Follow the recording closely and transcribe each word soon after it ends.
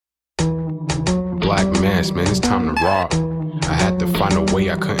Black mass, man, it's time to rob. I had to find a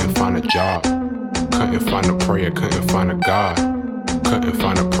way, I couldn't find a job. Couldn't find a prayer, couldn't find a God. Couldn't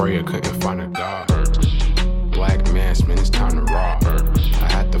find a prayer, couldn't find a God. Black mass, man, it's time to rob.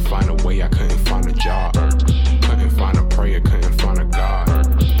 I had to find a way, I couldn't find a job. Couldn't find a prayer, couldn't find a God.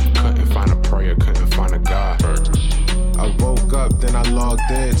 Couldn't find a prayer, couldn't find a God. I woke up, then I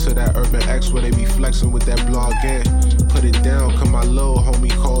logged in to that Urban X where they be flexing with that blog in. Put it down, cause my little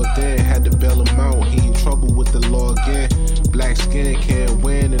homie called in. Had to bail him out, he in trouble with the law again. Black skin can't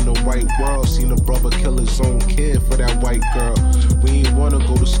win in the white world. Seen a brother kill his own kid for that white girl. We ain't wanna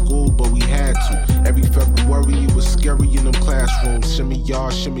go to school, but we had to. Every February it was scary in them classrooms. Shimmy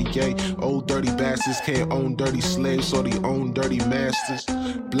y'all, shimmy yay. Old dirty bastards can't own dirty slaves, or they own dirty masters.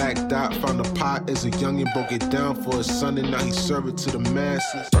 Black Dot found a pot as a youngin', broke it down for his son, and now he serve it to the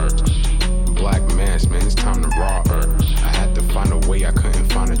masses. Black mass, man, it's time to rob. I had to find a way, I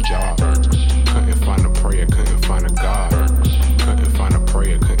couldn't find a job. Couldn't find a prayer, couldn't find a God. Couldn't find a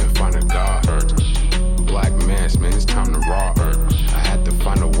prayer, couldn't find a God. Black mass, man, it's time to rob. I had to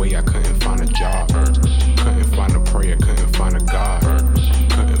find a way, I couldn't find a job. Couldn't find a prayer, couldn't find a God.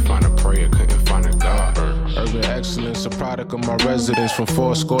 Couldn't find a prayer, couldn't find a God. Urban excellence, a product of my residence. From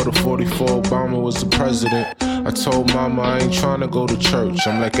 4 to 44, Obama was the president. I told mama I ain't tryna go to church.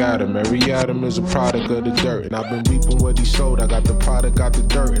 I'm like Adam, every Adam is a product of the dirt. And I've been reaping what he sowed. I got the product out the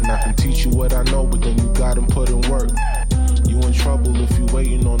dirt. And I can teach you what I know, but then you gotta put in work. You in trouble if you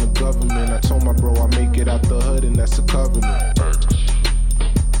waiting on the government. I told my bro I make it out the hood, and that's a covenant.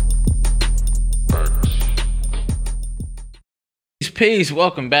 Peace.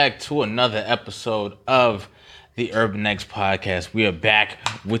 Welcome back to another episode of the Urban X Podcast. We are back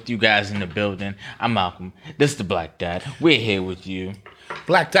with you guys in the building. I'm Malcolm. This is the Black Dot. We're here with you.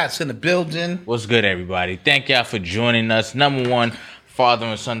 Black Dot's in the building. What's good, everybody? Thank y'all for joining us. Number one father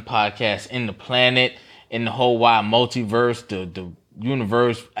and son podcast in the planet, in the whole wide multiverse, the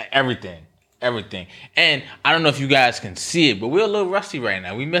universe, everything. And I don't know if you guys can see it, but we're a little rusty right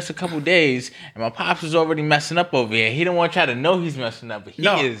now. We missed a couple days, and my pops is already messing up over here. He don't want y'all to know he's messing up, but he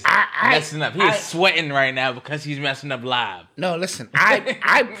is messing up. He is sweating right now because he's messing up live. No, listen,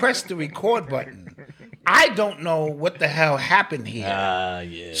 I pressed the record button. I don't know what the hell happened here.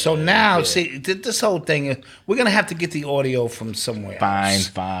 Yeah. So now, see, this whole thing, we're going to have to get the audio from somewhere else.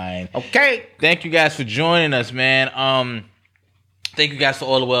 Fine. Okay. Thank you guys for joining us, man. Thank you guys for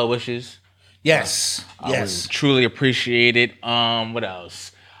all the well wishes. Yes. I truly appreciate it. What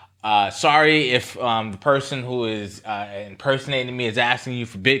else? Sorry if the person who is impersonating me is asking you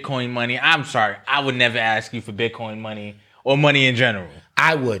for Bitcoin money. I'm sorry. I would never ask you for Bitcoin money or money in general.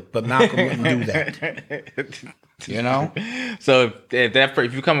 I would, but Malcolm wouldn't do that. You know? So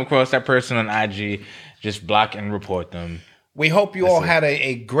if you come across that person on IG, just block and report them. We hope you all had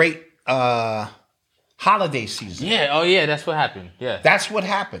a great holiday season. Yeah. Oh, yeah. That's what happened. Yeah. That's what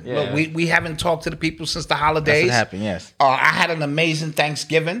happened. Yeah. Look, we haven't talked to the people since the holidays. That's what happened. Yes. I had an amazing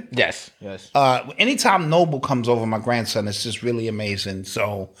Thanksgiving. Yes. Anytime Noble comes over, my grandson, it's just really amazing.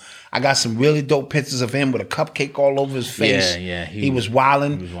 So I got some really dope pictures of him with a cupcake all over his face. Yeah. He was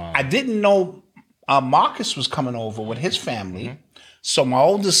wilding. I didn't know Marcus was coming over with his family. Mm-hmm. So my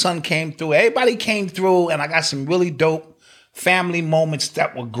oldest son came through. Everybody came through, and I got some really dope family moments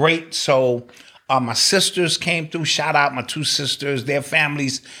that were great. So my sisters came through. Shout out my two sisters. Their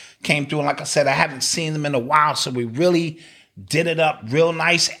families came through. And like I said, I haven't seen them in a while. So we really did it up real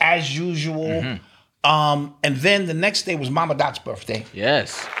nice as usual. Mm-hmm. And then the next day was Mama Dot's birthday.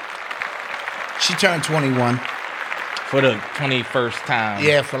 Yes. She turned 21. For the 21st time.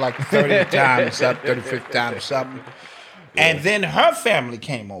 Yeah, for like the 30th time or something, 35th time or something. Yeah. And then her family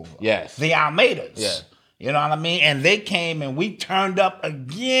came over. Yes. The Almeidas. Yeah. You know what I mean? And they came and we turned up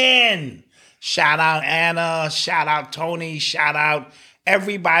again. Shout out Anna, shout out Tony, shout out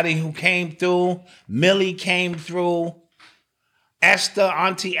everybody who came through. Millie came through. Esther,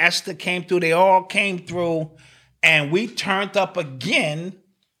 Auntie Esther came through. They all came through. And we turned up again.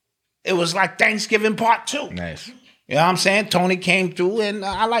 It was like Thanksgiving part 2. Nice. You know what I'm saying? Tony came through, and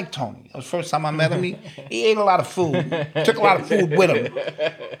I like Tony. It was the first time I met him. He ate a lot of food. Took a lot of food with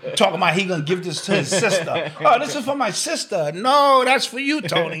him. Talking about he gonna give this to his sister. Oh, this is for my sister. No, that's for you,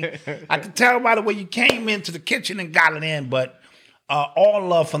 Tony. I could tell by the way you came into the kitchen and got it in. But all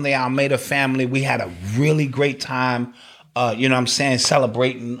love from the Almeida family. We had a really great time. You know what I'm saying?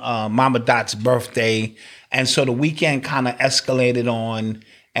 Celebrating Mama Dot's birthday. And so the weekend kind of escalated on,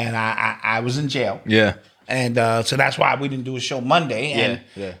 and I was in jail. Yeah. And so that's why we didn't do a show Monday. And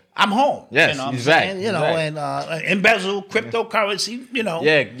Yeah. I'm home. Yes, you know what he's I'm back. saying? You He's know, back. and embezzle, cryptocurrency, you know.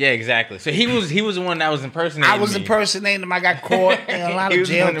 Yeah, exactly. So he was the one that was impersonating I was me. impersonating him. I got caught in a lot He of was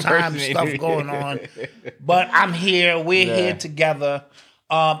the jail one time impersonating stuff me. going on. But I'm here. We're here together.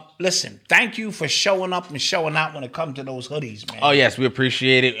 Listen, thank you for showing up and showing out when it comes to those hoodies, man. Oh yes, we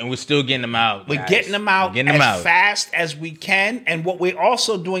appreciate it, and we're still getting them out. We're guys. getting them out We're getting them as out. fast as we can. And what we're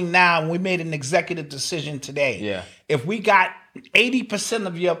also doing now, and we made an executive decision today. Yeah. If we got 80%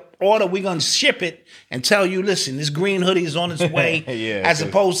 of your order, we're going to ship it and tell you, listen, this green hoodie is on its way, Yeah, as 'cause-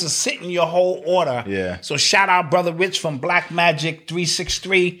 opposed to sitting your whole order. Yeah. So shout out Brother Rich from Black Magic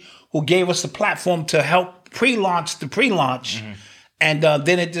 363, who gave us the platform to help pre-launch the pre-launch. Mm-hmm. And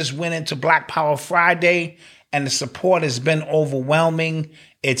then it just went into Black Power Friday, and the support has been overwhelming.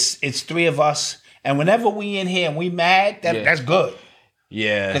 It's 3 of us, and whenever we in here and we mad, that's good.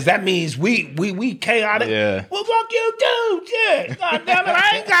 Yeah. Because that means we chaotic. Yeah. Well, fuck you too. Shit. God damn it,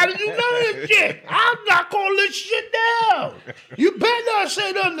 I ain't got to do none of this shit. I'm not calling this shit down. You better not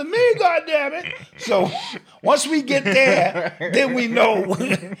say nothing to me, God damn it. So once we get there, then we know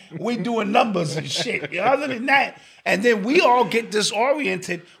we doing numbers and shit. Other than that, and then we all get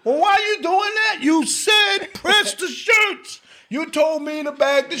disoriented. Well, why you doing that? You said press the shirts. You told me to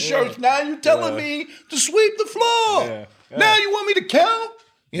bag the shirts. Now you telling me to sweep the floor. Yeah. Now you want me to count?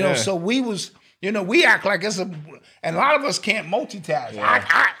 You know, Yeah. so we act like it's and a lot of us can't multitask.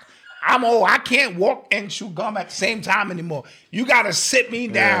 I'm old. I can't walk and chew gum at the same time anymore. You got to sit me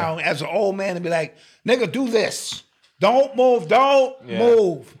down as an old man and be like, nigga, do this. Don't move. Don't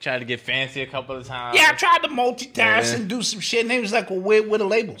move. Tried to get fancy a couple of times. Yeah, I tried to multitask and do some shit. And they was like, well, where the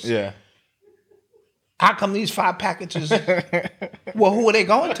labels? Yeah. How come these 5 packages? Well, who are they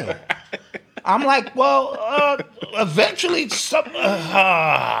going to? I'm like, well, eventually, fuck,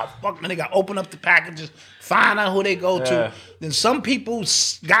 man, they got to open up the packages, find out who they go to. Yeah. Then some people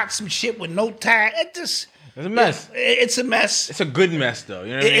got some shit with no tag. It's a mess. It's a mess. It's a good mess, though.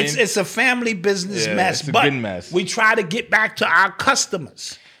 You know what I mean? It's a family business Yeah, mess. it's a but good mess. we try to get back to our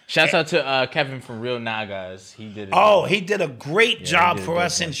customers. Shouts out to Kevin from Real Nagas. He did it. Oh, he did a great job did a for good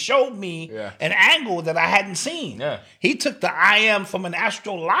us job. and showed me Yeah. an angle that I hadn't seen. Yeah. He took the I am from an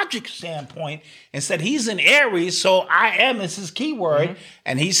astrologic standpoint and said he's in Aries, so I am is his keyword. Mm-hmm.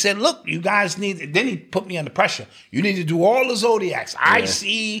 And he said, look, you guys need, then he put me under pressure. You need to do all the zodiacs. I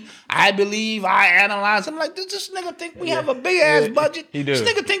see, I believe, I analyze. I'm like, does this nigga think we have a big ass budget? He do. This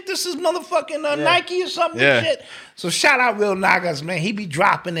nigga think this is motherfucking Nike or something? Yeah. Shit. So shout out Real Nagas, man. He be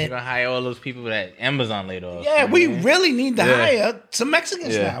dropping it. You're gonna hire all those people that Amazon laid off. Yeah, we really need to Yeah. hire some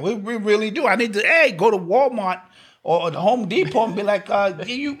Mexicans Yeah. now. We really do. I need to, go to Walmart or the Home Depot and be like,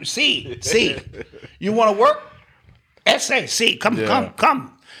 you want to work? See,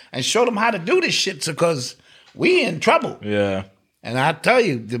 come. And show them how to do this shit because we in trouble. Yeah. And I tell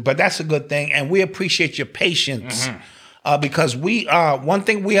you, but that's a good thing. And we appreciate your patience because we are, one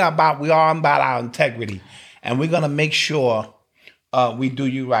thing we are about our integrity. And we're going to make sure we do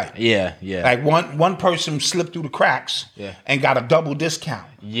you right. Yeah. Like one person slipped through the cracks and got a double discount.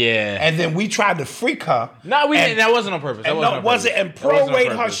 Yeah. And then we tried to freak her. No, we and, didn't. That wasn't on purpose. That and wasn't no, on was purpose. it? And That wasn't on prorate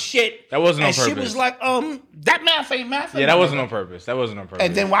her purpose. shit. That wasn't on and purpose. she was like, that math ain't math. Yeah, that wasn't on purpose. That wasn't on purpose.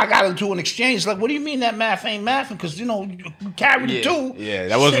 And then when I got into an exchange, like, what do you mean that math ain't mathing? Because, you carried the two. Yeah,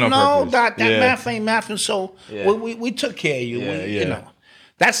 that wasn't Said, on purpose. No, that Yeah. math ain't mathing. So we took care of you. Yeah, You know,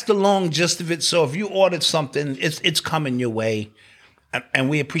 that's the long gist of it. So if you ordered something, it's coming your way. And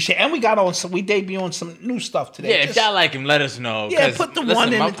we appreciate and we debut on some new stuff today. Yeah, if y'all like him, let us know. Yeah, 'Cause, put the listen,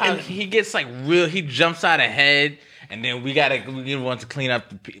 one in my it- partner, he gets like real. He jumps out ahead, and then we want to clean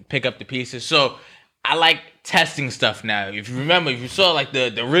up, pick up the pieces. So I like testing stuff now. If you remember, if you saw like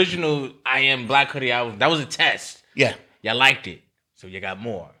the original I Am Black Hoodie album, that was a test. Yeah. Y'all liked it, so you got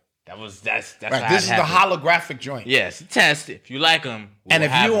more. That's Right. how This it is the happened. holographic joint. Yes, test. If you like them, And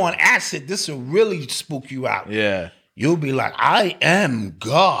if you're on acid, this will really spook you out. yeah. You'll be like, I am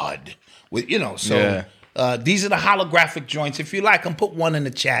God. So these are the holographic joints. If you like them, put one in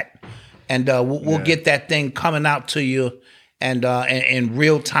the chat. And we'll get that thing coming out to you and in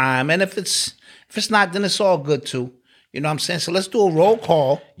real time. And if it's not, then it's all good too. You know what I'm saying? So let's do a roll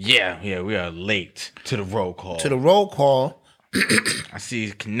call. Yeah, we are late to the roll call. I see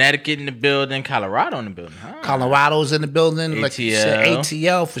Connecticut in the building, Colorado in the building. Huh? Colorado's in the building. ATL. Like you said,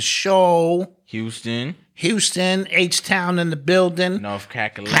 ATL for sure. Houston, H-Town in the building. North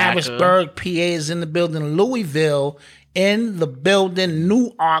Carolina. Harrisburg, PA is in the building. Louisville in the building.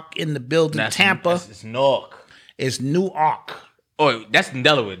 Newark in the building. Tampa It's Newark. is Newark. Oh, that's in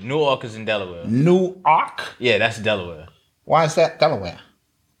Delaware. Newark is in Delaware. Newark? Yeah, that's Delaware. Why is that Delaware?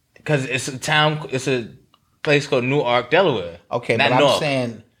 Because it's a town. It's a place called Newark, Delaware. Okay, Not but Newark. I'm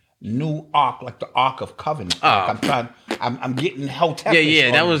saying New Ark, like the Ark of Covenant. Oh. Like I'm getting Hotep.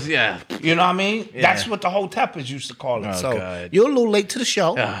 Yeah, that was, yeah. You know what I mean? Yeah. That's what the Hoteppers used to call it. Oh, so God. you're a little late to the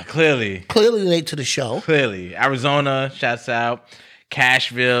show. Clearly. Clearly late to the show. Clearly. Arizona, shouts out.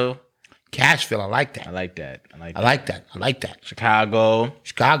 Cashville. Cashville, I like that. I like that. I like that. Chicago.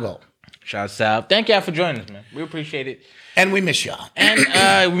 Shouts out. Thank y'all for joining us, man. We appreciate it. And we miss y'all.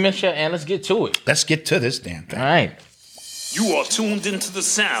 And we miss y'all. And let's get to it. Let's get to this damn thing. All right. You are tuned into the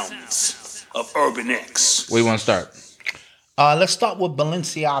sounds of Urban X. Where you want to start? Let's start with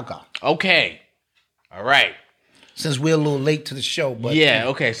Balenciaga. Okay. All right. Since we're a little late to the show, but yeah,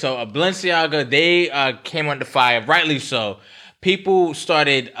 okay. So Balenciaga, they came under fire, rightly so. People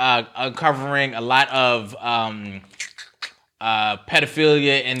started uncovering a lot of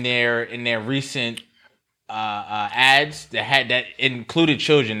pedophilia in their recent ads that included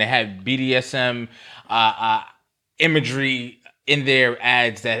children. They had BDSM imagery in their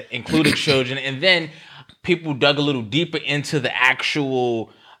ads that included children, and then people dug a little deeper into the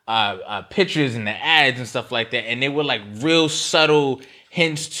actual pictures and the ads and stuff like that, and they were like real subtle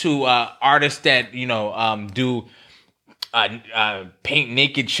hints to artists that do paint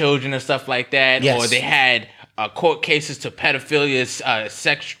naked children and stuff like that. Yes. Or they had court cases to pedophilia,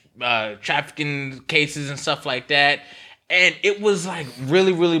 sex trafficking cases and stuff like that. And it was like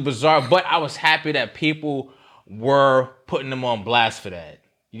really, really bizarre. But I was happy that people were putting them on blast for that.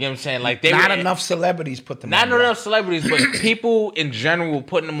 You get what I'm saying? Like not enough celebrities put them on blast. Not enough celebrities, but people in general were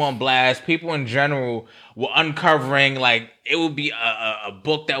putting them on blast. People in general were uncovering, like, it would be a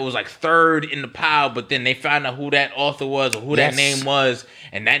book that was like third in the pile, but then they found out who that author was or who that name was,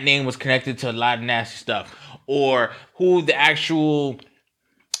 and that name was connected to a lot of nasty stuff. Or who the actual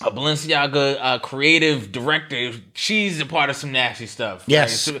Balenciaga creative director, she's a part of some nasty stuff.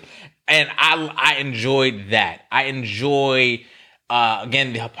 Yes. Right? So, and I enjoyed that. I enjoy...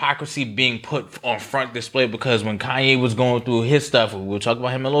 again, the hypocrisy being put on front display, because when Kanye was going through his stuff, we'll talk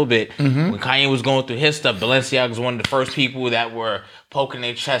about him a little bit. When Kanye was going through his stuff, Balenciaga was one of the first people that were poking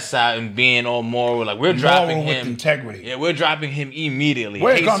their chests out and being all moral. Like, we're dropping him. With integrity. Yeah, we're dropping him immediately.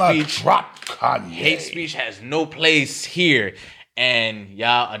 We're gonna drop Kanye. Hate speech has no place here, and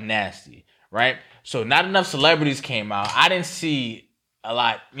y'all are nasty, right? So not enough celebrities came out. I didn't see a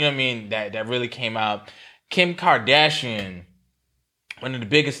lot, you know what I mean, that really came out. Kim Kardashian, one of the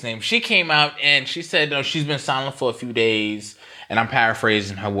biggest names, she came out and she said, no, she's been silent for a few days. And I'm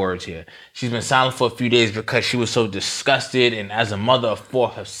paraphrasing her words here. She's been silent for a few days because she was so disgusted. And as a mother for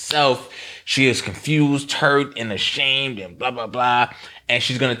herself, she is confused, hurt, and ashamed, and blah, blah, blah. And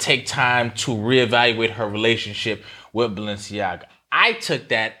she's going to take time to reevaluate her relationship with Balenciaga. I took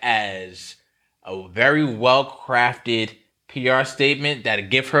that as a very well-crafted PR statement that'll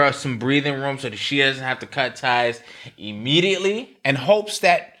give her some breathing room so that she doesn't have to cut ties immediately. And hopes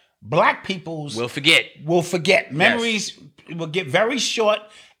that black peoples will forget. Memories will get very short,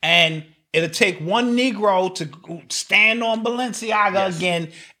 and it'll take one Negro to stand on Balenciaga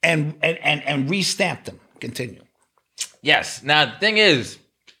again and restamp them. Continue. Yes. Now the thing is,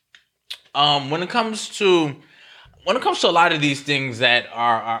 when it comes to a lot of these things that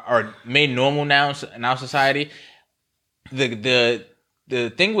are made normal now in our society, the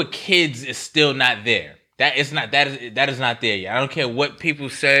thing with kids is still not there. That is not there yet. I don't care what people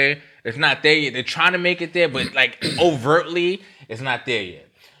say. It's not there yet. They're trying to make it there, but like overtly, it's not there yet.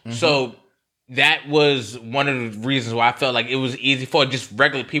 So that was one of the reasons why I felt like it was easy for just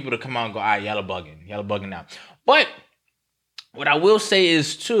regular people to come out and go, all right, y'all are bugging now. But what I will say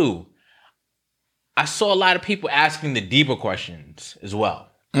is too, I saw a lot of people asking the deeper questions as well.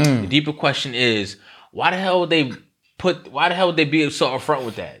 The deeper question is, why the hell would they be so upfront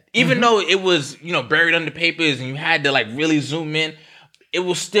with that? Even though it was, buried under papers and you had to like really zoom in, it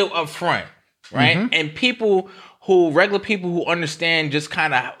was still upfront, right? And regular people who understand just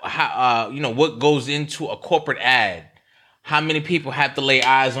kind of how, what goes into a corporate ad, how many people have to lay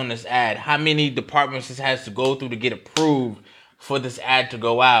eyes on this ad, how many departments this has to go through to get approved for this ad to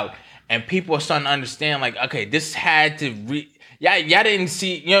go out. And people are starting to understand, like, okay, this had to y'all didn't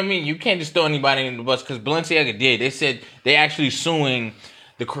see, you know what I mean? You can't just throw anybody in the bus, because Balenciaga did. They said they actually suing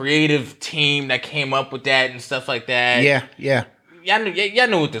the creative team that came up with that and stuff like that. Yeah. Y'all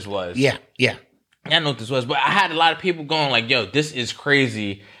knew what this was. Yeah. Y'all know what this was. But I had a lot of people going like, yo, this is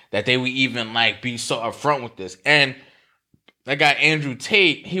crazy that they would even like be so upfront with this. And that guy, Andrew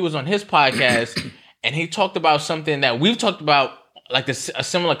Tate, he was on his podcast and he talked about something that we've talked about, like a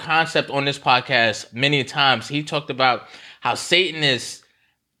similar concept on this podcast many times. He talked about how Satanists,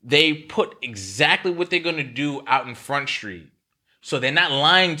 they put exactly what they're going to do out in Front Street. So they're not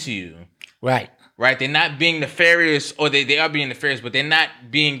lying to you. Right. right? They're not being nefarious, or they are being nefarious, but they're not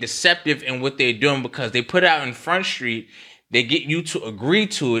being deceptive in what they're doing, because they put it out in Front Street, they get you to agree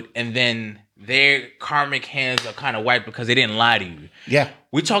to it, and then their karmic hands are kind of wiped because they didn't lie to you. Yeah.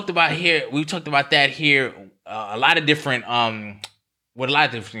 We talked about that here, a lot of different, with a lot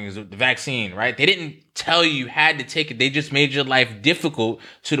of different things, the vaccine, right? They didn't tell you had to take it. They just made your life difficult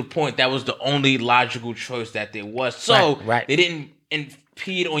to the point that was the only logical choice that there was. So right. They didn't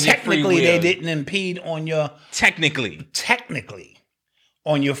impede on your free will. Technically, they didn't impede on your... Technically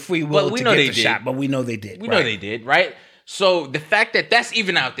on your free will but we to know get they the did. shot. But we know they did. We know they did, right? So the fact that that's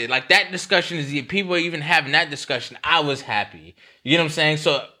even out there, like that discussion is, people are even having that discussion, I was happy. You know what I'm saying?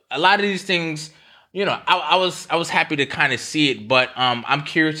 So a lot of these things, you know, I was happy to kind of see it, but I'm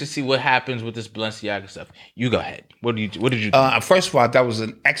curious to see what happens with this Balenciaga stuff. You go ahead. What did you think? First of all, that was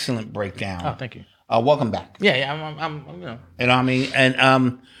an excellent breakdown. Oh, thank you. Welcome back. Yeah, I'm you know. You know what I mean?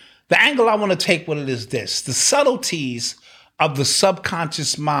 And the angle I want to take with it is this: the subtleties of the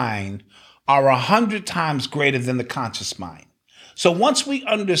subconscious mind are 100 times greater than the conscious mind. So once we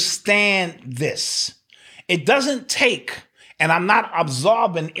understand this, it doesn't take, and I'm not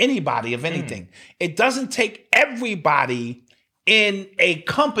absolving anybody of anything, it doesn't take everybody in a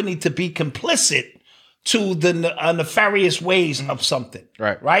company to be complicit to the nefarious ways of something.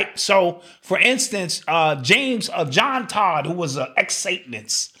 Right? So, for instance, John Todd, who was an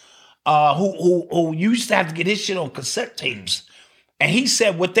ex-Satanist, who used to have to get his shit on cassette tapes, and he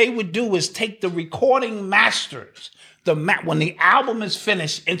said what they would do is take the recording masters, when the album is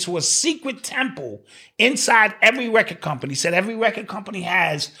finished, into a secret temple inside every record company. He said every record company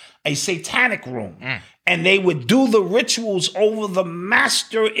has a satanic room, and they would do the rituals over the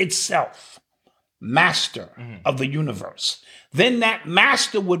master itself, master of the universe. Then that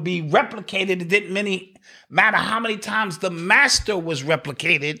master would be replicated. It didn't matter how many times the master was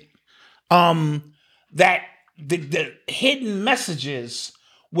replicated, that the hidden messages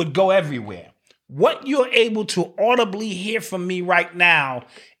would go everywhere. What you're able to audibly hear from me right now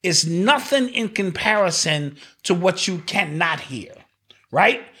is nothing in comparison to what you cannot hear,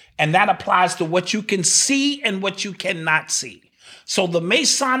 right? And that applies to what you can see and what you cannot see. So the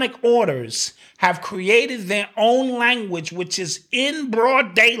Masonic orders have created their own language, which is in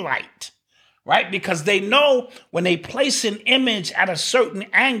broad daylight, right? Because they know when they place an image at a certain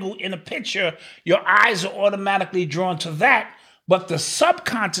angle in a picture, your eyes are automatically drawn to that. But the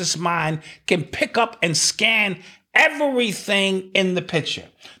subconscious mind can pick up and scan everything in the picture.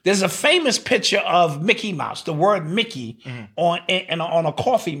 There's a famous picture of Mickey Mouse, the word Mickey, on a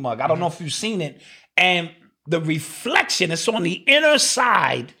coffee mug. I don't know if you've seen it. And the reflection is on the inner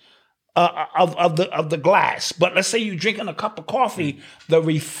side of the glass. But let's say you're drinking a cup of coffee, the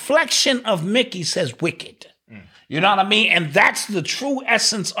reflection of Mickey says wicked. You know what I mean? And that's the true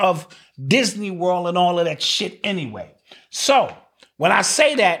essence of Disney World and all of that shit anyway. So when I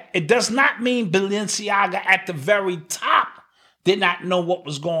say that, it does not mean Balenciaga at the very top did not know what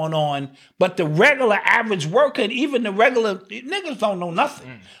was going on, but the regular average worker, and even the regular niggas don't know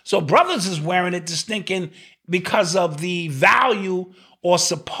nothing. So brothers is wearing it just thinking because of the value or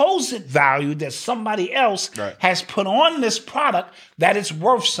supposed value that somebody else has put on this product that it's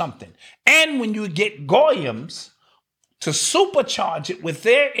worth something. And when you get Goyams to supercharge it with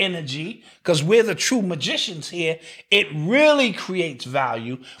their energy, because we're the true magicians here, it really creates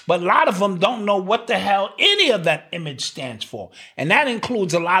value. But a lot of them don't know what the hell any of that image stands for. And that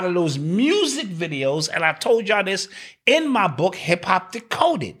includes a lot of those music videos. And I told y'all this in my book, Hip Hop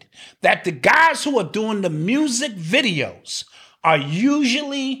Decoded, that the guys who are doing the music videos are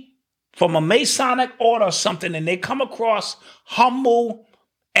usually from a Masonic order or something, and they come across humble.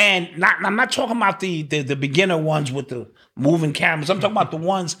 And I'm not talking about the beginner ones with the moving cameras. I'm talking about the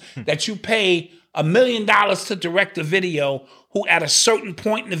ones that you pay $1 million to direct a video, who at a certain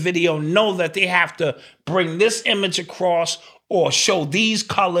point in the video know that they have to bring this image across or show these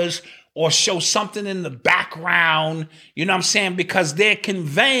colors or show something in the background. You know what I'm saying? Because they're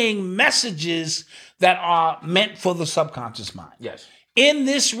conveying messages that are meant for the subconscious mind. Yes. In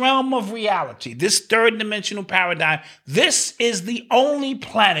this realm of reality, this third dimensional paradigm, this is the only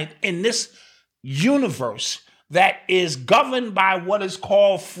planet in this universe that is governed by what is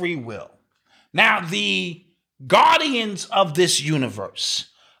called free will. Now, the guardians of this universe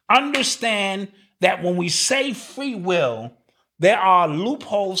understand that when we say free will, there are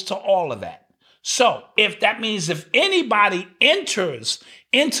loopholes to all of that. So if that means if anybody enters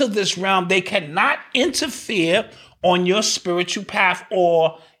into this realm, they cannot interfere on your spiritual path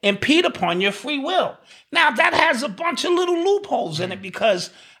or impede upon your free will. Now, that has a bunch of little loopholes in it, because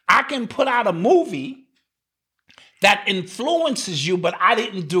I can put out a movie that influences you, but I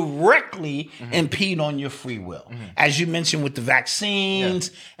didn't directly impede on your free will. As you mentioned with the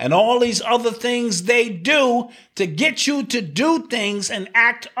vaccines and all these other things they do to get you to do things and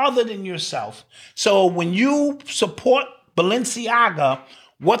act other than yourself. So when you support Balenciaga,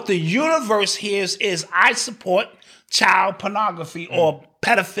 what the universe hears is I support child pornography or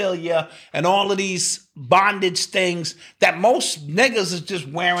pedophilia and all of these bondage things that most niggas is just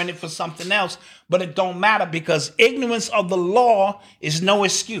wearing it for something else, but it don't matter because ignorance of the law is no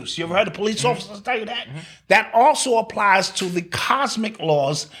excuse. You ever heard the police officers tell you that? That also applies to the cosmic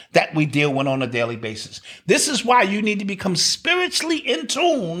laws that we deal with on a daily basis. This is why you need to become spiritually in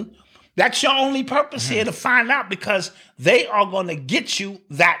tune. That's your only purpose here, to find out, because they are going to get you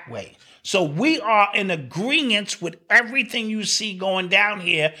that way. So we are in agreement with everything you see going down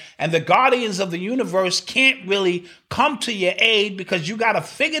here, and the guardians of the universe can't really come to your aid because you got to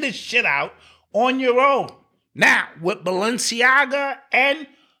figure this shit out on your own. Now, with Balenciaga, and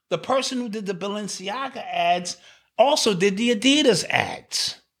the person who did the Balenciaga ads also did the Adidas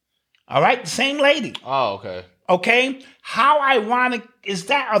ads. All right, the same lady. Oh, okay. Okay, how ironic is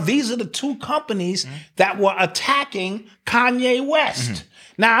that? These are the two companies that were attacking Kanye West.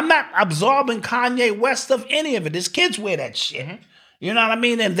 Now, I'm not absolving Kanye West of any of it. His kids wear that shit. You know what I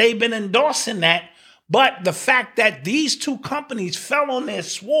mean? And they've been endorsing that. But the fact that these two companies fell on their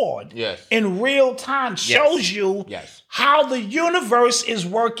sword in real time shows you how the universe is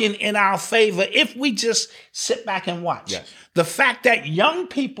working in our favor if we just sit back and watch. The fact that young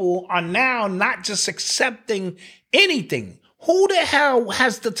people are now not just accepting anything. Who the hell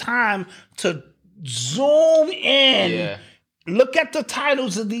has the time to zoom in, look at the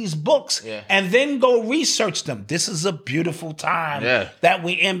titles of these books, and then go research them? This is a beautiful time that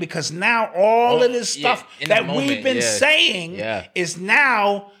we're in, because now all of this stuff that we've been saying is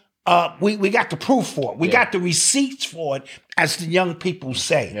now, we got the proof for it. We got the receipts for it, as the young people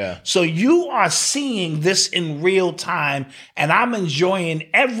say. So you are seeing this in real time, and I'm enjoying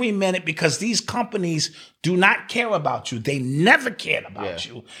every minute, because these companies do not care about you. They never cared about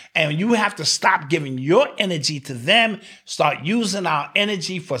you. And you have to stop giving your energy to them, start using our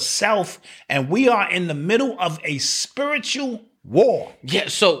energy for self. And we are in the middle of a spiritual war. Yeah,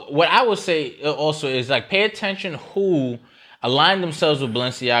 so what I would say also is, like, pay attention who aligned themselves with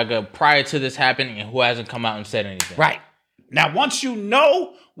Balenciaga prior to this happening and who hasn't come out and said anything. Right. Now, once you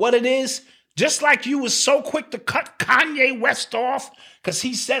know what it is, just like you was so quick to cut Kanye West off because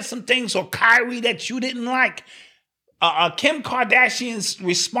he said some things, or Kyrie, that you didn't like, Kim Kardashian's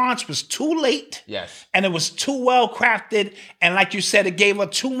response was too late. And it was too well crafted. And like you said, it gave her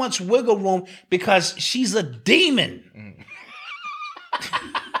too much wiggle room because she's a demon.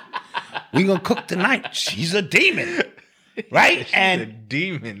 We gonna cook tonight. She's a demon. Right? She's and a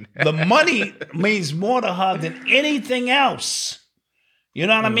demon. The money means more to her than anything else. You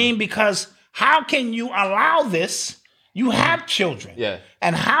know what I mean? Because how can you allow this? You have children.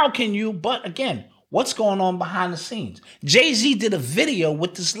 And how can you, but again, what's going on behind the scenes? Jay-Z did a video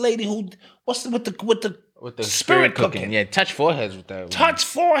with this lady who, with the spirit cooking. Yeah, touch foreheads with that. Touch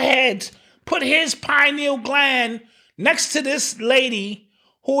foreheads, put his pineal gland next to this lady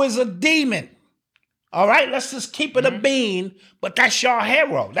who is a demon. All right, let's just keep it a bean, but that's your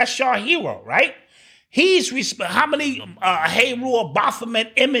hero. That's your hero, right? How many Heru or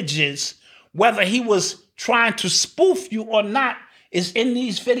Baphomet images, whether he was trying to spoof you or not, is in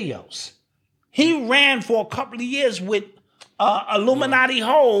these videos. He ran for a couple of years with Illuminati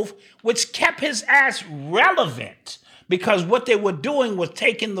Hove, which kept his ass relevant, because what they were doing was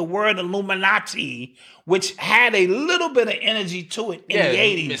taking the word Illuminati, which had a little bit of energy to it in the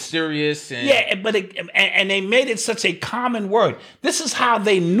 80s. Mysterious. And and they made it such a common word. This is how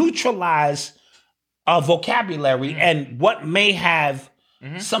they neutralize vocabulary and what may have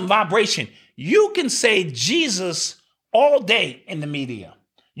some vibration. You can say Jesus all day in the media.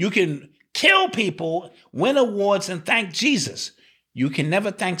 You can kill people, win awards, and thank Jesus. You can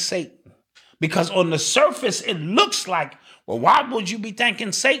never thank Satan. Because on the surface, it looks like, well, why would you be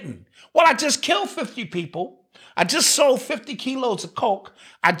thanking Satan? Well, I just killed 50 people. I just sold 50 kilos of coke.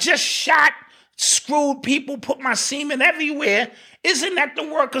 I just shot, screwed people, put my semen everywhere. Isn't that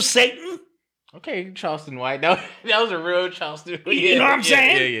the work of Satan? Okay, Charleston White. That was a real Charleston. You know what I'm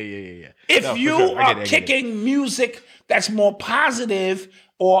saying? Yeah. If you are kicking music that's more positive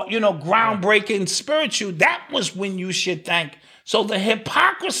or, groundbreaking spiritual, that was when you should thank. So the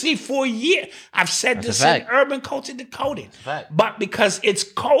hypocrisy for a year, I've said this in Urban Culture Decoded, but because it's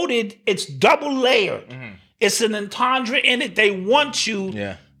coded, it's double layered. It's an entendre in it. They want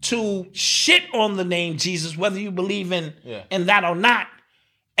you to shit on the name Jesus, whether you believe in that or not.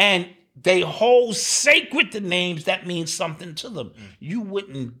 And they hold sacred the names that mean something to them. You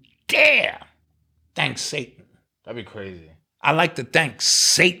wouldn't dare thank Satan. That'd be crazy. I like to thank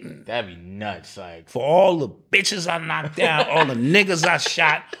Satan That'd be nuts. Like, for all the bitches I knocked down, all the niggas I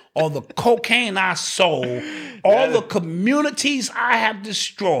shot, all the cocaine I sold, all the communities I have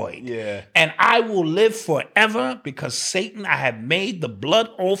destroyed. Yeah. And I will live forever because Satan, I have made the blood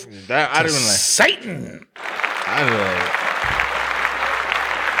oath That- I to didn't like- Satan. I was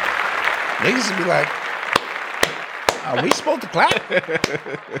like, Niggas would be like, are we supposed to clap?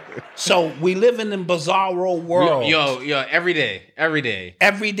 So we live in a bizarro world. yo, every day. Every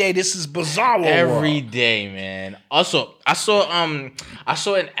day, this is bizarro Every world. day, man. Also, I saw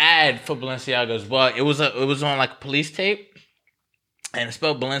an ad for Balenciaga as well. It was on like police tape, and it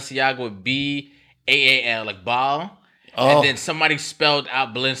spelled Balenciaga with Baal, like Baal. And then somebody spelled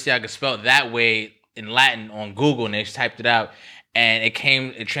out Balenciaga spelled that way in Latin on Google, and they just typed it out, and it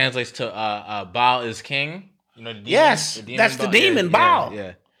translates to Baal is king. You know, the demon, Yes, that's the demon, Baal.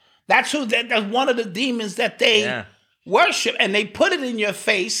 Yeah. That's one of the demons that they worship, and they put it in your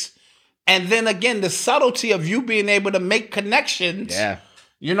face. And then again, the subtlety of you being able to make connections. Yeah.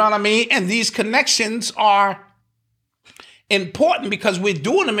 You know what I mean? And these connections are important because we're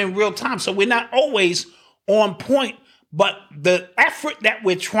doing them in real time. So we're not always on point, but the effort that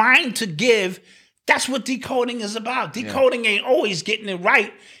we're trying to give, that's what decoding is about. Decoding ain't always getting it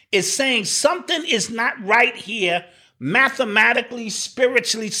right. It's saying something is not right here, mathematically,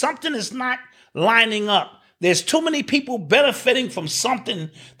 spiritually, something is not lining up. There's too many people benefiting from something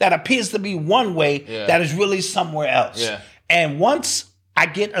that appears to be one way that is really somewhere else. Yeah. And once I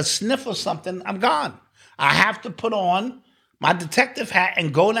get a sniff of something, I'm gone. I have to put on my detective hat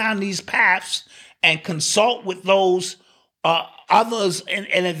and go down these paths and consult with those others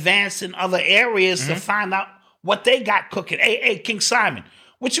in advance in other areas to find out what they got cooking. Hey, King Simon,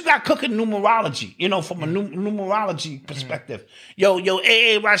 what you got cooking numerology, from a numerology perspective? Yo,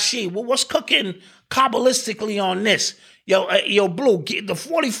 Rashid, what's cooking Kabbalistically on this? Yo, Blue, the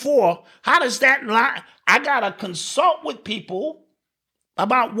 44, how does that lie? I got to consult with people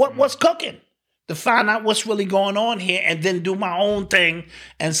about what's cooking to find out what's really going on here and then do my own thing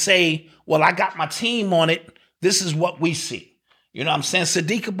and say, well, I got my team on it. This is what we see. You know what I'm saying?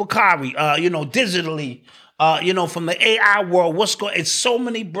 Sadiqa Bukhari, digitally, from the AI world, it's so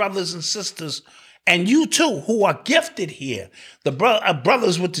many brothers and sisters, and you too, who are gifted here. The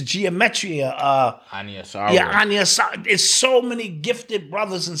brothers with the geometria. Anya Sarwa. Yeah, Anya Sarwa. It's so many gifted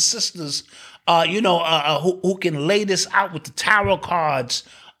brothers and sisters, who can lay this out with the tarot cards,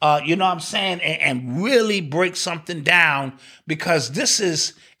 you know what I'm saying, and really break something down, because this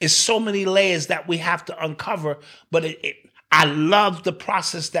is so many layers that we have to uncover, but I love the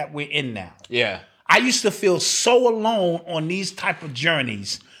process that we're in now. Yeah. I used to feel so alone on these type of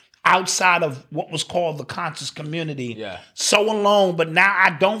journeys outside of what was called the conscious community. Yeah. So alone, but now I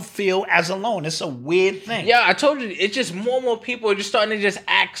don't feel as alone. It's a weird thing. Yeah, I told you, it's just more and more people are just starting to just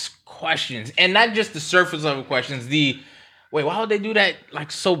ask questions. And not just the surface level questions. Wait, why would they do that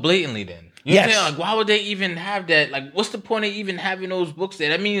like so blatantly then? You know what I'm saying? Like, why would they even have that? Like, what's the point of even having those books there?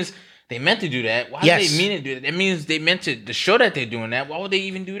 That means they meant to do that. Why do they mean to do that? That means they meant to show that they're doing that. Why would they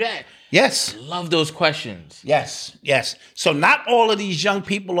even do that? Yes. Love those questions. Yes. So not all of these young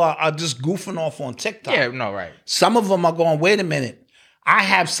people are just goofing off on TikTok. Yeah, no, right. Some of them are going, wait a minute. I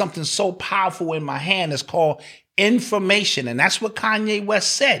have something so powerful in my hand. It's called information. And that's what Kanye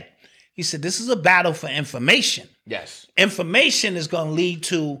West said. He said, this is a battle for information. Yes. Information is going to lead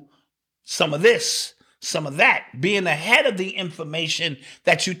to some of this, some of that. Being ahead of the information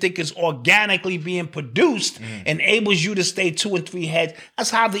that you think is organically being produced enables you to stay 2 and 3 heads.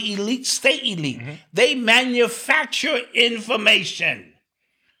 That's how the elite stay elite. They manufacture information.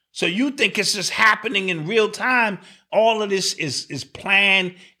 So you think it's just happening in real time. All of this is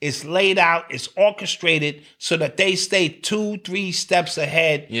planned, it's laid out, it's orchestrated so that they stay 2-3 steps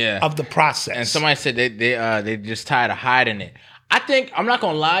ahead of the process. And somebody said they just tired of hiding it. I think, I'm not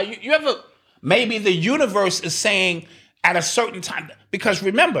going to lie, you ever... Maybe the universe is saying at a certain time, because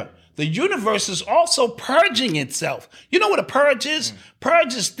remember, the universe is also purging itself. You know what a purge is?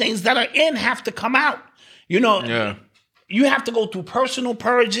 Purge is things that are in have to come out. You have to go through personal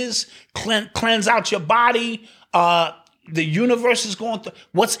purges, cleanse out your body. The universe is going through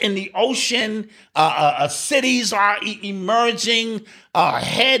what's in the ocean. Cities are emerging.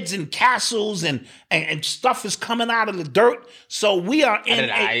 Heads and castles and stuff is coming out of the dirt. So we are in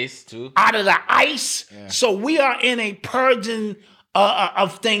ice too. Out of the ice. Yeah. So we are in a purging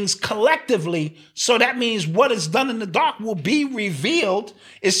of things collectively. So that means what is done in the dark will be revealed.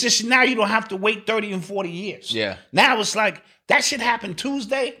 It's just now you don't have to wait 30 and 40 years. Yeah. Now it's like That shit happened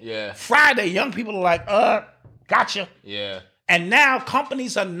Tuesday. Yeah. Friday, young people are like, gotcha. Yeah. And now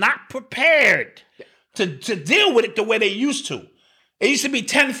companies are not prepared to deal with it the way they used to. It used to be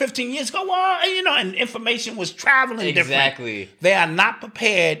 10, 15 years ago, and information was traveling Exactly. different. They are not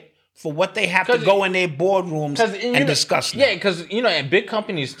prepared for what they have to go in their boardrooms and discuss. Yeah, because, in big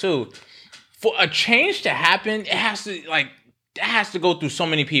companies too, for a change to happen, it has to go through so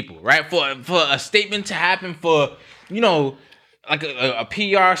many people, right? For a statement to happen, for, like a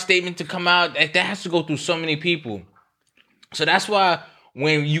PR statement to come out, that has to go through so many people. So that's why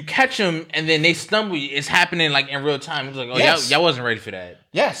when you catch them and then they stumble, it's happening like in real time. It's like, y'all wasn't ready for that.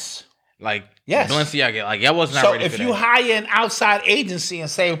 Yes. Like, yes. Balenciaga, like, y'all was not ready for that. So if you hire an outside agency and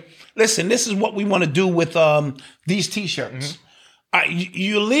say, listen, this is what we want to do with these T-shirts.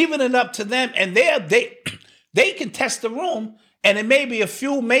 You're leaving it up to them, and they can test the room, and it may be a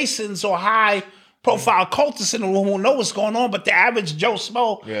few Masons or high-profile cultists in the room who know what's going on, but the average Joe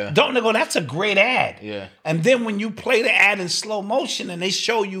Smo don't go, that's a great ad. Yeah. And then when you play the ad in slow motion and they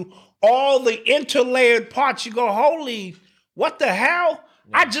show you all the interlayered parts, you go, holy, what the hell?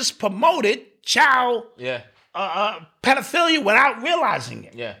 Yeah. I just promoted child pedophilia without realizing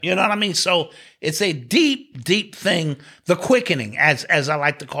it. Yeah. You know what I mean? So it's a deep, deep thing. The quickening, as I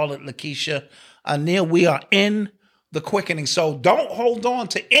like to call it, Lakeisha. Neil, we are in the quickening. So don't hold on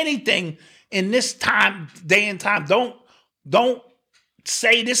to anything in this day and time. Don't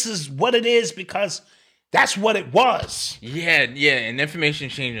say this is what it is, because that's what it was. Yeah, and information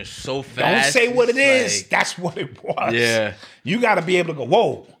changes so fast. Don't say what it is. That's what it was. Yeah. You got to be able to go,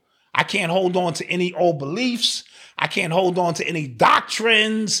 whoa, I can't hold on to any old beliefs. I can't hold on to any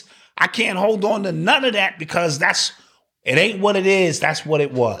doctrines. I can't hold on to none of that, because it ain't what it is. That's what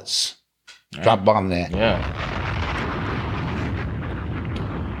it was. Yeah. Drop bomb that. Yeah.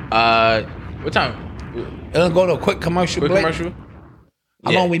 What time? It'll go to a quick commercial break. Commercial?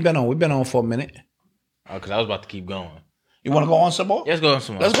 How long we been on? We've been on for a minute. Oh, because I was about to keep going. You want to go on some more? Yeah, let's go on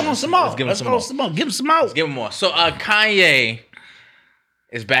some more. Let's go on some more. Let's go on some more. Give him some more. Let's give him more. So Kanye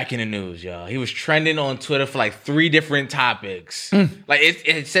is back in the news, y'all. He was trending on Twitter for like 3 different topics. Like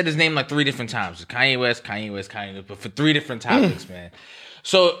it said his name like 3 different times. Kanye West, but for 3 different topics, man.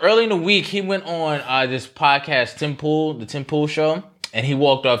 So early in the week, he went on this podcast, the Tim Pool Show, and he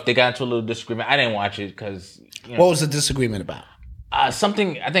walked off. They got into a little disagreement. I didn't watch it because... What was the disagreement about?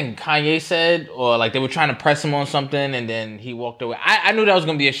 Something I think Kanye said, or like they were trying to press him on something, and then he walked away. I knew that was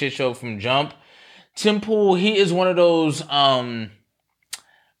going to be a shit show from jump. Tim Pool, he is one of those...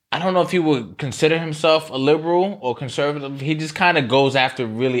 I don't know if he would consider himself a liberal or conservative. He just kind of goes after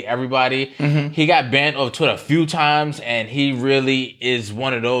really everybody. He got banned off Twitter a few times, and he really is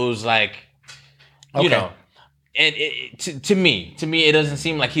one of those, like, you know. And to me, it doesn't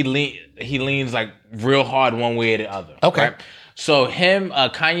seem like he leans like real hard one way or the other. Okay. Right? So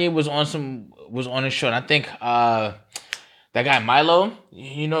Kanye was on his show, and I think that guy Milo,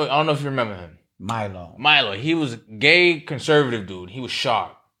 I don't know if you remember him. Milo, he was a gay conservative dude. He was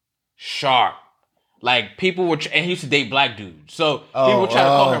sharp. Like people were, and he used to date black dudes. So people were trying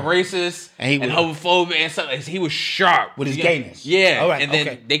to call him racist and homophobic and stuff. He was sharp with his gayness. Yeah. All right, and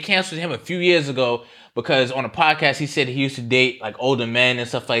then they canceled him a few years ago because on a podcast he said he used to date like older men and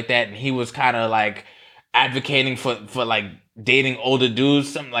stuff like that, and he was kind of like advocating for like dating older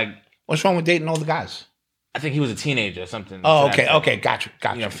dudes. Something like, what's wrong with dating older guys? I think he was a teenager or something. Oh, okay, got you.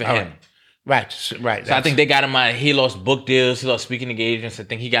 For him. Right. So I think they got him on. He lost book deals. He lost speaking engagements. I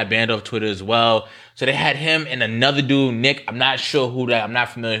think he got banned off Twitter as well. So they had him and another dude, Nick. I'm not sure I'm not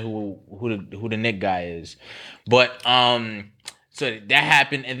familiar who the Nick guy is, but so that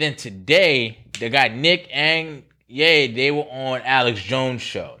happened. And then today, the guy Nick and they were on Alex Jones'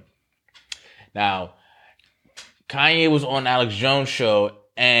 show. Now, Kanye was on Alex Jones' show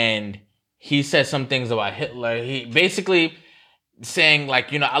and he said some things about Hitler. He basically saying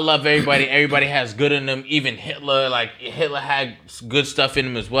like, I love everybody. Everybody has good in them. Even Hitler, like Hitler had good stuff in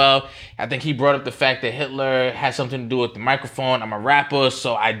him as well. I think he brought up the fact that Hitler had something to do with the microphone. I'm a rapper,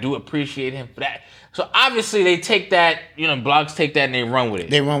 so I do appreciate him for that. So obviously they take that, blogs take that and they run with it.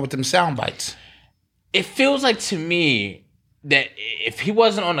 They run with them sound bites. It feels like to me that if he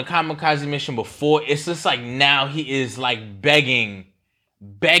wasn't on the kamikaze mission before, it's just like now he is like begging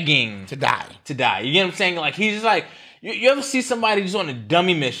to die. You get what I'm saying? Like he's just like, you ever see somebody just on a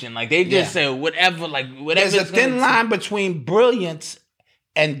dummy mission? Like they just say whatever. There's a thin line between brilliance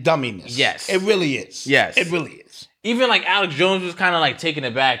and dumminess. Yes. It really is. Yes. It really is. Even like Alex Jones was kind of like taking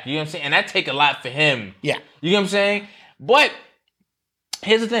it back. You know what I'm saying? And that take a lot for him. Yeah. You know what I'm saying? But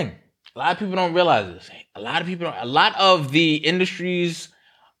here's the thing. A lot of people don't realize this. A lot of the industries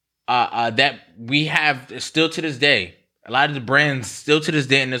that we have still to this day, A lot of the brands still to this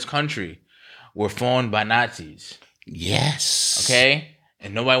day in this country were formed by Nazis. Yes. Okay?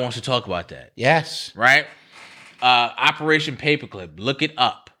 And nobody wants to talk about that. Yes. Right? Operation Paperclip. Look it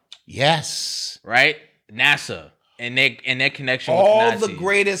up. Yes. Right? NASA and their connection all with Nazis. the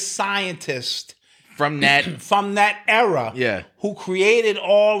greatest scientists from that era, yeah, who created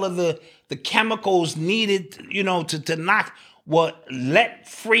all of the chemicals needed, to knock what let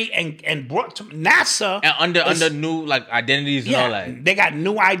free and brought to NASA and under new like identities and all that. They got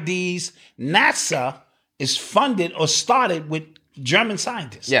new IDs. NASA is funded or started with German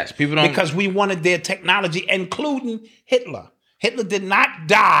scientists. Yes, people don't, because we wanted their technology, including Hitler. Hitler did not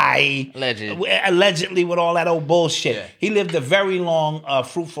die allegedly with all that old bullshit. Yeah. He lived a very long,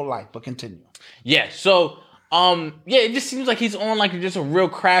 fruitful life. But continue. Yeah. So, it just seems like he's on like just a real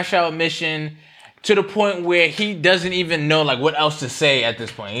crash out mission to the point where he doesn't even know like what else to say at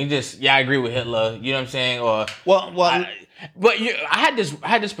this point. He just, I agree with Hitler. You know what I'm saying? Or I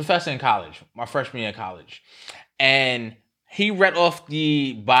had this professor in college, my freshman year in college, and he read off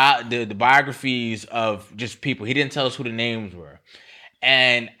the biographies of just people. He didn't tell us who the names were.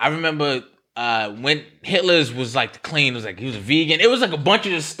 And I remember when Hitler's was like clean, it was like he was a vegan. It was like a bunch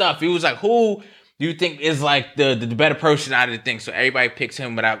of this stuff. He was like, who do you think is like the better person out of the thing? So everybody picks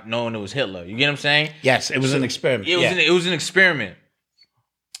him without knowing it was Hitler. You get what I'm saying? Yes, it was an experiment. It was an experiment.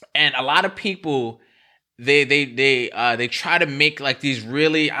 And a lot of people, they try to make like these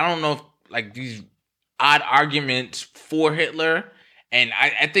really, I don't know if like these odd arguments for Hitler, and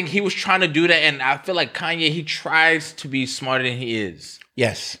I think he was trying to do that, and I feel like Kanye, he tries to be smarter than he is.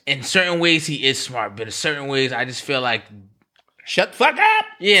 Yes. In certain ways he is smart, but in certain ways I just feel like shut the fuck up.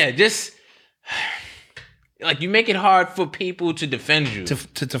 Yeah, just like you make it hard for people to defend you.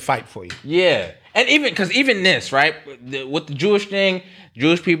 To fight for you. Yeah. And even this, right? With the Jewish thing,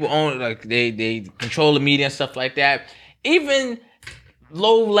 Jewish people own like they control the media and stuff like that. Even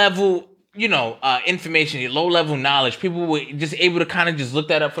low level information, low level knowledge, people were just able to kind of just look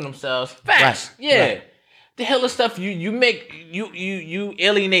that up for themselves. Facts. Right. Yeah. Right. The Hitler stuff, you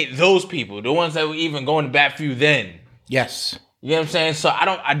alienate those people, the ones that were even going to bat for you then. Yes. You know what I'm saying? So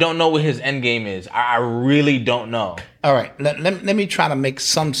I don't know what his end game is. I really don't know. All right. Let me try to make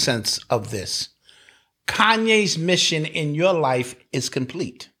some sense of this. Kanye's mission in your life is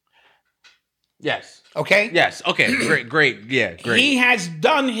complete. Yes. Okay? Yes. Okay. Great. Yeah, great. He has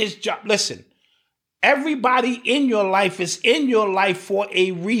done his job. Listen, everybody in your life is in your life for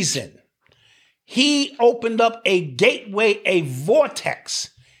a reason. He opened up a gateway, a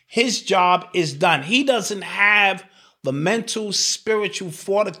vortex. His job is done. He doesn't have the mental, spiritual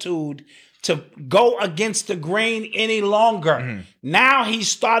fortitude to go against the grain any longer. Mm-hmm. Now he's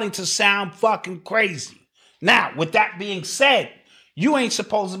starting to sound fucking crazy. Now, with that being said, you ain't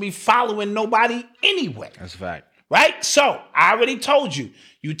supposed to be following nobody anyway. That's a fact. Right? So, I already told you.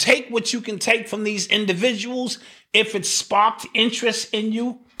 You take what you can take from these individuals. If it sparked interest in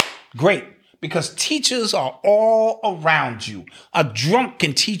you, great. Because teachers are all around you. A drunk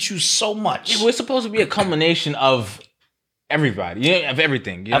can teach you so much. Yeah, we're supposed to be a culmination of everybody. Of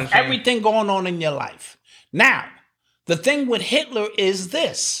everything. You know of everything going on in your life. Now, the thing with Hitler is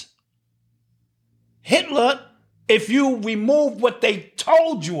this. Hitler, if you remove what they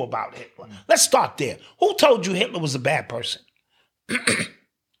told you about Hitler, let's start there. Who told you Hitler was a bad person?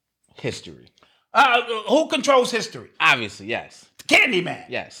 History. Who controls history? Obviously, yes. The Candyman.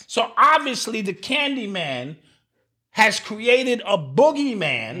 Yes. So obviously the Candyman has created a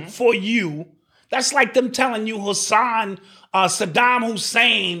boogeyman for you. That's like them telling you Saddam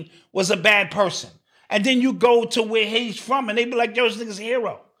Hussein was a bad person. And then you go to where he's from and they be like, yo, this nigga's a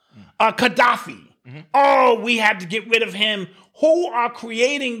hero. Gaddafi. Mm-hmm. Oh, we had to get rid of him. Who are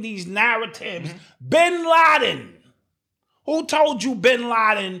creating these narratives? Mm-hmm. Bin Laden. Who told you Bin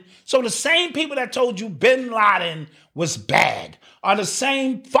Laden? So the same people that told you Bin Laden was bad are the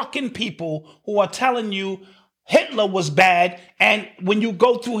same fucking people who are telling you Hitler was bad. And when you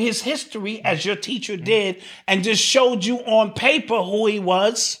go through his history, as your teacher did, and just showed you on paper who he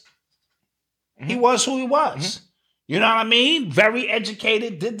was, he was who he was. Mm-hmm. You know what I mean? Very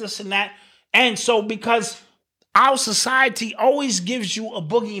educated, did this and that. And so because our society always gives you a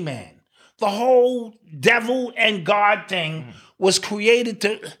boogeyman, the whole devil and God thing was created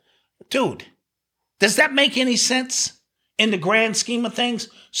to... Dude, does that make any sense in the grand scheme of things?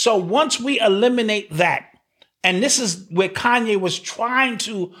 So once we eliminate that, and this is where Kanye was trying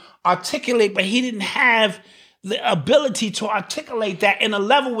to articulate, but he didn't have the ability to articulate that in a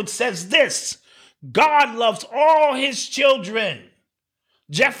level which says this: God loves all his children.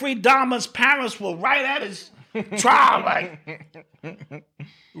 Jeffrey Dahmer's parents were right at his Trial, like,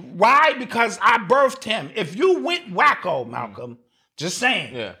 why? Because I birthed him. If you went wacko, Malcolm, just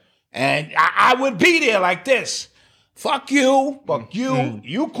saying. Yeah. And I would be there like this. Fuck you,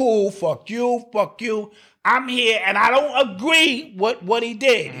 you cool, fuck you. I'm here and I don't agree what he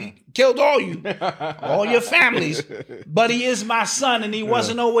did. He killed all your families, but he is my son and he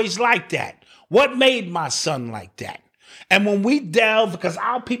wasn't always like that. What made my son like that? And when we delve, because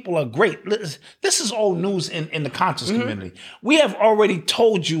our people are great, this is old news in the conscious community. We have already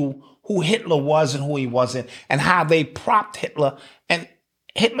told you who Hitler was and who he wasn't and how they propped Hitler. And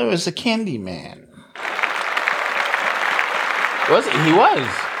Hitler is a candy man. Was he? He was.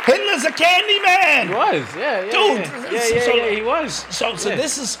 Hitler's a candy man. He was. Yeah. Dude. Yeah, he was. So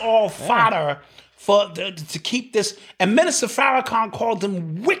this is all fodder to keep this. And Minister Farrakhan called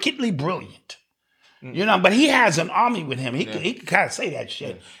him wickedly brilliant. You know, but he has an army with him. He could kind of say that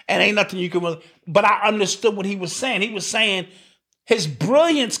shit. And ain't nothing you can really. But I understood what he was saying. He was saying his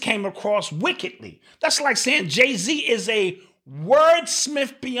brilliance came across wickedly. That's like saying Jay-Z is a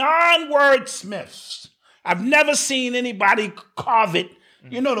wordsmith beyond wordsmiths. I've never seen anybody carve it,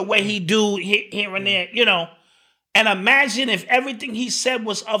 you know, the way he do here and there, you know. And imagine if everything he said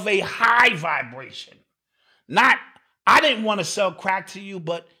was of a high vibration. Not, I didn't want to sell crack to you,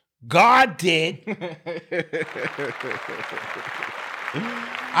 but God did.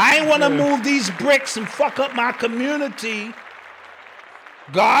 I ain't want to move these bricks and fuck up my community.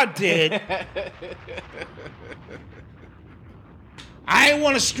 God did. I ain't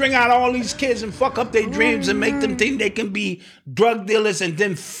want to string out all these kids and fuck up their dreams and make them think they can be drug dealers and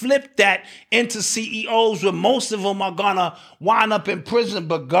then flip that into CEOs where most of them are gonna wind up in prison,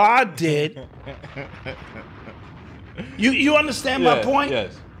 but God did. You understand my point?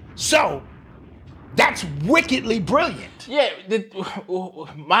 Yes. So, that's wickedly brilliant. Yeah,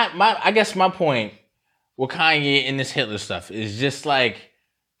 I guess my point with Kanye and this Hitler stuff is just like,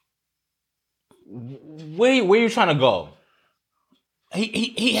 where you trying to go?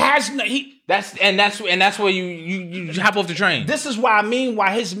 He has no. That's where you hop off the train. This is why I mean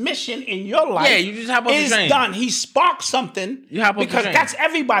why his mission in your life you just hop off the train. Is done. He sparked something. You hop off the because train. That's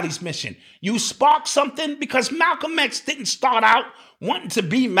everybody's mission. You spark something because Malcolm X didn't start out wanting to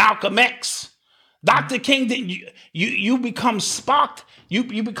be Malcolm X. Dr. King didn't. You become sparked. You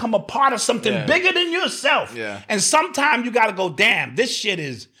become a part of something bigger than yourself. Yeah. And sometimes you got to go, damn, this shit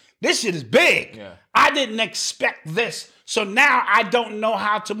is big. Yeah. I didn't expect this. So now I don't know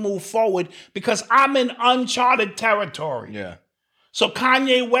how to move forward because I'm in uncharted territory. Yeah. So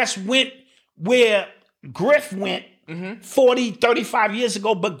Kanye West went where Griff went 40, 35 years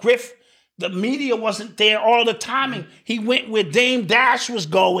ago, but Griff, the media wasn't there all the timing. He went where Dame Dash was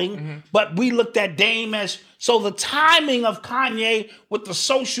going, but we looked at Dame as, so the timing of Kanye with the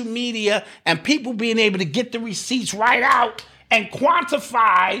social media and people being able to get the receipts right out and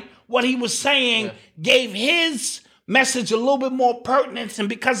quantify what he was saying gave his message a little bit more pertinence. And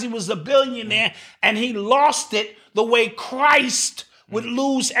because he was a billionaire and he lost it the way Christ would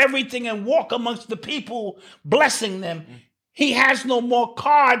lose everything and walk amongst the people, blessing them, he has no more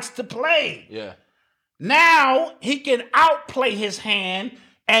cards to play. Yeah. Now he can outplay his hand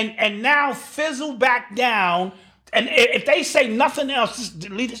and now fizzle back down. And if they say nothing else, just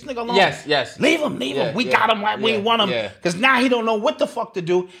leave this nigga alone. Yes. Leave him. We got him right where we want him. Because now he don't know what the fuck to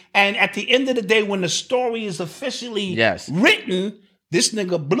do. And at the end of the day, when the story is officially written, this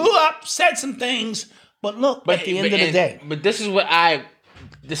nigga blew up, said some things. But look, at the end of the day. But this is what at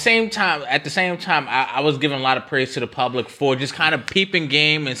the same time, I was giving a lot of praise to the public for just kind of peeping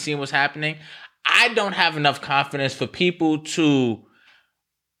game and seeing what's happening. I don't have enough confidence for people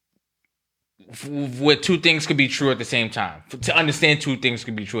where two things could be true at the same time. To understand two things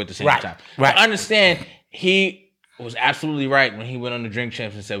could be true at the same time. Right. To understand, he was absolutely right when he went on the Drink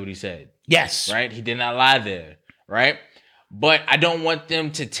Champs and said what he said. Yes. Right? He did not lie there. Right? But I don't want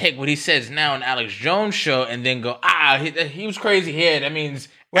them to take what he says now on Alex Jones' show and then go, he was crazy here. That means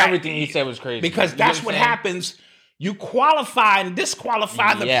everything he said was crazy. Because that's what happens. You qualify and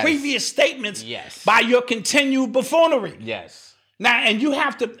disqualify the previous statements by your continued buffoonery. Yes. Now, and you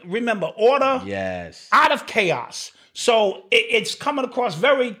have to remember order out of chaos. So it's coming across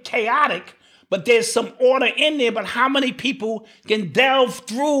very chaotic, but there's some order in there. But how many people can delve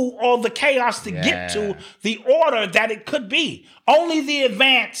through all the chaos to get to the order that it could be? Only the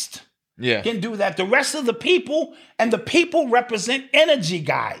advanced can do that. The rest of the people, and the people represent energy,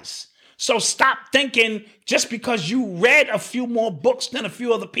 guys. So stop thinking just because you read a few more books than a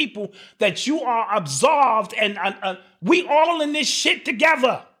few other people that you are absolved and we all in this shit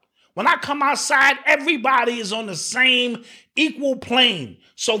together. When I come outside, everybody is on the same equal plane.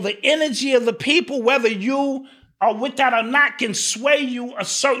 So the energy of the people, whether you are with that or not, can sway you a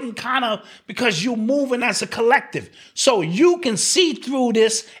certain kind of, because you're moving as a collective. So you can see through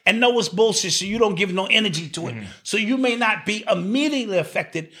this and know it's bullshit, so you don't give no energy to it. So you may not be immediately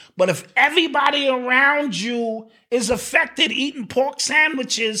affected, but if everybody around you is affected eating pork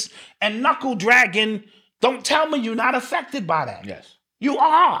sandwiches and knuckle dragging, don't tell me you're not affected by that. Yes. You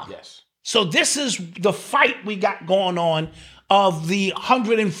are. Yes. So this is the fight we got going on of the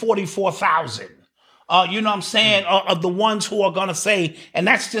 144,000. You know what I'm saying? Of the ones who are going to say, and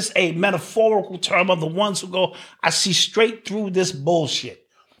that's just a metaphorical term of the ones who go, I see straight through this bullshit.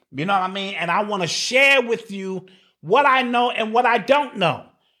 You know what I mean? And I want to share with you what I know and what I don't know.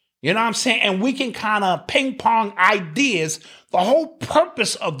 You know what I'm saying? And we can kind of ping pong ideas. The whole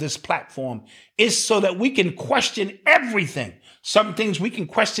purpose of this platform is so that we can question everything. Some things we can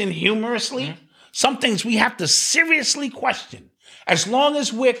question humorously. Some things we have to seriously question. As long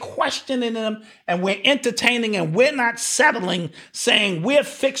as we're questioning them and we're entertaining and we're not settling, saying we're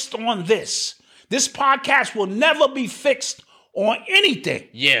fixed on this. This podcast will never be fixed on anything.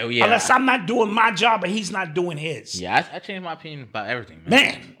 Yeah. Unless I'm not doing my job and he's not doing his. Yeah, I changed my opinion about everything,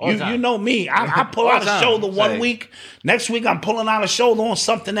 man. You know me. I pull out a shoulder one week. Next week, I'm pulling out a shoulder on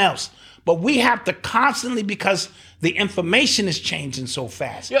something else. But we have to constantly, because the information is changing so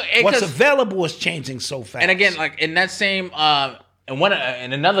fast. What's available is changing so fast. And again, like in that same,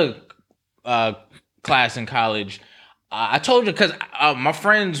 in another class in college, I told you, because my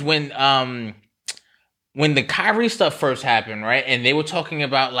friends, when the Kyrie stuff first happened, right, and they were talking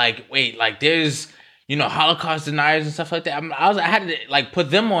about there's Holocaust deniers and stuff like that. I had to put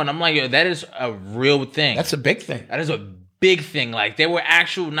them on. I'm like, yo, that is a real thing. That's a big thing. That is a big thing. Like, there were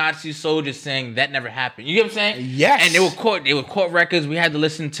actual Nazi soldiers saying that never happened. You get what I'm saying? Yes. And they were court records. We had to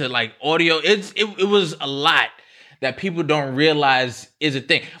listen to audio. It was a lot that people don't realize is a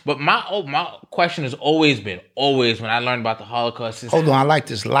thing. But my question has always been, when I learned about the Holocaust, hold on, I like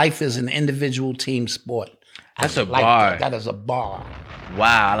this. Life is an individual team sport. That's a bar. That is a bar.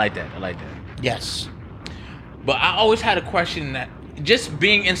 Wow, I like that. Yes. But I always had a question that, just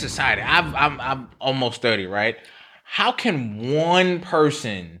being in society, I'm almost 30, right? How can one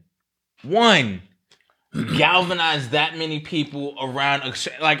person, galvanize that many people around?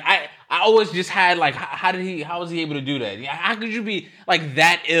 I always just had how was he able to do that? How could you be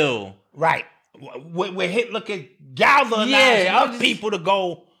that ill? Right. We're looking galvanizing people to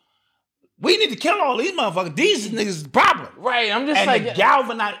go, we need to kill all these motherfuckers. These niggas is the problem. Right. I'm just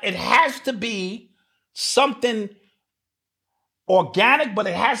galvanize. It has to be something organic, but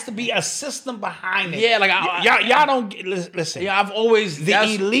it has to be a system behind it. Yeah, y'all don't listen. Yeah, I've always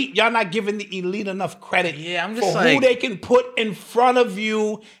elite. Y'all not giving the elite enough credit. Yeah, I'm just for who they can put in front of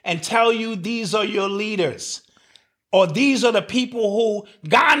you and tell you these are your leaders, or these are the people who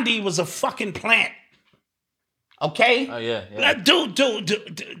Gandhi was a fucking plant. Okay. Oh yeah.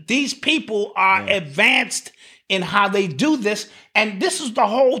 Dude, these people are advanced in how they do this. And this is the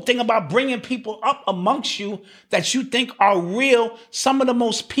whole thing about bringing people up amongst you that you think are real. Some of the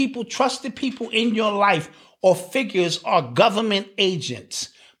most trusted people in your life or figures are government agents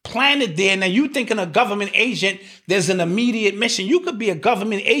planted there. Now you thinking a government agent, there's an immediate mission. You could be a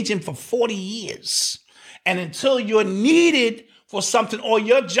government agent for 40 years. And until you're needed for something, or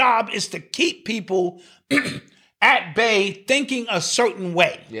your job is to keep people at bay thinking a certain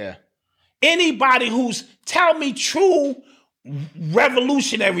way. Yeah. Anybody who's, tell me, true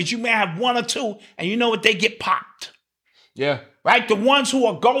revolutionaries, you may have one or two, and you know what, they get popped. Yeah. Right? The ones who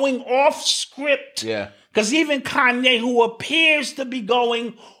are going off script. Yeah. Because even Kanye, who appears to be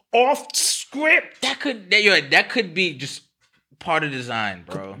going off script. That could be just part of design,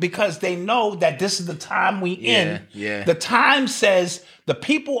 bro. Because they know that this is the time we in. Yeah. The time says the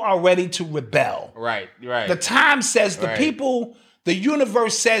people are ready to rebel. Right. The time says the people, the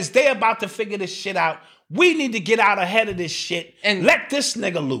universe says they're about to figure this shit out. We need to get out ahead of this shit and let this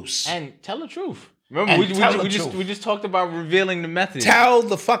nigga loose. And tell the truth. Remember, we just talked about revealing the method. Tell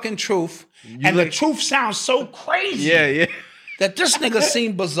the fucking truth. The truth sounds so crazy. Yeah. That this nigga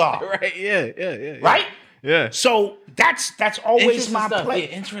seemed bizarre. Right, yeah. Right? Yeah. So that's always my play.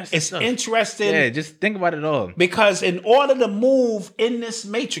 Yeah, interesting. It's interesting. Yeah, just think about it all. Because in order to move in this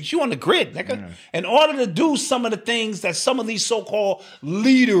matrix, you on the grid, nigga. Mm. In order to do some of the things that some of these so-called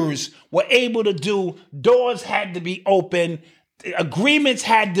leaders were able to do, doors had to be open, agreements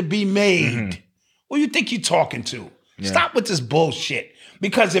had to be made. Mm-hmm. Who you think you're talking to? Stop with this bullshit.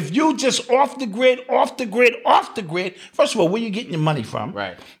 Because if you just off the grid, first of all, where you getting your money from?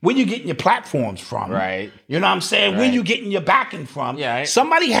 Right. Where you getting your platforms from? Right. You know what I'm saying? Where you getting your backing from? Yeah. Right.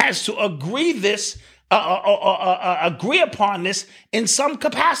 Somebody has to agree upon this in some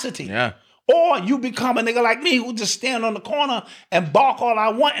capacity. Yeah. Or you become a nigga like me who just stand on the corner and bark all I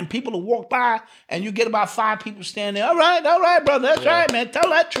want, and people will walk by, and you get about 5 people standing there. All right, brother. That's right, man. Tell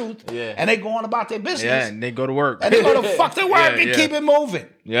that truth. Yeah. And they go on about their business. Yeah, and they go to work. And they go to fuck their work and keep it moving.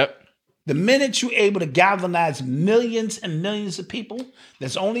 Yep. The minute you're able to galvanize millions and millions of people,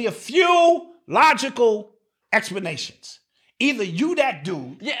 there's only a few logical explanations. Either you that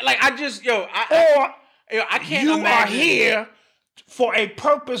dude. Yeah, like I can't you imagine. are here for a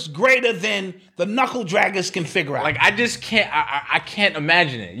purpose greater than the knuckle draggers can figure out. Like I just can't. I can't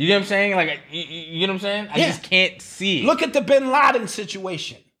imagine it. You know what I'm saying? Like you know what I'm saying? I just can't see it. Look at the Bin Laden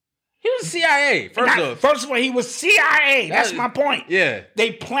situation. He was CIA. First of all, he was CIA. That's my point. Yeah.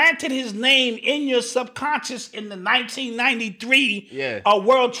 They planted his name in your subconscious in the 1993 a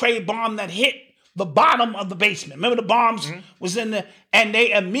World Trade bomb that hit the bottom of the basement. Remember the bombs was in the, and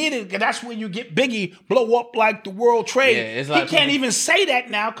they immediately, that's where you get Biggie blow up like the World Trade. Yeah, it's like he can't even say that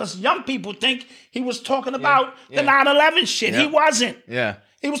now because young people think he was talking about the 9/11 shit. He wasn't. Yeah.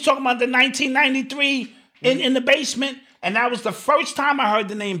 He was talking about the 1993 in the basement. And that was the first time I heard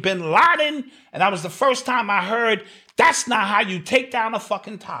the name Bin Laden. And that was the first time I heard that's not how you take down a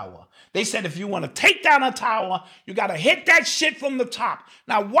fucking tower. They said if you want to take down a tower, you got to hit that shit from the top.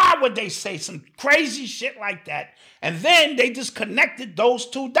 Now, why would they say some crazy shit like that? And then they just connected those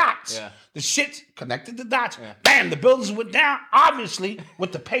two dots. Yeah. The shit connected the dots. Yeah. Bam, the buildings went down, obviously,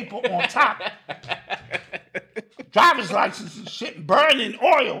 with the paper on top. Driver's license and shit, burning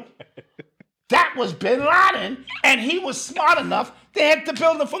oil. That was Bin Laden, and he was smart enough to hit the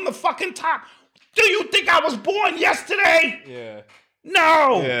building from the fucking top. Do you think I was born yesterday? Yeah.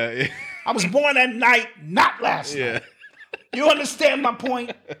 No. Yeah. I was born at night, not last night. You understand my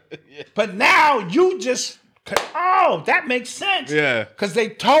point? But now you just, that makes sense. Yeah. Because they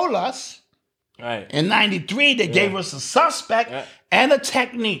told us in 93, they gave us a suspect and a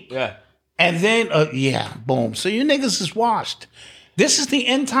technique. Yeah. And then, boom. So you niggas is washed. This is the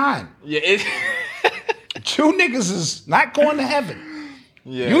end time. Yeah. You niggas is not going to heaven.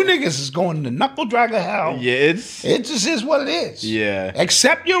 Yeah. You niggas is going to knuckle dragger hell. Yeah, it just is what it is. Yeah.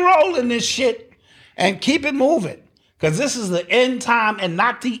 Accept your role in this shit and keep it moving. Because this is the end time and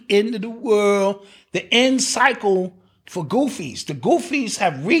not the end of the world. The end cycle for goofies. The goofies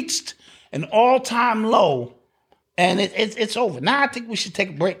have reached an all-time low. And it's over. Now I think we should take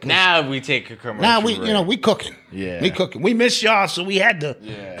a break. Now we take a commercial now break. We cooking. Yeah. We cooking. We miss y'all, so we had to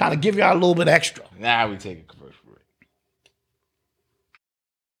kind of give y'all a little bit extra. Now we take a commercial break.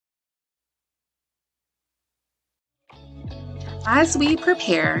 As we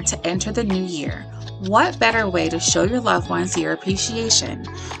prepare to enter the new year, what better way to show your loved ones your appreciation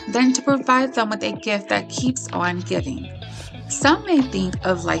than to provide them with a gift that keeps on giving? Some may think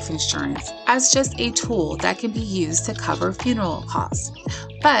of life insurance as just a tool that can be used to cover funeral costs.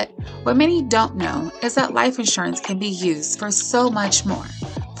 But what many don't know is that life insurance can be used for so much more.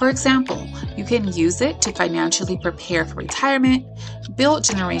 For example, you can use it to financially prepare for retirement, build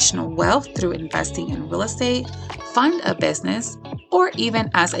generational wealth through investing in real estate, fund a business, or even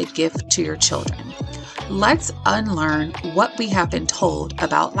as a gift to your children. Let's unlearn what we have been told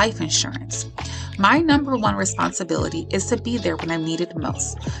about life insurance. My number one responsibility is to be there when I'm needed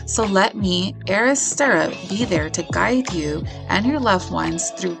most. So let me, Eris Stirrup, be there to guide you and your loved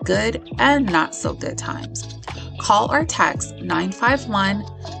ones through good and not so good times. Call or text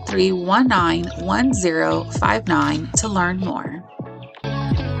 951-319-1059 to learn more.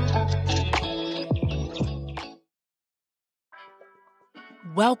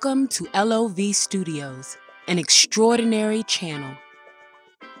 Welcome to LOV Studios, an extraordinary channel.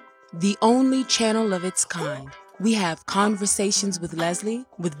 The only channel of its kind. We have conversations with Leslie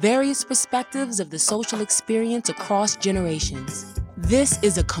with various perspectives of the social experience across generations. This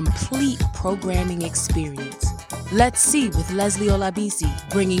is a complete programming experience. Let's See with Leslie Olabisi,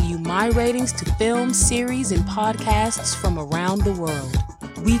 bringing you my ratings to films, series, and podcasts from around the world.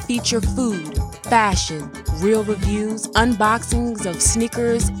 We feature food, fashion, real reviews, unboxings of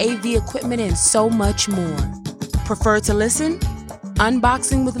sneakers, AV equipment, and so much more. Prefer to listen?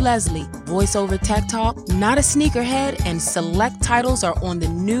 Unboxing with Leslie, voiceover tech talk, not a sneakerhead, and select titles are on the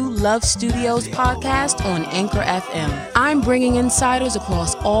new Love Studios podcast on Anchor FM. I'm bringing insiders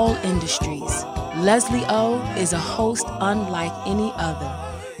across all industries. Leslie O is a host unlike any other.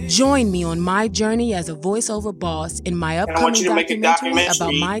 Join me on my journey as a voiceover boss in my upcoming documentary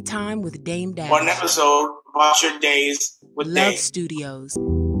about my time with Dame Dash. One episode about your days with Love Dave. Studios.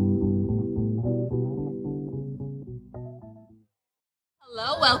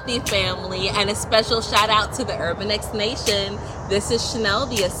 Hello, wealthy family, and a special shout out to the Urban X Nation. This is Chanel,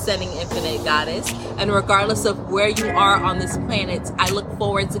 the Ascending Infinite Goddess, and regardless of where you are on this planet, I look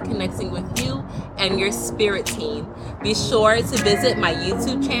forward to connecting with you and your spirit team. Be sure to visit my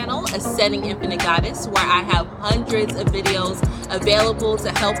YouTube channel, Ascending Infinite Goddess, where I have hundreds of videos available to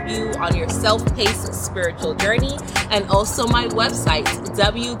help you on your self-paced spiritual journey, and also my website,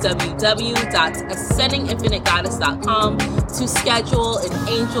 www.ascendinginfinitegoddess.com, to schedule an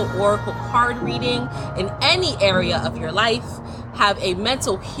angel oracle card reading in any area of your life, have a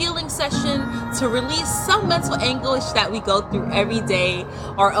mental healing session to release some mental anguish that we go through every day,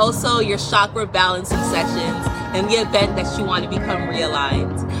 or also your chakra balancing sessions in the event that you want to become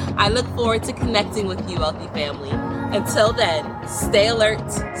realigned. I look forward to connecting with you, wealthy family. Until then, stay alert,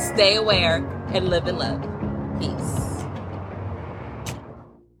 stay aware, and live in love. Peace.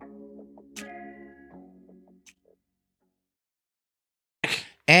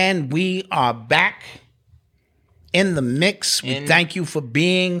 And we are back in the mix. We thank you for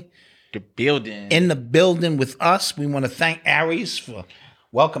being The building. in the building with us. We want to thank Aries for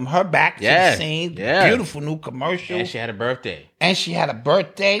welcome her back to the scene. Yeah. Beautiful new commercial. And she had a birthday. And she had a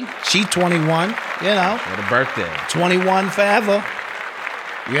birthday. She 21, you know. She had a birthday. 21 forever.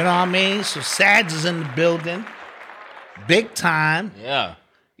 You know what I mean? So Sads is in the building. Big time. Yeah.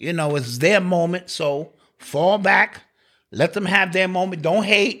 You know, it's their moment. So fall back. Let them have their moment. Don't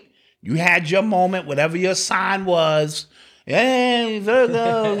hate. You had your moment, whatever your sign was. Hey,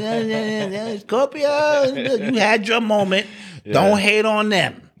 Virgo, Scorpio. You had your moment. Yeah. Don't hate on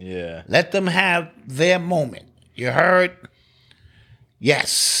them. Yeah. Let them have their moment. You heard?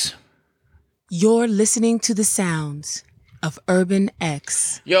 Yes. You're listening to the sounds of Urban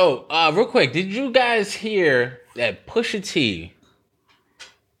X. Yo, real quick, did you guys hear that Pusha T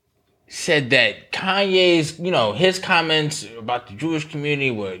said that Kanye's, his comments about the Jewish community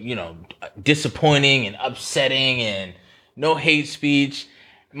were, disappointing and upsetting and no hate speech?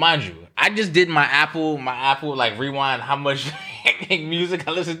 Mind you, I just did my Apple like rewind how much music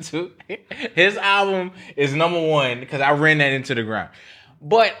I listen to. His album is #1 because I ran that into the ground.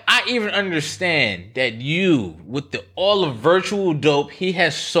 But I even understand that with all the virtual dope he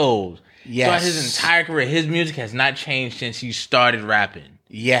has sold throughout his entire career, his music has not changed since he started rapping.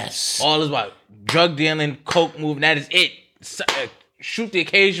 Yes. All is about drug dealing, coke moving. That is it. Shoot the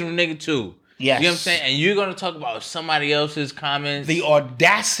occasional nigga too. Yes. You know what I'm saying? And you're gonna talk about somebody else's comments. The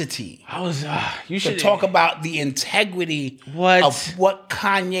audacity. You should talk about the integrity of what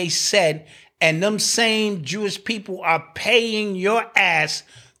Kanye said, and them same Jewish people are paying your ass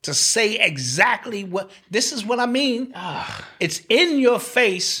to say exactly what. This is what I mean. It's in your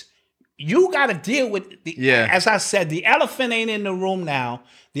face. You got to deal with as I said, the elephant ain't in the room now.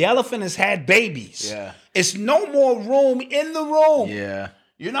 The elephant has had babies. Yeah. It's no more room in the room. Yeah.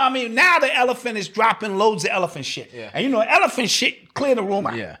 You know what I mean? Now the elephant is dropping loads of elephant shit. Yeah. And elephant shit clear the room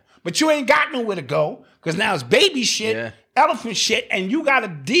out. Yeah. But you ain't got nowhere to go because now it's baby shit, elephant shit, and you got to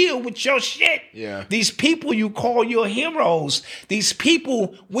deal with your shit. Yeah. These people you call your heroes, these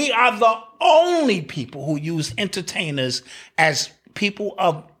people, we are the only people who use entertainers as people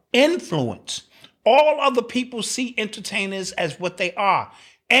of influence. All other people see entertainers as what they are,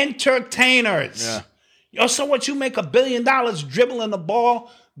 entertainers. Yeah. Yo, so what, you make $1 billion dribbling the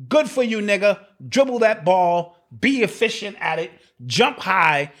ball? Good for you, nigga. Dribble that ball, be efficient at it, jump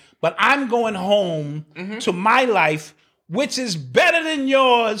high, but I'm going home to my life, which is better than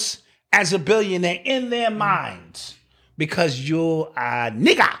yours as a billionaire in their minds, because you're a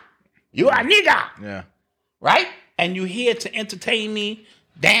nigga. You're a nigga. Yeah. Right? And you're here to entertain me,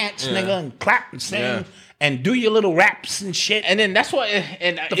 dance, nigga, and clap and sing and do your little raps and shit. And then that's what.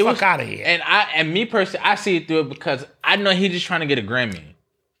 And the fuck out of here. And me personally, I see it through it because I know he's just trying to get a Grammy.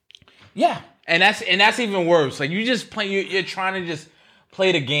 Yeah. And that's even worse. Like you just play. You're trying to just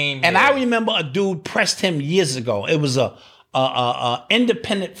play the game. And I remember a dude pressed him years ago. It was a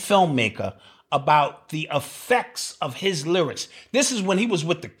independent filmmaker about the effects of his lyrics. This is when he was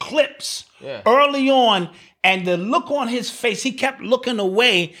with the Clips early on. And the look on his face, he kept looking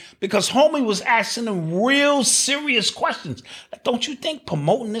away because homie was asking him real serious questions. Don't you think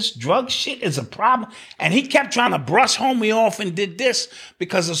promoting this drug shit is a problem? And he kept trying to brush homie off and did this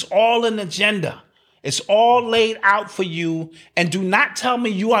because it's all an agenda. It's all laid out for you. And do not tell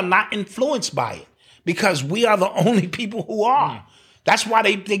me you are not influenced by it, because we are the only people who are. That's why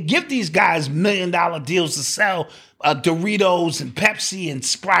they give these guys $1 million deals to sell Doritos and Pepsi and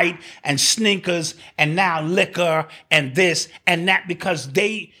Sprite and Snickers and now liquor and this and that, because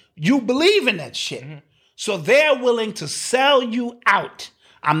you believe in that shit. So they're willing to sell you out.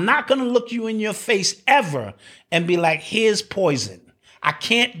 I'm not going to look you in your face ever and be like, here's poison. I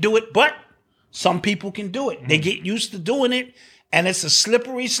can't do it, but some people can do it. They get used to doing it, and it's a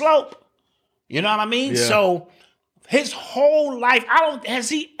slippery slope. You know what I mean? Yeah. So his whole life, has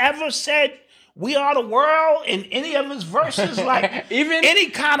he ever said, we are the world in any of his verses? Like, even any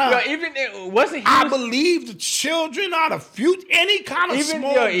kind of, even it wasn't. I believe the children are the future. Any kind of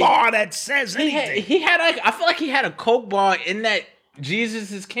small bar that says anything. He had like, I feel like he had a coke bar in that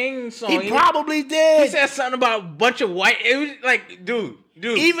Jesus is King song. He probably did. He said something about a bunch of white. It was like, dude.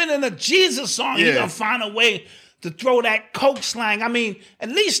 Even in a Jesus song, he gonna find a way to throw that coke slang. I mean, at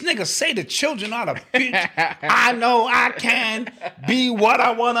least niggas say the children are the future. I know I can be what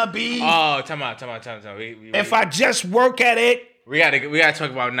I wanna be. Oh, time out. If I just work at it. We gotta talk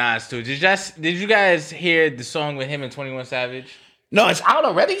about Nas too. Did you guys hear the song with him and 21 Savage? No, it's out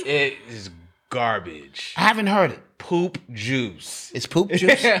already? It is garbage. I haven't heard it. Poop juice. It's poop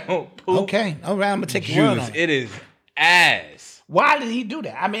juice? Poop okay. All right, I'm gonna take your word on it. It is ass. Why did he do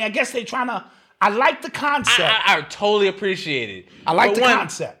that? I mean, I guess they trying to. I like the concept. I totally appreciate it. I like the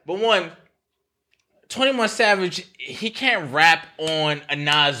concept. But 21 Savage, he can't rap on a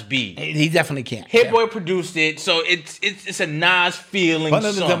Nas beat. He definitely can't. Hit Boy produced it, so it's a Nas feeling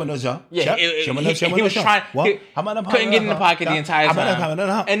song. Yeah, he was trying. Couldn't get in the pocket the entire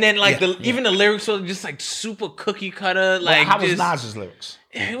time. And then even the lyrics were just like super cookie cutter. Like, how was Nas's lyrics?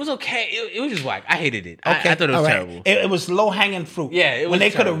 It was okay. It was just whack. I hated it. Okay. I thought it was terrible. It was low hanging fruit. Yeah, it was when they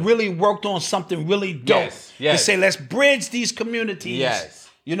could have really worked on something really dope. Yes. To say, let's bridge these communities. Yes.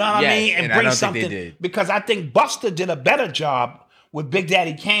 You know what I mean? And bring something. Think they did. Because I think Busta did a better job with Big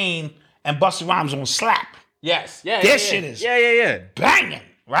Daddy Kane and Busta Rhymes on Slap. Yes. Yeah. This shit is banging,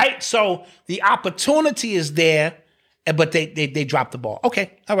 right? So the opportunity is there, but they dropped the ball.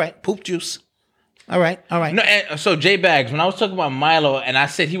 Okay, all right. Poop juice. All right. No, and so J-Bags, when I was talking about Milo, and I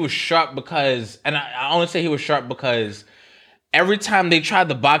said he was sharp because, and I only say he was sharp because every time they tried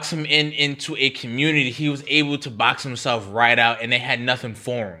to box him into a community, he was able to box himself right out, and they had nothing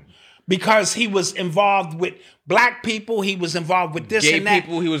for him. Because he was involved with black people, he was involved with this gay and that.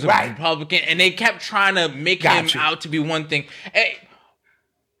 People, he was a Republican, and they kept trying to make him out to be one thing. Hey,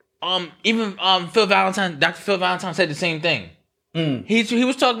 even Dr. Phil Valentine said the same thing. He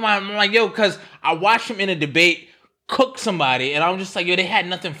was talking about him, I'm like, yo, because I watched him in a debate cook somebody, and I'm just like, yo, they had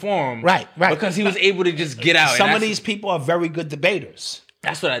nothing for him. Right. Because he was able to just get out. Some of these people are very good debaters.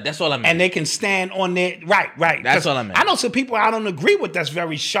 That's all I meant. And they can stand on their right. That's all I meant. I know some people I don't agree with that's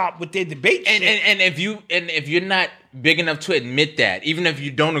very sharp with their debate. And if you're not big enough to admit that, even if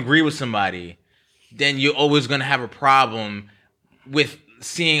you don't agree with somebody, then you're always gonna have a problem with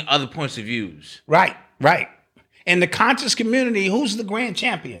seeing other points of views. Right. In the conscious community, who's the grand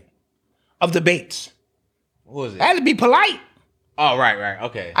champion of debates? Who was it? It had to be Polite. Oh, right.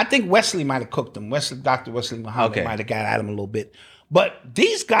 Okay. I think Wesley might have cooked him. Dr. Wesley Muhammad might have got at him a little bit. But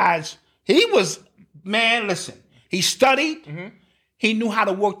these guys, listen, he studied. Mm-hmm. He knew how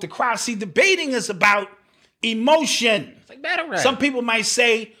to work the crowd. See, debating is about emotion. It's like battle rap. Some people might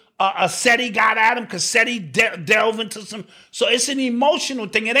say Seti got at him because Seti delved into some. So it's an emotional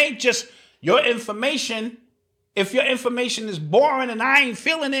thing. It ain't just your information. If your information is boring and I ain't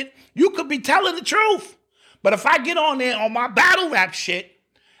feeling it, you could be telling the truth. But if I get on there on my battle rap shit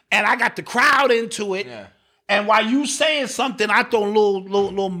and I got the crowd into it, and while you saying something, I throw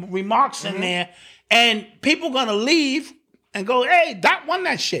little remarks in there, and people gonna leave and go, hey, Doc won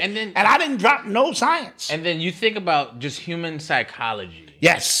that shit. And I didn't drop no science. And then you think about just human psychology.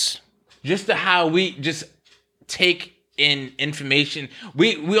 Yes. Just how we just take in information.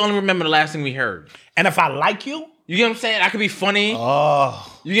 We only remember the last thing we heard. And if I like you, you get what I'm saying? I could be funny.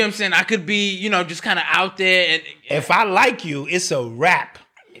 Oh. You get what I'm saying? I could be, just kind of out there. And if I like you, it's a wrap.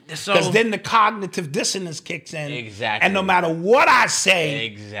 So, because then the cognitive dissonance kicks in. Exactly. And no matter what I say,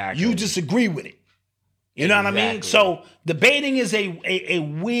 exactly, you disagree with it. You know what I mean? So debating is a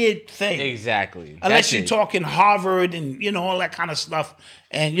weird thing. Exactly. Unless you're talking Harvard and, all that kind of stuff.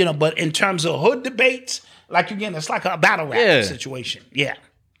 And, but in terms of hood debates, it's like a battle rap situation. Yeah.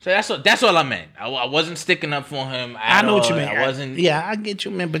 So that's all I meant. I wasn't sticking up for him. I know what you mean. I wasn't. Yeah, I get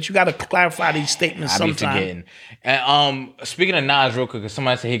you, man. But you got to clarify these statements sometimes. I be forgetting. And speaking of Nas, real quick, because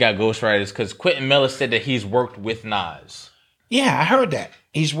somebody said he got ghostwriters, because Quentin Miller said that he's worked with Nas. Yeah, I heard that.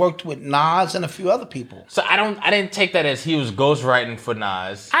 He's worked with Nas and a few other people. So I didn't take that as he was ghostwriting for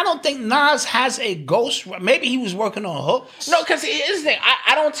Nas. I don't think Nas has a ghost. Maybe he was working on hooks. No, because here's the thing.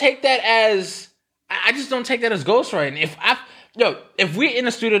 I don't take that as. I just don't take that as ghostwriting. If we're in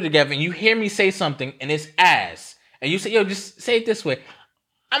the studio together and you hear me say something and it's ass, and you say, yo, just say it this way,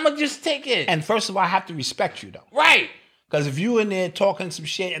 I'm gonna just take it. And first of all, I have to respect you though. Right. Because if you in there talking some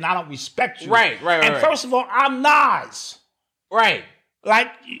shit and I don't respect you. Right. And first of all, I'm Nas. Right. Like,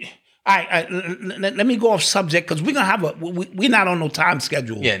 all right, let me go off subject because we're going to have we're not on no time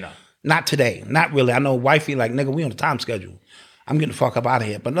schedule. Yeah, no. Not today. Not really. I know wifey like, nigga, we on the time schedule. I'm getting the fuck up out of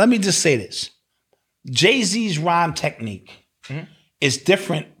here. But let me just say this. Jay-Z's rhyme technique is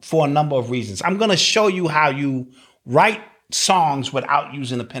different for a number of reasons. I'm going to show you how you write songs without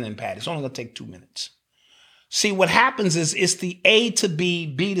using a pen and pad. It's only going to take 2 minutes. See, what happens is it's the A to B,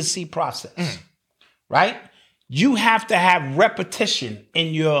 B to C process, right? You have to have repetition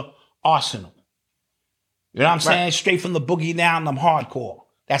in your arsenal. You know what I'm saying? Straight from the boogie down, I'm hardcore.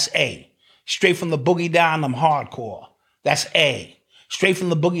 That's A. Straight from the boogie down, I'm hardcore. That's A. Straight from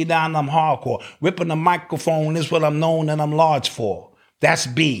the boogie down, I'm hardcore. Ripping the microphone is what I'm known and I'm large for. That's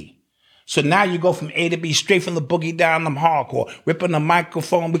B. So now you go from A to B, straight from the boogie down, I'm hardcore. Ripping the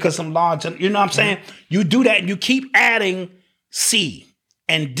microphone because I'm large. You know what I'm saying? You do that and you keep adding C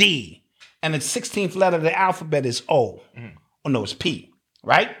and D. And the 16th letter of the alphabet is O. Oh, no, it's P,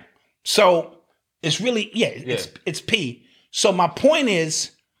 right? So it's really, it's P. So my point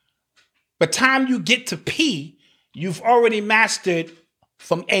is, by the time you get to P, you've already mastered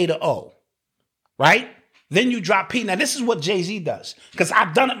from A to O, right? Then you drop P. Now, this is what Jay-Z does, because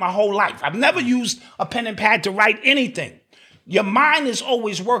I've done it my whole life. I've never used a pen and pad to write anything. Your mind is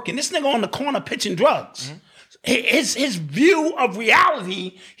always working. This nigga on the corner pitching drugs. His view of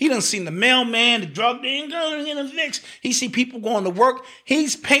reality, he done seen the mailman, the drug dealer, getting a fix. He see people going to work.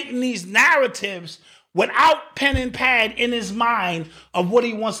 He's painting these narratives without pen and pad in his mind of what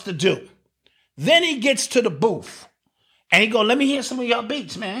he wants to do. Then he gets to the booth, and he go, let me hear some of y'all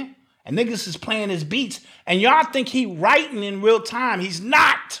beats, man. And niggas is playing his beats, and y'all think he writing in real time. He's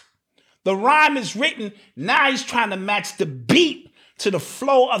not. The rhyme is written. Now he's trying to match the beat to the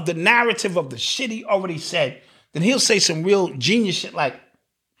flow of the narrative of the shit he already said. Then he'll say some real genius shit like,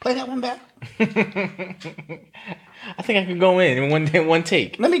 play that one back. I think I could go in one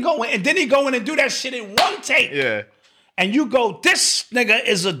take. Let me go in. And then he go in and do that shit in one take. Yeah. And you go, this nigga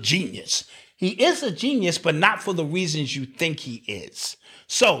is a genius. He is a genius, but not for the reasons you think he is.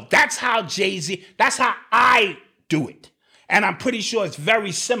 So that's how Jay-Z, that's how I do it. And I'm pretty sure it's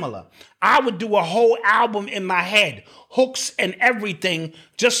very similar. I would do a whole album in my head, hooks and everything,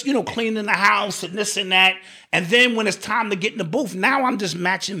 just, cleaning the house and this and that. And then when it's time to get in the booth, now I'm just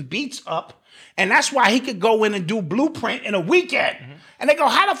matching beats up. And that's why he could go in and do Blueprint in a weekend. And they go,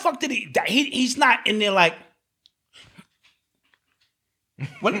 how the fuck did he's not in there like,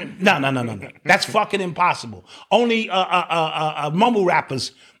 what? No. That's fucking impossible. Only mumble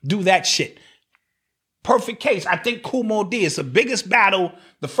rappers do that shit. Perfect case. I think Kool Moe Dee is the biggest battle,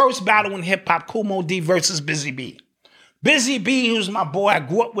 the first battle in hip hop, Kool Moe Dee versus Busy B. Busy B, who's my boy. I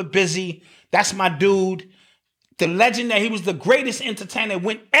grew up with Busy. That's my dude. The legend that he was the greatest entertainer.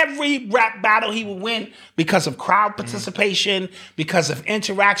 Win every rap battle he would win because of crowd participation, because of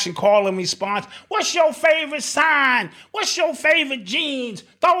interaction, call and response. What's your favorite sign? What's your favorite jeans?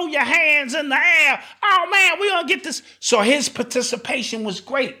 Throw your hands in the air. Oh man, we gonna get this. So his participation was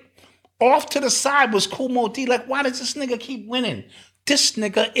great. Off to the side was Kool Moe Dee. Like, why does this nigga keep winning? This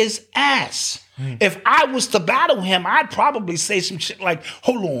nigga is ass. If I was to battle him, I'd probably say some shit like,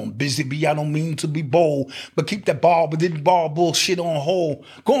 hold on, Busy B, I don't mean to be bold, but keep that ball, but didn't ball bullshit on hold.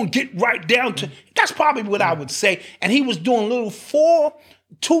 Go and get right down to, that's probably what I would say. And he was doing little 4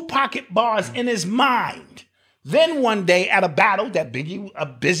 2-pocket bars in his mind. Then one day at a battle that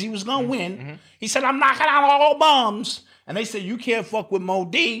Busy was gonna win, he said, I'm knocking out all bums. And they said, you can't fuck with Moe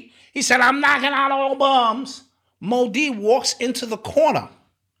Dee. He said, I'm knocking out all bums. Moe Dee walks into the corner,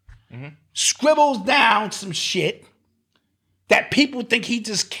 scribbles down some shit that people think he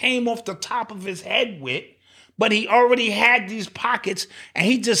just came off the top of his head with, but he already had these pockets, and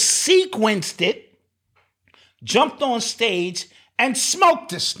he just sequenced it, jumped on stage, and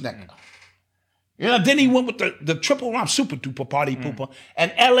smoked this nigga. Then he went with the triple rhyme, super duper party pooper.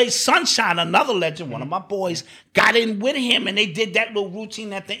 And LA Sunshine, another legend, one of my boys, got in with him, and they did that little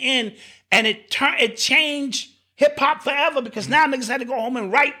routine at the end, and it changed hip hop forever because now niggas had to go home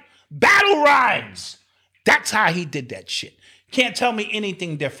and write battle rhymes. That's how he did that shit. Can't tell me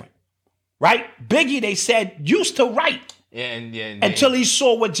anything different, right? Biggie, they said, used to write. Until he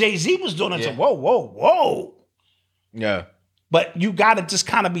saw what Jay-Z was doing and said, whoa. Yeah. But you got to just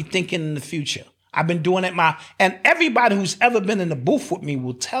kind of be thinking in the future. I've been doing it and everybody who's ever been in the booth with me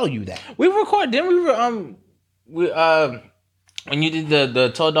will tell you that. We recorded, didn't we? When you did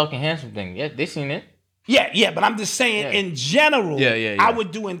the Tall, Dark, and Handsome thing, yeah, they seen it. Yeah, but I'm just saying in general, I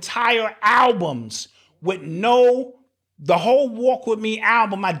would do entire albums with no The whole Walk With Me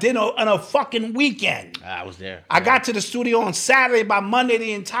album, I did on a fucking weekend. I was there. I got to the studio on Saturday. By Monday,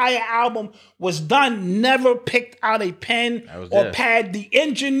 the entire album was done. Never picked out a pen or pad. The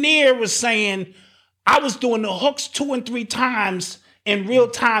engineer was saying I was doing the hooks 2 and 3 times in real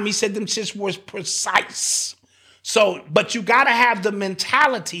time. He said them shits was precise. So, but you got to have the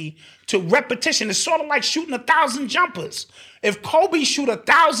mentality to repetition. It's sort of like shooting 1,000 jumpers. If Kobe shoot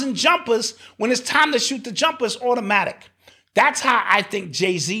 1,000 jumpers, when it's time to shoot the jumper, it's automatic. That's how I think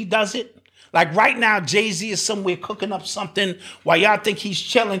Jay-Z does it. Like right now, Jay-Z is somewhere cooking up something while y'all think he's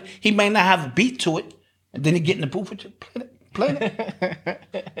chilling. He may not have a beat to it. And then he get in the booth with you, play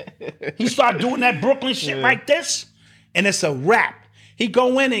it. He start doing that Brooklyn shit like this, and it's a rap. He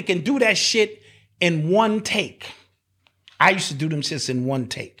go in and can do that shit in one take. I used to do them shits in one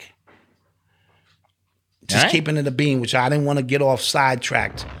take. Just keeping it a beam, which I didn't want to get off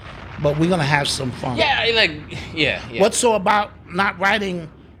sidetracked. But we're gonna have some fun. Yeah. What's so about not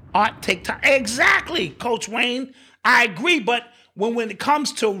writing art take time? Exactly, Coach Wayne. I agree, but when it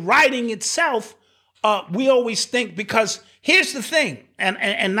comes to writing itself, we always think, because here's the thing,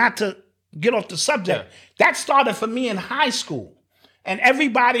 and not to get off the subject, that started for me in high school. And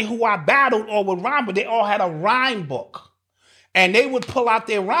everybody who I battled or would rhyme with, they all had a rhyme book. And they would pull out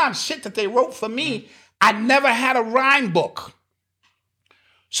their rhymes, shit that they wrote for me. I never had a rhyme book.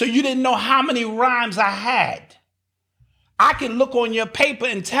 So you didn't know how many rhymes I had. I can look on your paper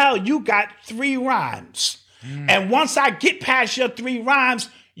and tell you got 3 rhymes. And once I get past your 3 rhymes,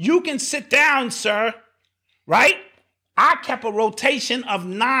 you can sit down, sir. Right? I kept a rotation of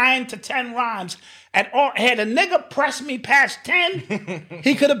 9 to 10 rhymes. Had a nigga pressed me past 10,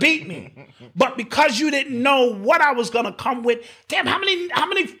 he could have beat me. But because you didn't know what I was gonna come with, damn, how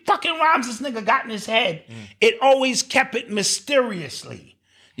many fucking rhymes this nigga got in his head? It always kept it mysteriously.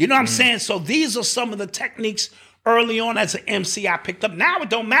 You know what I'm saying? So these are some of the techniques early on as an MC I picked up. Now it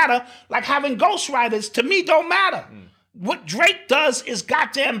don't matter. Like having ghostwriters, to me, don't matter. What Drake does is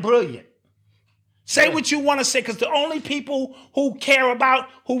goddamn brilliant. Say what you want to say, because the only people who care about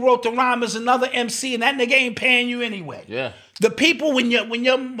who wrote the rhyme is another MC, and that nigga ain't paying you anyway. Yeah. The people, when your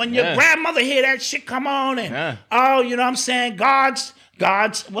grandmother hear that shit come on, and oh, you know what I'm saying? God's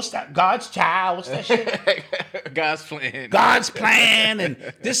what's that? God's child, what's that shit? God's plan. God's plan,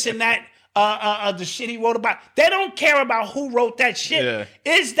 and this and that. The shit he wrote about. They don't care about who wrote that shit. Yeah.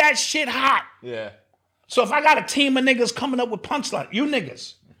 Is that shit hot? Yeah. So if I got a team of niggas coming up with punchlines, you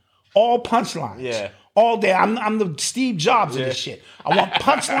niggas. All punchlines. Yeah. All day. I'm the Steve Jobs of this shit. I want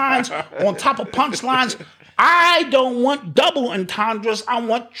punchlines on top of punchlines. I don't want double entendres. I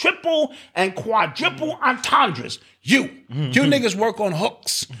want triple and quadruple entendres. You niggas work on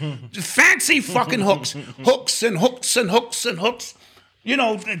hooks. Fancy fucking hooks. Hooks and hooks and hooks and hooks. You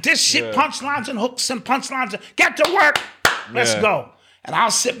know, this shit, punchlines and hooks and punchlines. Get to work. Let's go. And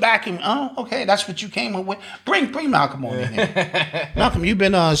I'll sit back and, okay, that's what you came up with. Bring Malcolm on in here. Malcolm, you've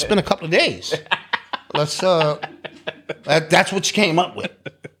been, it's been a couple of days. Let's, that's what you came up with.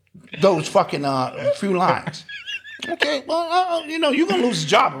 Those fucking few lines. Okay, well, you know, you're going to lose a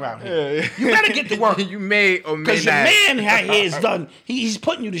job around here. You better get to work. You may or may not. Because your man here is done. He's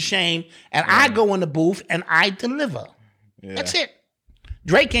putting you to shame, and I go in the booth and I deliver. That's it.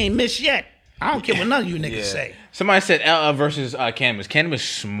 Drake ain't missed yet. I don't care what none of you niggas say. Somebody said LL versus Cannabis. Cannabis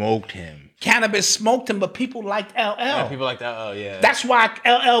smoked him. Cannabis smoked him, but people liked LL. Yeah, people liked LL, yeah. That's why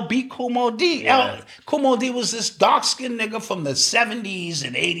LL beat Kool Moe Dee. Kool Moe Dee was this dark-skinned nigga from the 70s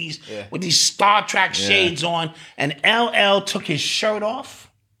and 80s with these Star Trek shades on, and LL took his shirt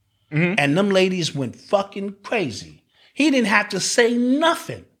off, and them ladies went fucking crazy. He didn't have to say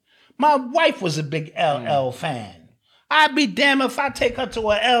nothing. My wife was a big LL fan. I'd be damned if I take her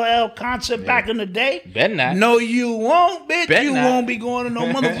to a LL concert back in the day. Bet not. No, you won't, bitch. Bet you not. Won't be going to no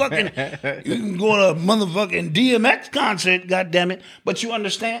motherfucking... You can go to a motherfucking DMX concert, goddammit. But you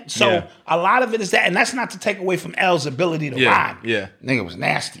understand? So a lot of it is that, and that's not to take away from L's ability to rhyme. Yeah. Nigga was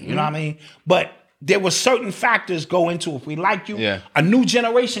nasty, you know what I mean? But there were certain factors go into if we like you, a new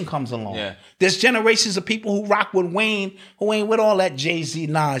generation comes along. Yeah. There's generations of people who rock with Wayne who ain't with all that Jay-Z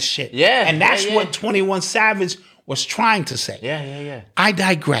Nas shit. Yeah. And that's what 21 Savage was trying to say. Yeah. I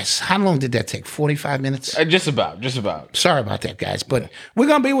digress. How long did that take? 45 minutes? Just about. Sorry about that, guys. But we're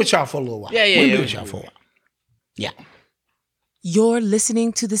going to be with y'all for a little while. We'll be with y'all for a while. Yeah. You're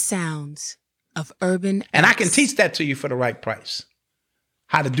listening to the sounds of Urban And I can teach that to you for the right price.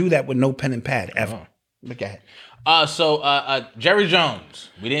 How to do that with no pen and pad, ever. Look at it. So Jerry Jones.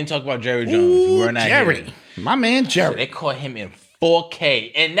 We didn't talk about Jerry Jones. We were not Jerry. Here. My man, Jerry. So they caught him in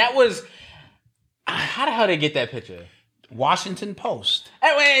 4K. And that was... How the hell did they get that picture? Washington Post.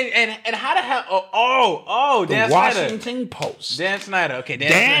 And how the hell? The Dan Washington Snyder. Post. Dan Snyder. Okay,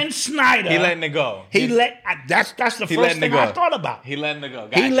 Dan Snyder. He letting it go. That's the first thing I thought about. He letting it go.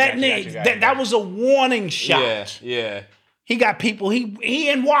 That was a warning shot. Yeah. He got people. He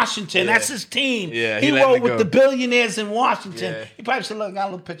in Washington. Yeah. That's his team. Yeah, he letting rode it with go. the billionaires in Washington. Yeah. He probably said, "Look, I got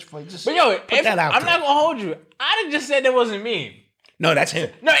a little picture for you." Just But yo, put that out I'm there. not gonna hold you. I just said that wasn't me. No, that's him.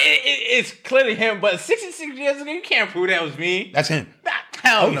 No, it's clearly him. But 66 years ago, you can't prove that was me. That's him.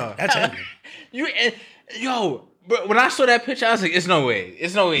 Hell Oh, no. yeah, that's him. But when I saw that picture, I was like, "It's no way.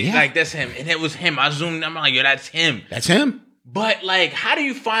 It's no way. Yeah. Like that's him." And it was him. I zoomed. I'm like, "Yo, that's him." That's him. But like, how do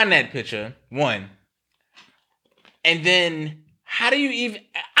you find that picture? One, and then how do you even?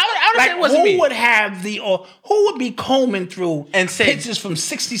 I would say it wasn't me. Who would have who would be combing through And say- pictures from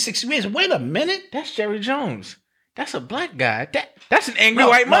 66 years? Wait a minute. That's Jerry Jones. That's a black guy. That's an angry No,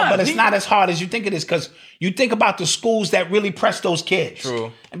 white man. but it's not as hard as you think it is, because you think about the schools that really press those kids.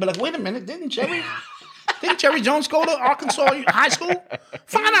 True. And be like, wait a minute, didn't Jerry Jones go to Arkansas High School?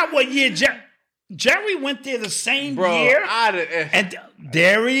 Find out what year Jerry went there the same year. And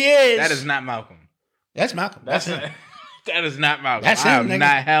there he is. That is not Malcolm. That's Malcolm. That's him. That is not Malcolm. That's I him, am nigga.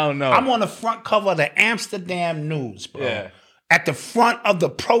 not. Hell no. I'm on the front cover of the Amsterdam News, bro. Yeah. At the front of the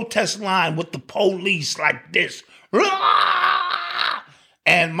protest line with the police like this.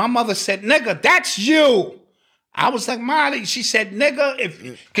 And my mother said, "Nigga, that's you." I was like, "Molly," she said,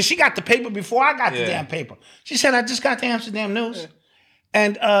 "Nigga, because she got the paper before I got the damn paper." She said, "I just got the Amsterdam News.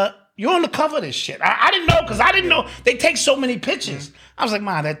 And you're on the cover of this shit." I didn't know, because I didn't know. They take so many pictures. I was like,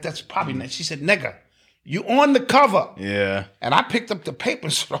 "Ma, that's probably not." She said, "Nigga, you on the cover." Yeah. And I picked up the paper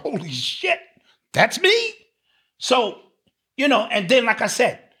and said, "Holy shit, that's me." So, and then, like I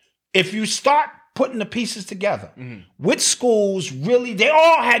said, if you start putting the pieces together, which schools really, they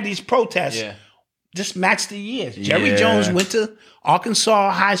all had these protests. Yeah. Just match the years. Jerry Yeah. Jones went to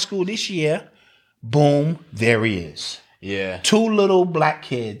Arkansas High School this year. Boom, there he is. Yeah. Two little black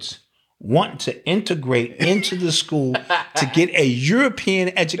kids wanting to integrate into the school to get a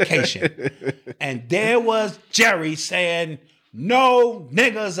European education. And there was Jerry saying, "No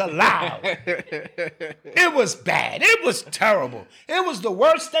niggas allowed." It was bad. It was terrible. It was the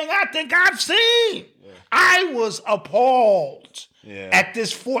worst thing I think I've seen. I was appalled at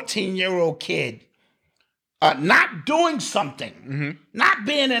this 14-year-old kid not doing something, not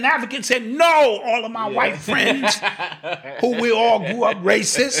being an advocate, said, "No, all of my white friends who we all grew up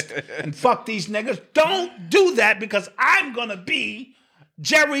racist and fuck these niggas, don't do that, because I'm going to be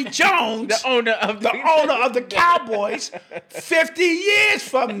Jerry Jones, The owner of the Cowboys 50 years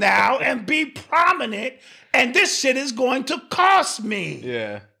from now, and be prominent, and this shit is going to cost me."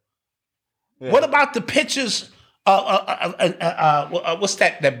 Yeah. What about the pictures? What's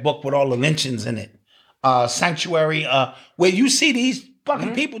that book with all the lynchings in it? Sanctuary, where you see these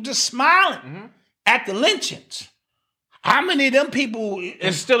fucking people just smiling at the lynchings. How many of them people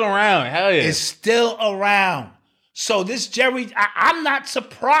It's still around. Hell yeah. is still around? So this Jerry, I'm not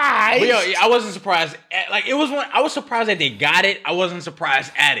surprised. But yo, I wasn't surprised. I was surprised that they got it. I wasn't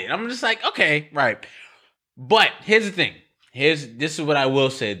surprised at it. I'm just like, okay, right. But here's the thing. This is what I will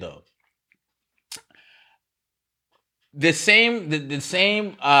say though. The same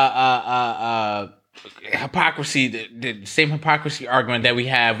hypocrisy, the same hypocrisy argument that we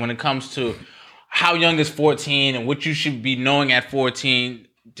have when it comes to how young is 14 and what you should be knowing at 14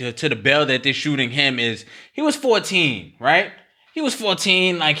 to the bail that they're shooting him is he was 14, right? He was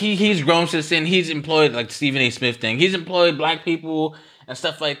 14, like he's grown since then. He's employed, like Stephen A. Smith thing. He's employed black people and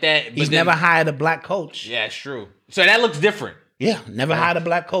stuff like that. He's never hired a black coach. Yeah, it's true. So that looks different. Yeah, never hired a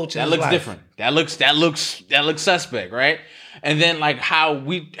black coach. That looks different. That looks suspect, right? And then like how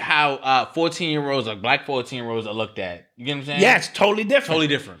 14-year-olds, like black 14-year-olds are looked at. You get what I'm saying? Yeah, it's totally different. Totally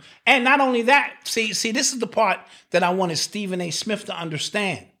different. And not only that, see, this is the part that I wanted Stephen A. Smith to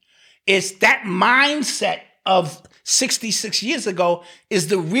understand. It's that mindset of 66 years ago is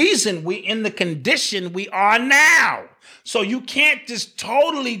the reason we're in the condition we are now. So you can't just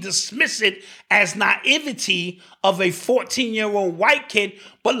totally dismiss it as naivety of a 14-year-old white kid.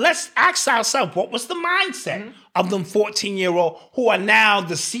 But let's ask ourselves, what was the mindset of them 14-year-old who are now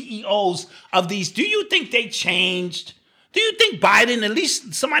the CEOs of these? Do you think they changed? Do you think Biden, at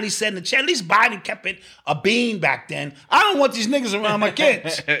least somebody said in the chat, at least Biden kept it a bean back then? I don't want these niggas around my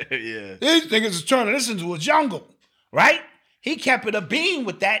kids. Yeah. These niggas is turning this into a jungle, right? He kept it a bean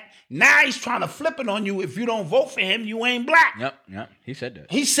with that. Now he's trying to flip it on you. If you don't vote for him, you ain't black. Yep. He said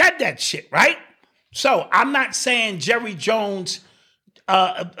that. He said that shit, right? So I'm not saying Jerry Jones'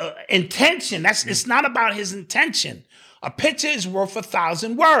 intention. It's not about his intention. A picture is worth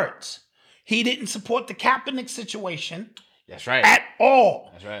 1,000 words. He didn't support the Kaepernick situation. That's right. At all.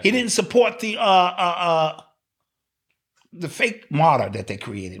 That's right. He didn't support the fake martyr that they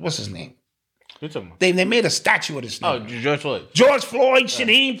created. What's his name? Who talking about? They made a statue of this name. Oh, George Floyd. George Floyd, should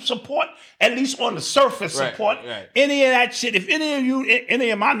he support, at least on the surface, Right, support right. any of that shit? If any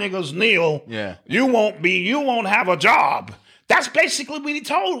of my niggas kneel, Yeah. you won't have a job. That's basically what he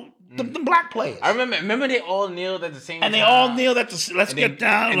told the black players. I remember they all kneeled at the same time. And they all kneeled at the, let's get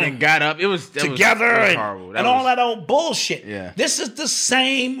down. And then got up. It was together was and, horrible. and all that old bullshit. Yeah. This is the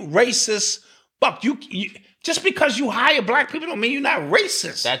same racist. Fuck, you just because you hire black people don't mean you're not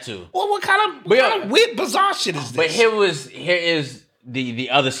racist. That too. Well, what kind of weird, bizarre shit is this? But here is the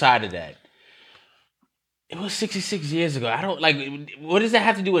other side of that. It was 66 years ago. I don't like. What does that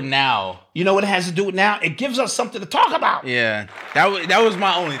have to do with now? You know what it has to do with now? It gives us something to talk about. Yeah, that was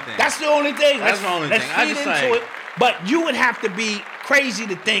my only thing. That's the only thing. That's my only thing. Let's feed into it. But you would have to be crazy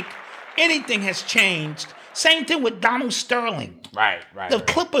to think anything has changed. Same thing with Donald Sterling. Right. The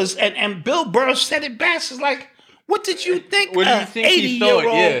Clippers and Bill Burr said it best. It's like, what did you think? What do you think he thought?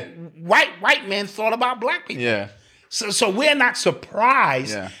 80-year-old white man thought about black people? Yeah. So we're not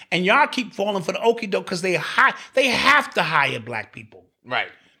surprised, Yeah. and y'all keep falling for the okie doke because they have to hire black people. Right.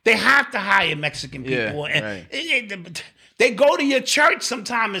 They have to hire Mexican people. Yeah, And right. they go to your church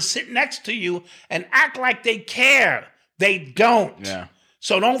sometime and sit next to you and act like they care. They don't. Yeah.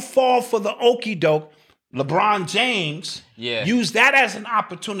 So don't fall for the okie doke. LeBron James used that as an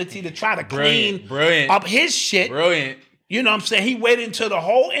opportunity to try to clean up his shit. Brilliant. You know what I'm saying? He waited until the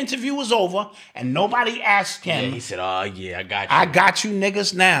whole interview was over and nobody asked him. Yeah, he said, "Oh yeah, I got you. I got you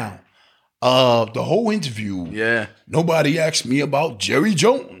niggas now." The whole interview. Yeah. Nobody asked me about Jerry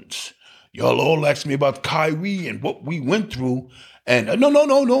Jones. Y'all all asked me about Kyrie and what we went through. And no.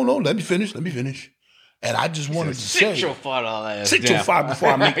 Let me finish. And I just wanted to say, Sit your father before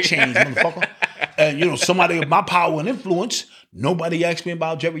I make change, motherfucker. And somebody of my power and influence. Nobody asked me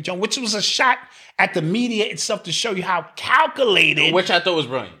about Jerry Jones, which was a shot at the media itself to show you how calculated. Which I thought was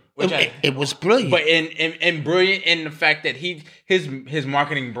brilliant. It was brilliant. But in brilliant in the fact that his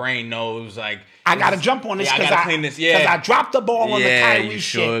marketing brain knows, like, I gotta jump on this because I dropped the ball on the Kyrie shit.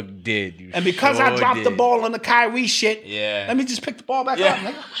 Sure did. And because I dropped the ball on the Kyrie shit, let me just pick the ball back up,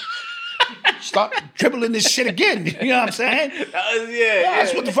 nigga. Start dribbling this shit again. You know what I'm saying?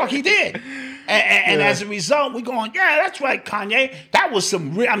 That's what the fuck he did. And as a result, we going, that's right, Kanye. That was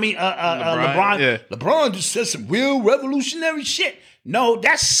some real, LeBron. LeBron just said some real revolutionary shit. No,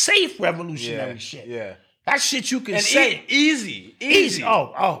 that's safe revolutionary shit. Yeah. That shit you can And say. Easy.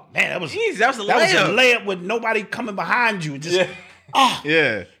 Oh, man, that was easy. That was a layup with nobody coming behind you. Just,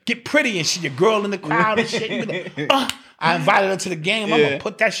 get pretty and shit. Your girl in the crowd and shit. You be like, I invited her to the game. I'm going to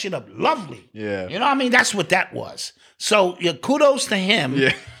put that shit up lovely. Yeah. You know what I mean? That's what that was. So kudos to him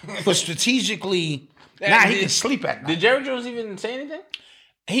for strategically. Now he can sleep at night. Did Jerry Jones even say anything?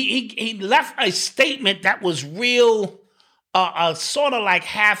 He left a statement that was real, sort of like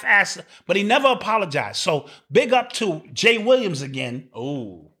half-assed, but he never apologized. So big up to Jay Williams again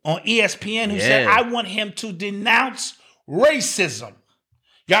on ESPN, who said, I want him to denounce racism.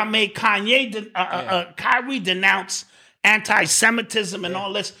 Y'all made Kyrie denounce anti-Semitism and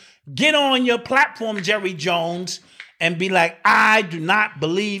all this. Get on your platform, Jerry Jones, and be like, I do not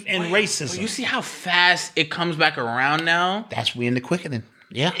believe in racism. You see how fast it comes back around now? That's we in the quickening.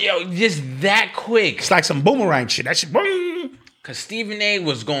 Yeah. Yo, just that quick. It's like some boomerang shit. That shit, boom. Because Stephen A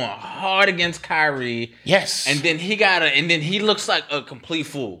was going hard against Kyrie. Yes. And then he looks like a complete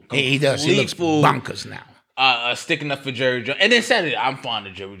fool. He does. He looks bonkers now. Sticking up for Jerry Jones. And then said it, I'm fond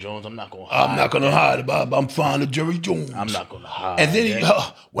of Jerry Jones. I'm not going to hide. I'm not going to hide about it. I'm fond of Jerry Jones. I'm not going to hide. And then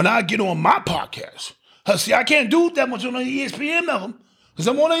when I get on my podcast, see, I can't do that much on the ESPN now because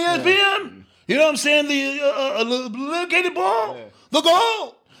I'm on the ESPN. You know what I'm saying? The located ball, the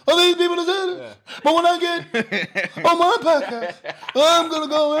goal of these people to say this. But when I get on my podcast, I'm going to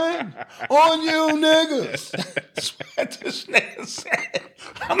go in on you niggas. That's what this nigga said.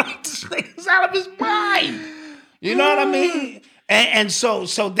 I'm like, this nigga's out of his mind. You know what I mean? And so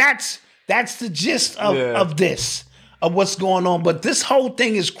that's the gist of this, of what's going on. But this whole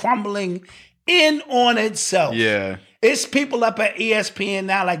thing is crumbling in on itself. Yeah. It's people up at ESPN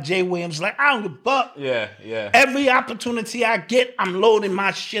now like Jay Williams, like, I don't give a fuck. Yeah. Every opportunity I get, I'm loading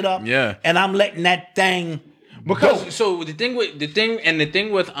my shit up. Yeah. And I'm letting that thing because go. So the thing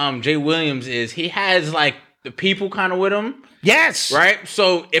with Jay Williams is he has like the people kind of with him. Yes. Right?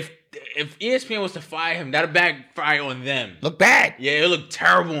 So if ESPN was to fire him, that'll backfire on them. Look bad. Yeah, it'll look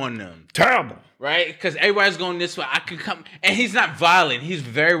terrible on them. Terrible. Right? Because everybody's going this way. I can come. And he's not violent. He's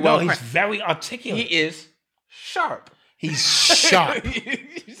very well. No, he's very articulate. He is sharp. He's sharp.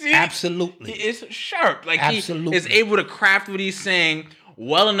 You see? Absolutely. He is sharp. Like Absolutely. he is able to craft what he's saying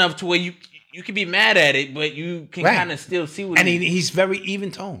well enough to where you can be mad at it, but you can kind of still see what. And he's very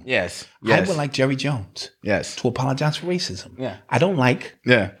even toned. Yes. I would like Jerry Jones. Yes. To apologize for racism. Yeah. I don't like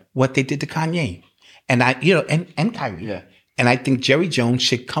what they did to Kanye, and and Kyrie. Yeah. And I think Jerry Jones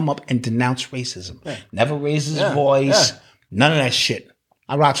should come up and denounce racism. Yeah. Never raise his voice. Yeah. None of that shit.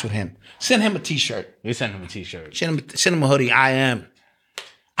 I rocks with him. Send him a t-shirt. We send him a t-shirt. Send him a hoodie. I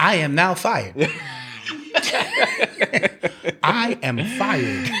am now fired. I am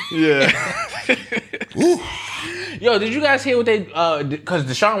fired. Yeah. Yo, did you guys hear what they? Because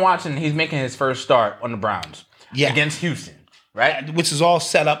Deshaun Watson, he's making his first start on the Browns. Yeah. Against Houston. Right? Which is all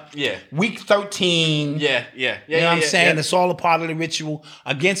set up. Yeah. Week 13. Yeah. You know what I'm saying? It's all a part of the ritual.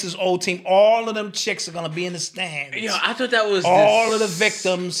 Against his old team, all of them chicks are going to be in the stands. Yo, I thought that was all of the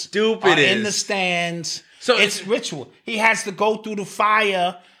victims are in the stands. So it's ritual. He has to go through the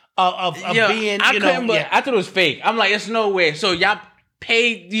fire of being, I thought it was fake. I'm like, it's no way. So y'all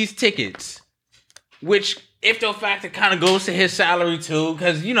paid these tickets, which, if the fact, it kind of goes to his salary too,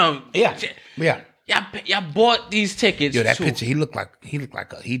 because, Yeah. Y'all bought these tickets. Yo, that picture, he looked like he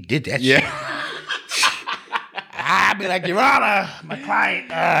did that shit. I'd be like, Your Honor, my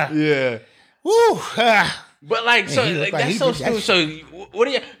client. Woo. But like, so like, that's so stupid. So what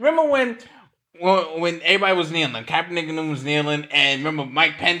do you remember when everybody was kneeling? Kaepernick and them was kneeling, and remember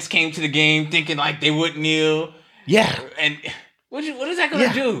Mike Pence came to the game thinking like they wouldn't kneel. Yeah. And what is that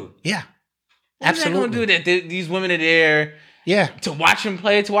gonna do? Yeah. What is that gonna do that these women are there? Yeah. To watch him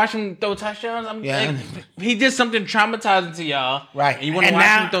play, to watch him throw touchdowns. Like, he did something traumatizing to y'all. Right. And you want to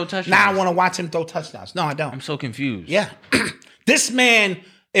watch him throw touchdowns. Now I want to watch him throw touchdowns. No, I don't. I'm so confused. Yeah. This man,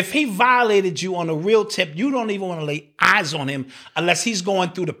 if he violated you on a real tip, you don't even want to lay eyes on him unless he's going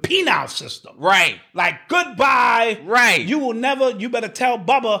through the penal system. Right. Like, goodbye. Right. You better tell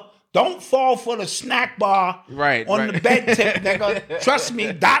Bubba, don't fall for the snack bar on the bed tip, nigga. Trust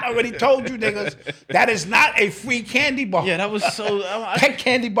me, Dot already told you, niggas, that is not a free candy bar. Yeah, that was so... that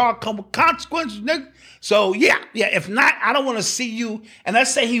candy bar come with consequences, nigga. So, yeah. If not, I don't want to see you. And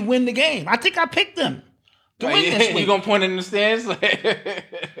let's say he win the game. I think I picked him to win this week. You gonna point in the stands?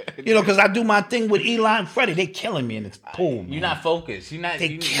 Because I do my thing with Eli and Freddie. They killing me in this pool, man. You're not focused.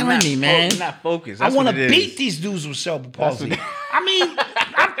 They killing me, man. You're not focused. That's I want to beat these dudes with cerebral palsy. I mean...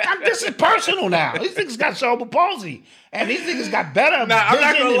 this is personal now. These niggas got cerebral palsy. And these niggas got better I'm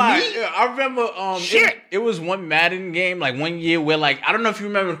not gonna lie. Me. I remember it was one Madden game, like one year where, like, I don't know if you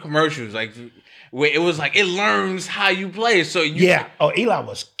remember the commercials, like where it was like it learns how you play. So Eli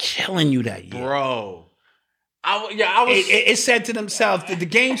was killing you that year. Bro. I was it said to themselves that the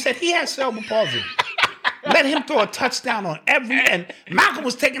game said he has cerebral palsy. Let him throw a touchdown on and Malcolm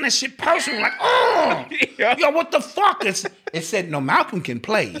was taking that shit personal, like, yo, what the fuck? It said, no, Malcolm can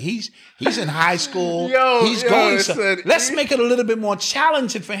play. He's in high school. Let's make it a little bit more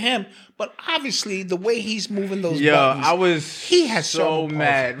challenging for him. But obviously, the way he's moving those buttons, he has so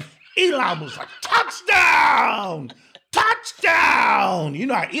mad. Eli was like, touchdown! You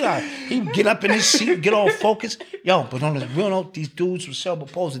know how Eli, he'd get up in his seat, get all focused. Yo, but on the real note, these dudes with cerebral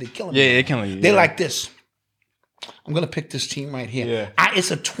palsy, they're killing me. Yeah, they're killing you. They're like this. I'm going to pick this team right here. Yeah. It's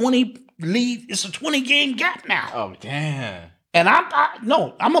a 20 lead. It's a 20 game gap now. Oh, damn. And I'm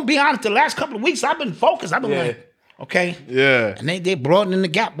going to be honest. The last couple of weeks, I've been focused. I've been like, okay. Yeah. And they broadening the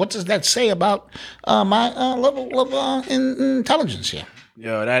gap. What does that say about my level of intelligence here?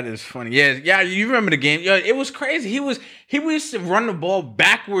 Yo, that is funny. Yeah, you remember the game. Yo, it was crazy. He used to run the ball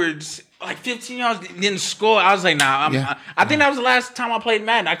backwards like 15 yards, didn't score. I was like, nah. I think that was the last time I played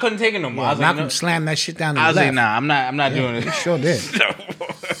Madden. I couldn't take it no more. I was Malcolm slammed that shit down. I was like, nah, I'm not doing it. He sure did.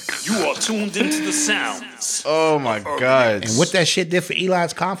 You are tuned into the sounds. Oh my God. And what that shit did for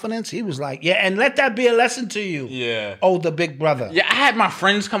Eli's confidence, he was like, and let that be a lesson to you. Yeah. Oh, the big brother. Yeah, I had my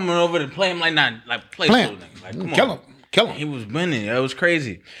friends coming over to play him play him. Like, come on. Kill him. He was winning. It was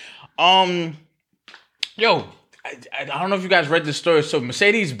crazy. Yo, I don't know if you guys read the story. So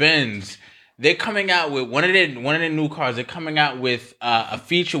Mercedes-Benz, they're coming out with one of their new cars. They're coming out with a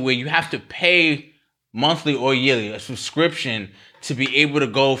feature where you have to pay monthly or yearly a subscription to be able to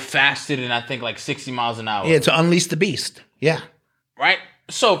go faster than, I think, like 60 miles an hour. Yeah, to unleash the beast. Yeah. Right?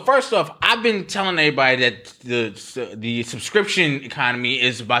 So first off, I've been telling everybody that the subscription economy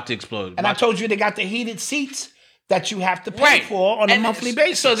is about to explode. And I told you they got the heated seats that you have to pay for on a monthly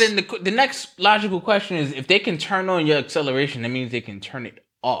basis. So then the next logical question is, if they can turn on your acceleration, that means they can turn it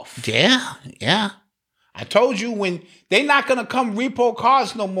off. Yeah. I told you, when they not gonna come repo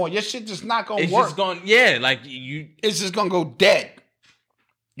cars no more. Your shit just not gonna work. It's just going, it's just gonna go dead.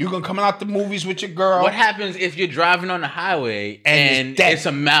 You gonna come out the movies with your girl. What happens if you're driving on the highway and it's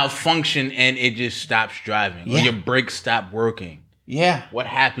a malfunction and it just stops driving? Or your brakes stop working? Yeah. What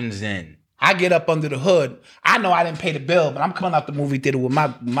happens then? I get up under the hood. I know I didn't pay the bill, but I'm coming out the movie theater with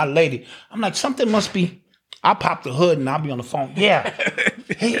my lady. I'm like, something must be. I'll pop the hood and I'll be on the phone. Yeah.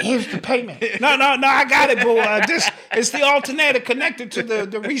 Here's the payment. No, I got it, boo. It's the alternator connected to the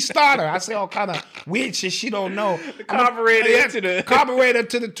restarter. I say all kind of weird shit she don't know. The carburetor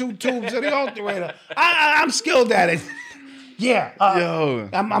to the two tubes of the alternator. I'm skilled at it. Yeah.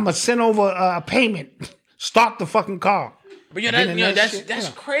 I'm gonna send over a payment. Start the fucking car. But that's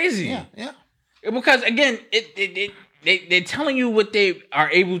crazy. Yeah. Because again, they're telling you what they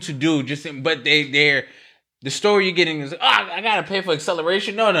are able to do. But they're. The story you're getting is, I gotta pay for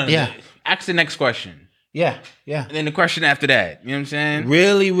acceleration. No. Yeah. Ask the next question. Yeah. And then the question after that. You know what I'm saying?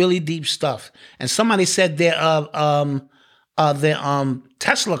 Really, really deep stuff. And somebody said their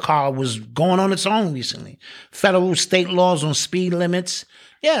Tesla car was going on its own recently. Federal, state laws on speed limits.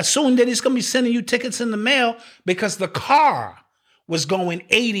 Yeah, soon that he's gonna be sending you tickets in the mail because the car was going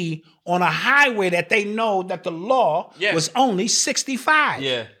 80 on a highway that they know that the law was only 65.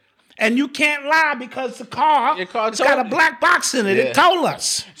 Yeah. And you can't lie because the car it's got a black box in it. Yeah. It told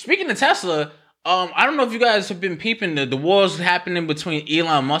us. Speaking of Tesla, I don't know if you guys have been peeping the wars happening between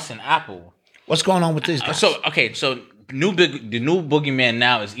Elon Musk and Apple. What's going on with these guys? So the new boogeyman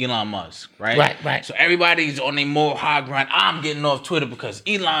now is Elon Musk, right? Right. So everybody's on a more high grind. I'm getting off Twitter because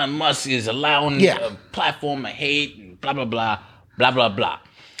Elon Musk is allowing a platform of hate and blah, blah, blah, blah, blah, blah.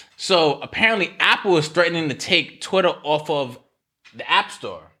 So apparently Apple is threatening to take Twitter off of the App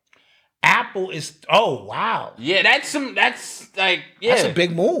Store. Apple is wow. Yeah, that's a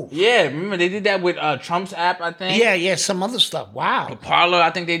big move. Yeah, remember they did that with Trump's app, I think. Yeah, some other stuff. Wow. Parler,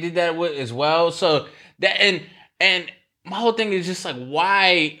 I think they did that with as well. So that and my whole thing is just like,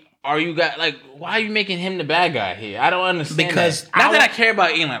 why are you making him the bad guy here? I don't understand. Because not that I care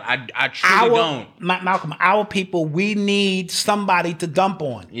about Elon, I truly don't. Malcolm, our people, we need somebody to dump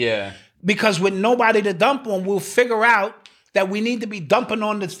on. Yeah. Because with nobody to dump on, we'll figure out that we need to be dumping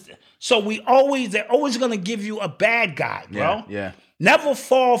on this. So they're always going to give you a bad guy, bro. Yeah. Never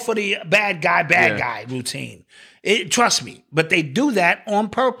fall for the bad guy routine. Trust me. But they do that on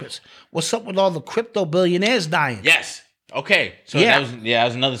purpose. What's up with all the crypto billionaires dying? Yes. Okay. So that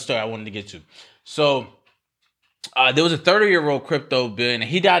was another story I wanted to get to. So there was a 30-year-old crypto billionaire.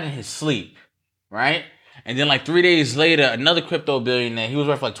 He died in his sleep, right? And then like 3 days later, another crypto billionaire, he was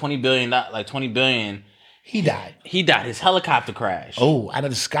worth like $20 billion. He died. His helicopter crashed. Oh, out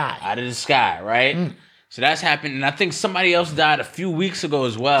of the sky, right? So that's happened. And I think somebody else died a few weeks ago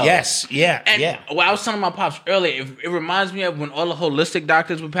as well. Yes, yeah. What I was telling my pops earlier, it reminds me of when all the holistic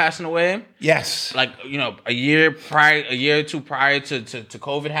doctors were passing away. Yes. Like, a year or two prior to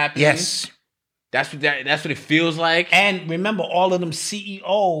COVID happening. Yes. That's what it feels like. And remember, all of them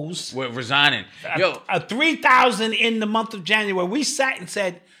CEOs were resigning. 3,000 in the month of January. We sat and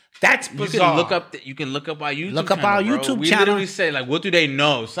said, that's bizarre. You can look up our YouTube channel. We literally say, like, what do they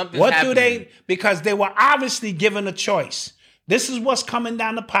know? Something's happening. Because they were obviously given a choice. This is what's coming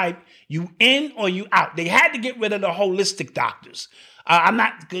down the pipe. You in or you out. They had to get rid of the holistic doctors. I'm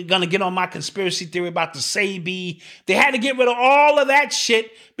not going to get on my conspiracy theory about the Sabi. They had to get rid of all of that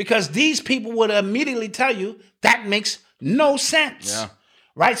shit because these people would immediately tell you that makes no sense. Yeah.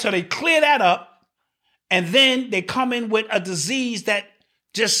 Right? So they clear that up. And then they come in with a disease that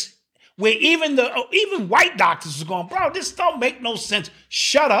where even white doctors are going, bro, this don't make no sense.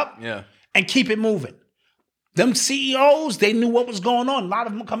 Shut up and keep it moving. Them CEOs, they knew what was going on. A lot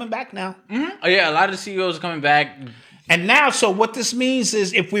of them are coming back now. Mm-hmm. Oh, yeah, a lot of the CEOs are coming back. And now, so what this means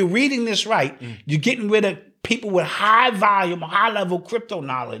is if we're reading this right, you're getting rid of people with high volume, high level crypto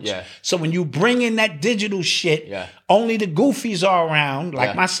knowledge. Yeah. So when you bring in that digital shit, only the goofies are around,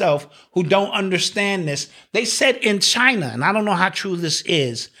 like myself, who don't understand this. They said in China, and I don't know how true this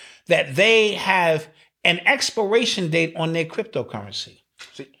is, that they have an expiration date on their cryptocurrency.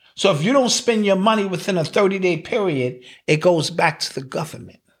 So if you don't spend your money within a 30-day period, it goes back to the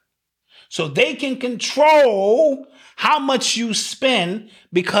government. So they can control how much you spend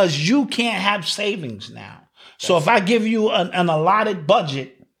because you can't have savings now. So if I give you an allotted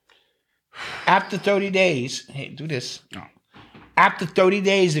budget, after 30 days, hey, do this. No. After 30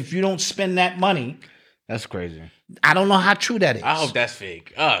 days, if you don't spend that money. That's crazy. I don't know how true that is. I hope that's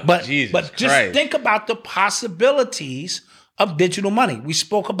fake. Oh, but Jesus But just Christ. think about the possibilities of digital money. We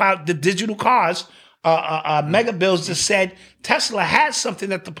spoke about the digital cars. Mega Bills just said Tesla has something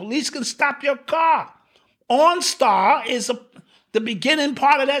that the police can stop your car. OnStar is the beginning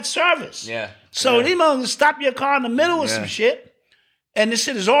part of that service. Yeah. So they might stop your car in the middle of some shit. And this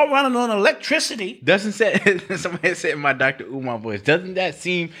shit is all running on electricity. Doesn't say somebody said in my Dr. Umar voice, doesn't that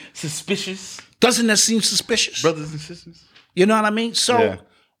seem suspicious? Doesn't that seem suspicious? Brothers and sisters. You know what I mean? So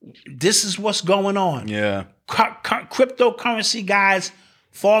this is what's going on. Yeah. Cryptocurrency guys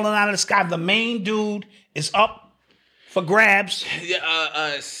falling out of the sky. The main dude is up for grabs.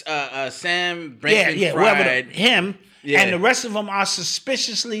 Sam Bankman-Fried. whoever him. Yeah. And the rest of them are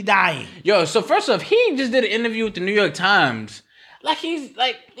suspiciously dying. Yo, so first off, he just did an interview with the New York Times. Like he's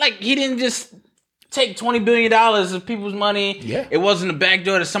like he didn't just take $20 billion of people's money. Yeah. It wasn't a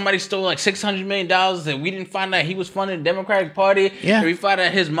backdoor that somebody stole like $600 million and we didn't find out he was funding the Democratic Party. Yeah. We found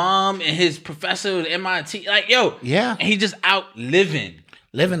out his mom and his professor at MIT. Like, yo. Yeah. And he just out living.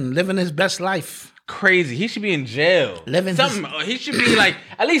 Living his best life. Crazy. He should be in jail. He should be like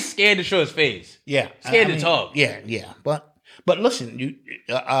at least scared to show his face. Yeah. Scared to talk. Yeah. But listen, you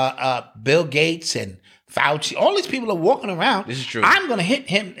Bill Gates and Fauci, all these people are walking around. This is true. I'm going to hit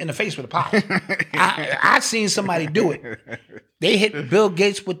him in the face with a pie. I've seen somebody do it. They hit Bill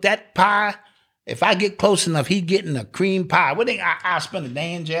Gates with that pie. If I get close enough, he getting a cream pie. What think I'll spend a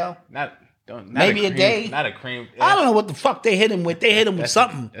day in jail? Maybe a day. Not a cream. I don't know what the fuck they hit him with. They hit him with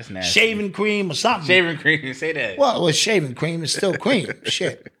something. That's nasty. Shaving cream or something. Shaving cream. Say that. Well, it was shaving cream. It's still cream.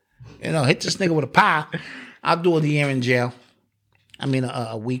 Shit. Hit this nigga with a pie. I'll do it a year in jail. I mean,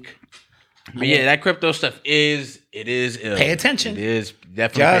 a week. But yeah, that crypto stuff is ill. Pay attention. It is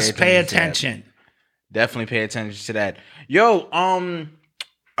definitely. Just pay attention. Definitely pay attention to that. Yo,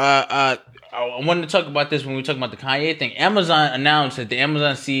 I wanted to talk about this when we talk about the Kanye thing. Amazon announced that the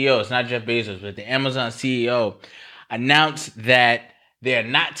Amazon CEO, it's not Jeff Bezos, but the Amazon CEO announced that they are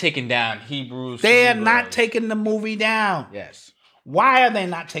not taking down Hebrews. They are not taking the movie down. Yes. Why are they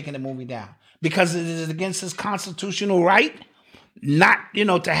not taking the movie down? Because it is against his constitutional right, not,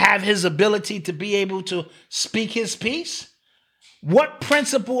 to have his ability to be able to speak his piece. What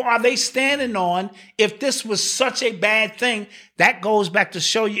principle are they standing on if this was such a bad thing? That goes back to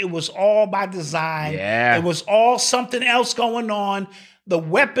show you it was all by design. Yeah. It was all something else going on. The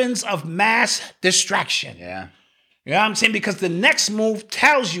weapons of mass distraction. Yeah. You know what I'm saying? Because the next move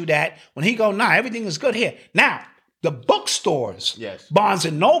tells you that when he go, everything is good here. Now, the bookstores, yes, Barnes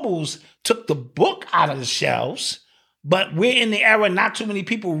and Nobles took the book out of the shelves. But we're in the era not too many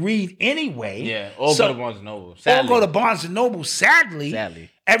people read anyway. Yeah, all go to Barnes and Noble. All go to Barnes and Noble.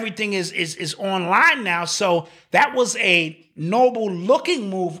 Sadly, everything is online now. So that was a noble looking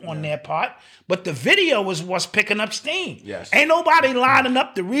move on their part. But the video was what's picking up steam. Yes. Ain't nobody lining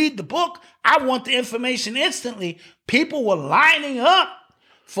up to read the book. I want the information instantly. People were lining up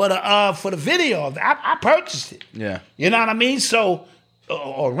for the video. I purchased it. Yeah. You know what I mean? So,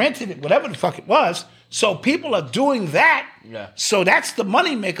 or rented it, whatever the fuck it was. So people are doing that. Yeah. So that's the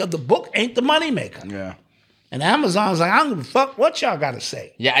moneymaker. The book ain't the moneymaker. Yeah. And Amazon's like, I don't give a fuck what y'all got to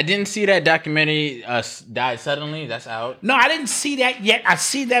say. Yeah, I didn't see that documentary died suddenly. That's out. No, I didn't see that yet. I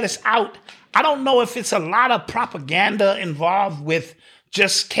see that it's out. I don't know if it's a lot of propaganda involved with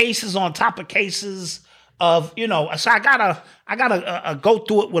just cases on top of cases of, so I gotta go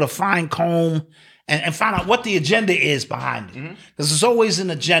through it with a fine comb and find out what the agenda is behind it. Because there's always an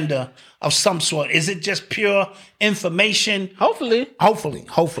agenda of some sort. Is it just pure information? Hopefully.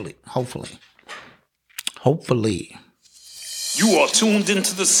 You are tuned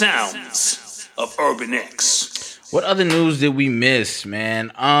into the sounds of Urban X. What other news did we miss, man?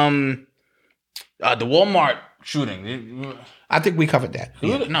 The Walmart shooting. I think we covered that.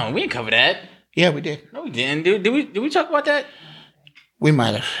 No, we didn't cover that. Yeah, we did. No, we didn't. Did we talk about that? We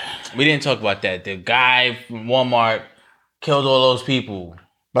might have. We didn't talk about that. The guy from Walmart killed all those people.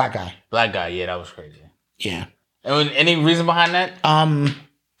 Black guy. Yeah, that was crazy. Yeah. And was any reason behind that?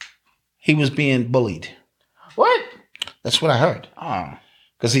 He was being bullied. What? That's what I heard. Oh.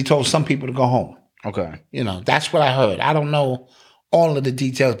 Because he told some people to go home. Okay. That's what I heard. I don't know all of the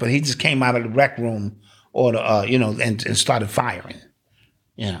details, but he just came out of the rec room or and started firing.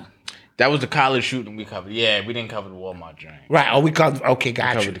 That was the college shooting we covered. Yeah, we didn't cover the Walmart joint. Right. Oh, we covered. Okay,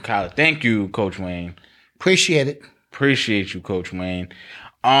 gotcha. We covered the college. Thank you, Coach Wayne. Appreciate it. Appreciate you, Coach Wayne.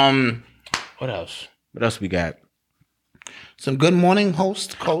 What else? What else we got? Some Good Morning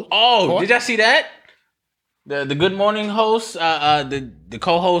host, Coach. Oh, did y'all see that? The Good Morning host, the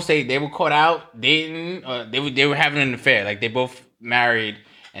co-host, they were caught out dating. They were having an affair. Like they both married,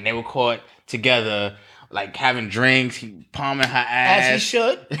 and they were caught together, like having drinks. He palming her ass. As he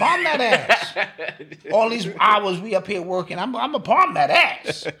should. Palm that ass. All these hours we up here working, I'm gonna palm that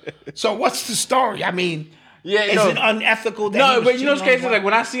ass. So what's the story? I mean. Yeah, is it unethical? No, but those cases, like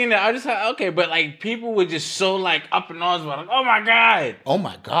when I seen it, I just like, okay, but like people were just so like up in arms about, like, oh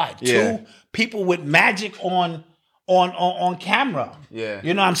my god, yeah. 2 people with magic on on camera. Yeah.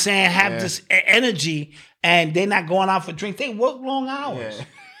 You know what I'm saying? Have this energy, and they're not going out for drinks. They work long hours. Yeah.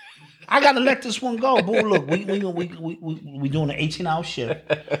 I gotta let this one go. Boo, look, we doing an 18-hour shift.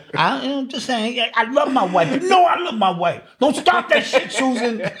 I'm just saying, I love my wife. You know I love my wife. Don't start that shit,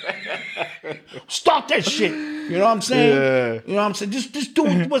 Susan. Start that shit. You know what I'm saying? Yeah. You know what I'm saying? Just do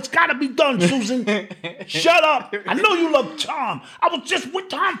what's gotta be done, Susan. Shut up. I know you love Tom. I was just with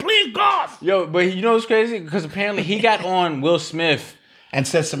Tom playing golf. Yo, but you know what's crazy? Because apparently he got on Will Smith. And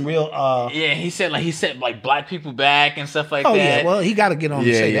said some real Yeah, he said black people back and stuff like that. Oh yeah, well he gotta get on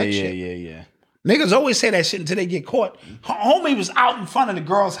and say that shit. Yeah. Niggas always say that shit until they get caught. Homie was out in front of the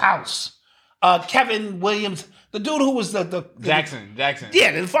girl's house. Kevin Williams, the dude who was the Jackson.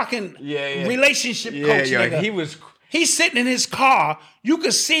 Yeah, the fucking relationship coach nigga. He's sitting in his car. You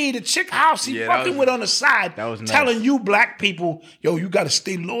could see the chick house he fucking with on the side, telling you black people, yo, you got to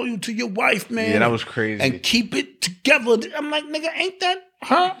stay loyal to your wife, man. Yeah, that was crazy. And keep it together. I'm like, nigga, ain't that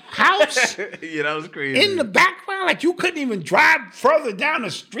her house? Yeah, that was crazy. In the background, like you couldn't even drive further down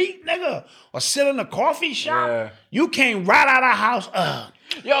the street, nigga, or sit in a coffee shop. Yeah. You came right out of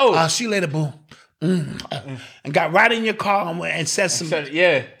the house. See you later, boo. And got right in your car and said some.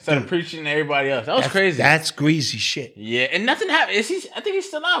 Started preaching to everybody else. That was crazy. That's greasy shit. Yeah, and nothing happened. I think he's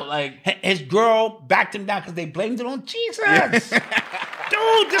still out. Like his girl backed him down because they blamed it on Jesus.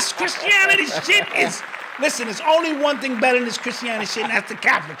 Dude, this Christianity shit is. Listen, there's only one thing better than this Christianity shit, and that's the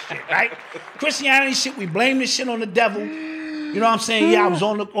Catholic shit, right? Christianity shit, we blame this shit on the devil. You know what I'm saying? Yeah, I was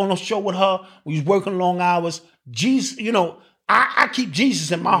on the show with her. We was working long hours. Jesus, you know. I keep Jesus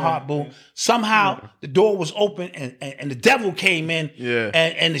in my heart, boo. Somehow the door was open and the devil came in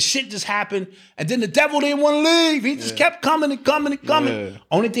and the shit just happened. And then the devil didn't want to leave. He just kept coming and coming and coming. Yeah.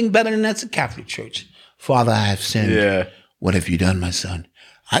 Only thing better than that's a Catholic church. Father, I have sinned. Yeah. What have you done, my son?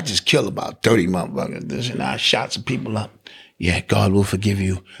 I just killed about 30 motherfuckers. This and I shot some people up. Yeah, God will forgive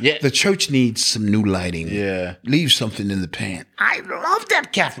you. Yeah. The church needs some new lighting. Yeah. Leave something in the pan. I love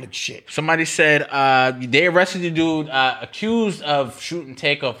that Catholic shit. Somebody said they arrested the dude accused of shooting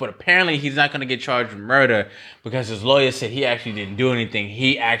Takeoff, but apparently he's not going to get charged with murder because his lawyer said he actually didn't do anything.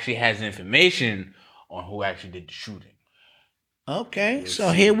 He actually has information on who actually did the shooting. Okay, so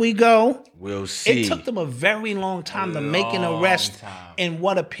here we go. We'll see. It took them a very long time to make an arrest in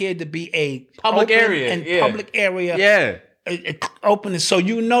what appeared to be a public area. Public area. Yeah. Open, so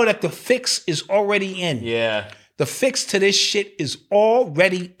you know that the fix is already in. Yeah. The fix to this shit is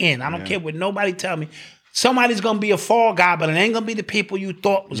already in. I don't care what nobody tell me. Somebody's going to be a fall guy, but it ain't going to be the people you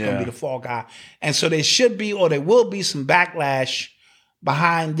thought was going to be the fall guy. And so there should be, or there will be some backlash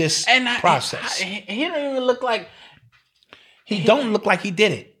behind this process. He don't even look like... He don't look like he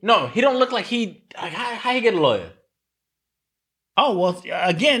did it. No, he don't look like he... How he get a lawyer? Oh, well,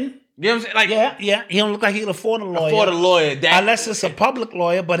 again... You know what I'm saying? Like, yeah. He don't look like he can afford a lawyer. Unless it's a public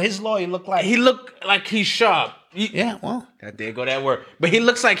lawyer, but his lawyer look like... He look like he's sharp. Well... There go that word. But he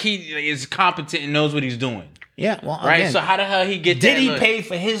looks like he is competent and knows what he's doing. Yeah, well, right? Again, so how the hell he get did he pay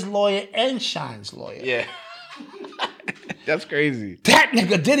for his lawyer and Shine's lawyer? Yeah. That's crazy. That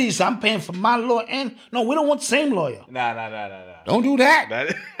nigga did he say, I'm paying for my lawyer and... No, we don't want the same lawyer. Nah. Don't do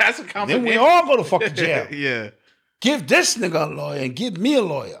that. That's a compliment. Then we all go to fucking jail. Yeah. Give this nigga a lawyer and give me a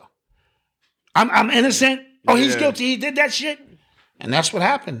lawyer. I'm innocent. Oh, he's guilty. He did that shit. And that's what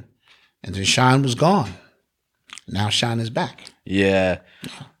happened. And then Shine was gone. Now Shine is back. Yeah.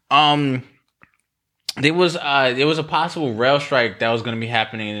 There was a possible rail strike that was going to be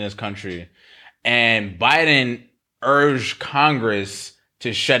happening in this country, and Biden urged Congress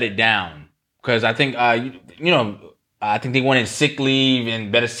to shut it down because I think I think they wanted sick leave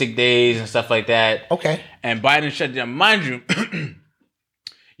and better sick days and stuff like that. Okay. And Biden shut it down. Mind you,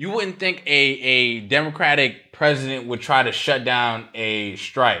 you wouldn't think a Democratic president would try to shut down a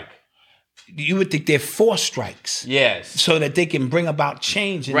strike. You would think they're forced strikes. Yes. So that they can bring about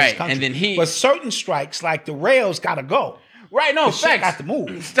change in this country. And then but certain strikes, like the rails, got to go. Right, no, facts. Got to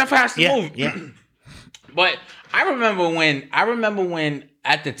move. Stuff has to move. Yeah. But I remember when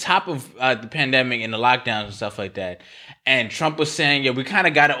at the top of the pandemic and the lockdowns and stuff like that, and Trump was saying, we kind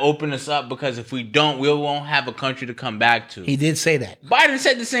of got to open this up because if we don't, we won't have a country to come back to. He did say that. Biden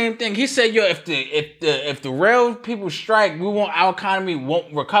said the same thing. He said, if the rail people strike, our economy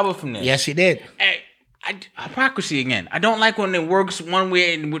won't recover from this. Yes, he did. Hypocrisy again. I don't like when it works one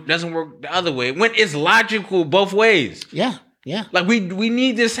way and it doesn't work the other way. When it's logical both ways. Yeah. Like we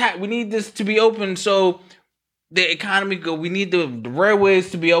need this. We need this to be open so the economy go. We need the railways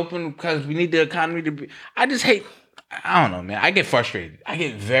to be open because we need the economy to be. I just hate. I don't know, man. I get frustrated. I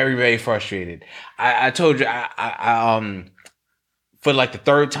get very, very frustrated. I told you. for like the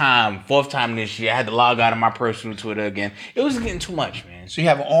 3rd time, 4th time this year. I had to log out of my personal Twitter again. It was getting too much, man. So you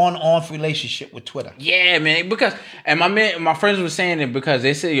have an on-off relationship with Twitter. Yeah, man. Because my friends were saying it because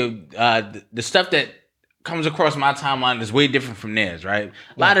they say the stuff that comes across my timeline is way different from theirs, right?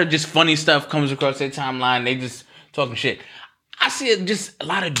 A lot of just funny stuff comes across their timeline. They just talking shit. I see it just a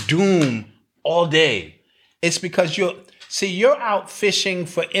lot of doom all day. It's because you're out fishing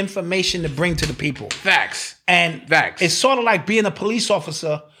for information to bring to the people. Facts. And Facts. It's sort of like being a police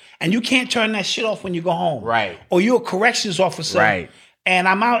officer and you can't turn that shit off when you go home. Right. Or you're a corrections officer. Right. And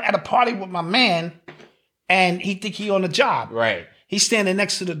I'm out at a party with my man and he think he on the job. Right. He's standing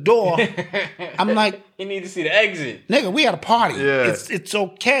next to the door. I'm like, you need to see the exit. Nigga, we at a party. Yeah. It's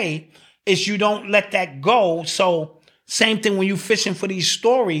okay. It's you don't let that go. So same thing when you fishing for these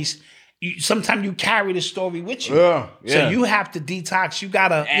stories. Sometimes you carry the story with you. Yeah. So you have to detox. You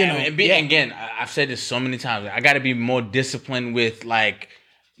gotta, Again, I've said this so many times. I gotta be more disciplined with like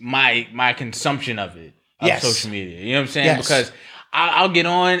my consumption of it. Of social media. You know what I'm saying? Yes. Because I'll get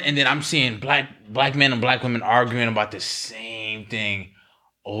on and then I'm seeing black men and black women arguing about the same thing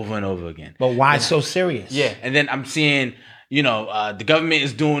over and over again. But why so serious? Yeah. And then I'm seeing, the government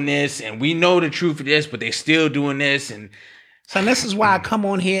is doing this and we know the truth of this, but they still doing this. And so this is why I come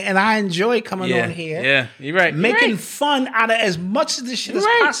on here and I enjoy coming on here. Yeah, you're right. Making fun out of as much of this shit as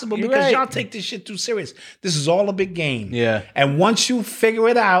possible because y'all take this shit too serious. This is all a big game. Yeah. And once you figure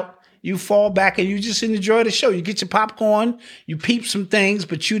it out, you fall back and you just enjoy the show. You get your popcorn, you peep some things,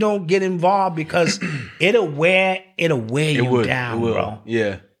 but you don't get involved because it'll wear you down, bro.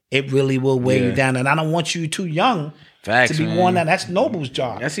 Yeah. It really will wear you down. And I don't want you too young to be worn down. That's Noble's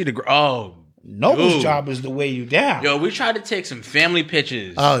job. I see Noble's job is to weigh you down. Yo, we tried to take some family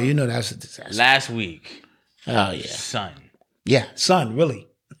pictures. Oh, that's a disaster. Last week. Oh, yeah. Son. Yeah, son, really.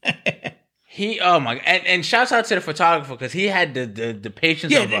 And shouts out to the photographer because he had the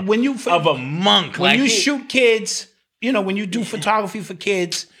patience of a monk. When you shoot kids, when you do photography for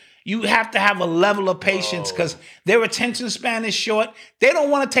kids, you have to have a level of patience because their attention span is short. They don't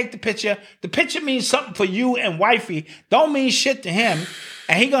want to take the picture. The picture means something for you and wifey. Don't mean shit to him.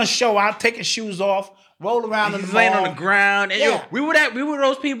 And he gonna show out, take his shoes off, roll around in the mall. Laying on the ground. And we were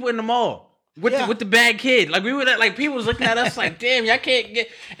those people in the mall. With the bad kid. Like we were like people was looking at us like, damn, y'all can't get,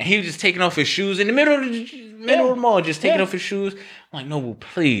 and he was just taking off his shoes in the middle of the mall, just taking off his shoes. I'm like, Noble,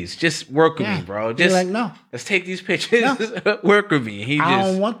 please, just work with me, bro. Just like, no. Let's take these pictures. No. Work with me. I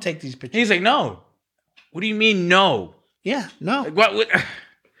don't want to take these pictures. He's like, no. What do you mean no? Yeah, no. Like, what?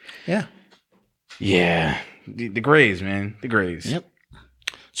 Yeah. Yeah. The Grays, man. The Grays. Yep.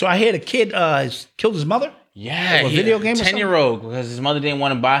 So I hear the kid killed his mother? Yeah, a video game or 10-year-old because his mother didn't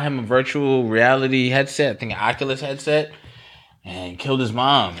want to buy him a virtual reality headset, I think an Oculus headset, and killed his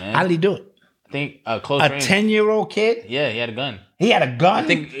mom, man. How did he do it? I think close range. 10-year-old kid? Yeah, he had a gun. He had a gun? I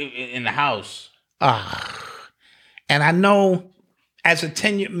think in the house. And I know as a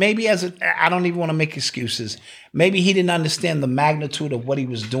 10-year, I don't even want to make excuses. Maybe he didn't understand the magnitude of what he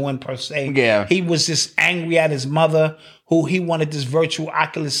was doing per se. Yeah. He was just angry at his mother who he wanted this virtual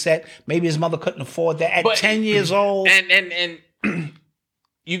Oculus set. Maybe his mother couldn't afford that at 10 years old. And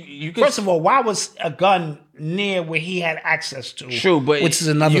you could, first of all, why was a gun near where he had access to? True, but which is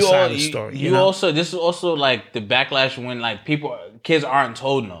another side of the story. This is also like the backlash when like kids aren't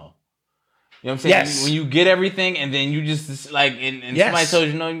told no. You know what I'm saying? Yes. When you get everything and then you just like, and somebody tells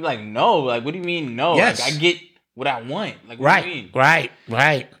you no, you're like, no. Like, what do you mean no? Yes. Like, I get what I want. Like, what do you mean? Right.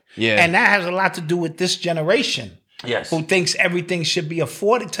 Yeah. And that has a lot to do with this generation. Yes. Who thinks everything should be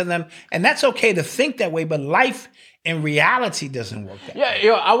afforded to them. And that's okay to think that way, but life in reality doesn't work that way.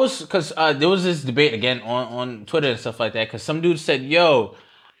 Yeah, because there was this debate again on Twitter and stuff like that, because some dude said, yo,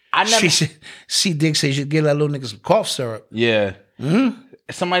 I never... C. Dick says you should give that little nigga some cough syrup. Yeah. Mm-hmm.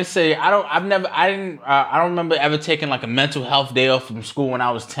 Somebody say, I don't remember ever taking like a mental health day off from school when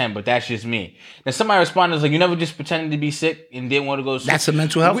I was 10, but that's just me. Then somebody responded, like, you never just pretended to be sick and didn't want to go to school. That's a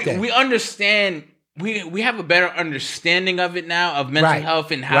mental health day. We understand, we have a better understanding of it now, of mental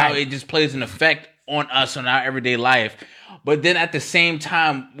health and how it just plays an effect on us, on our everyday life. But then at the same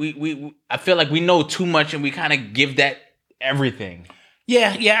time, I feel like we know too much and we kind of give that everything.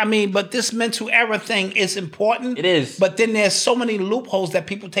 Yeah. I mean, but this mental error thing is important. It is. But then there's so many loopholes that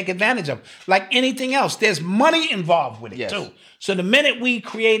people take advantage of. Like anything else, there's money involved with it too. So the minute we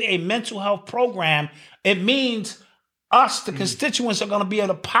create a mental health program, it means us, the constituents, are going to be able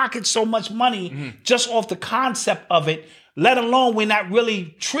to pocket so much money just off the concept of it, let alone we're not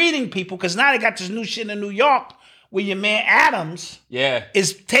really treating people. Because now they got this new shit in New York where your man Adams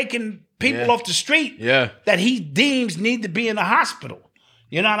is taking people off the street that he deems need to be in the hospital.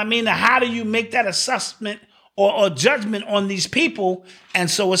 You know what I mean? Now, how do you make that assessment or judgment on these people. And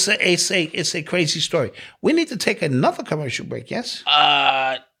so it's a crazy story. We need to take another commercial break, yes?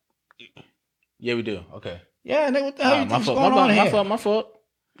 Yeah, we do. Okay. Yeah, and what the hell you think's going on my here? fault.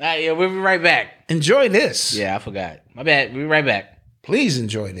 All right, yeah, we'll be right back. Enjoy this. Yeah, I forgot. My bad. We'll be right back. Please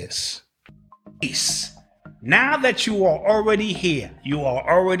enjoy this. Peace. Now that you are already here, you are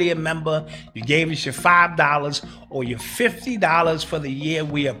already a member, you gave us your $5 or your $50 for the year.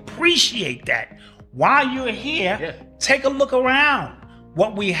 We appreciate that. While you're here, take a look around.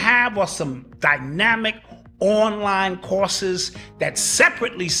 What we have are some dynamic online courses that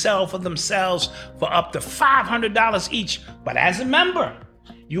separately sell for themselves for up to $500 each. But as a member,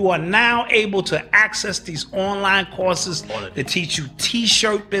 you are now able to access these online courses that teach you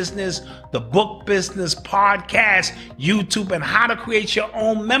t-shirt business, the book business, podcast, YouTube, and how to create your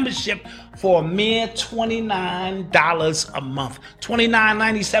own membership for a mere $29 a month.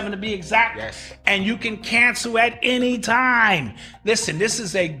 $29.97 to be exact. Yes. And you can cancel at any time. Listen, this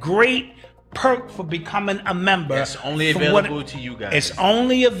is a great perk for becoming a member. It's only available to you guys. It's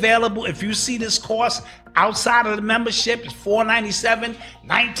only available if you see this course outside of the membership. It's $497,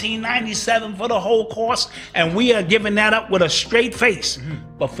 $19.97 for the whole course, and we are giving that up with a straight face.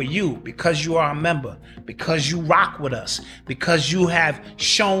 But for you, because you are a member, because you rock with us, because you have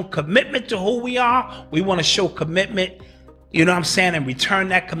shown commitment to who we are, we want to show commitment, you know what I'm saying, and return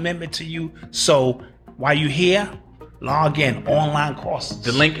that commitment to you. So while you're here, log in, online courses.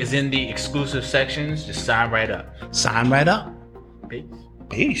 The link is in the exclusive sections. Just sign right up. Sign right up. Peace.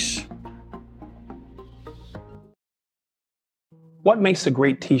 Peace. What makes a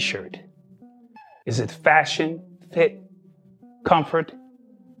great t-shirt? Is it fashion, fit, comfort?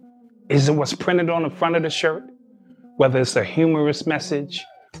 Is it what's printed on the front of the shirt? Whether it's a humorous message,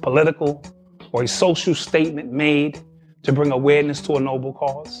 political, or a social statement made to bring awareness to a noble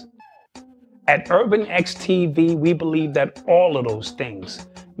cause? At Urban X TV, we believe that all of those things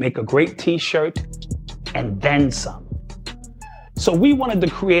make a great t-shirt and then some. So we wanted to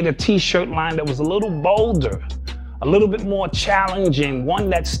create a t-shirt line that was a little bolder, a little bit more challenging, one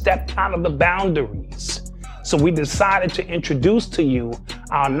that stepped out of the boundaries. So we decided to introduce to you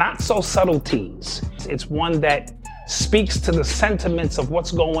our Not So Subtle tees. It's one that speaks to the sentiments of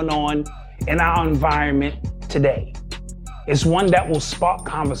what's going on in our environment today. It's one that will spark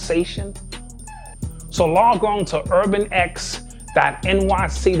conversation. So log on to urbanx.nyc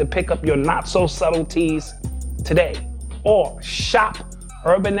to pick up your Not So Subtle tees today, or shop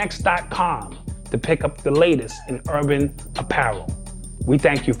urbanx.com to pick up the latest in urban apparel. We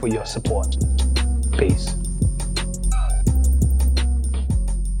thank you for your support. Peace.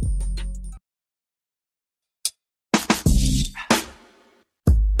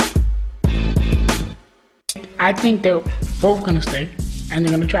 I think they're both going to stay, and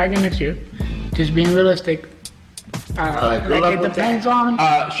they're going to try again next year. Just being realistic. It depends on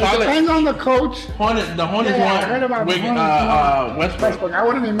the coach. The Hornets I heard about the Hornets. Westbrook. I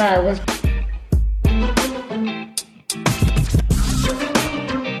wouldn't be mad.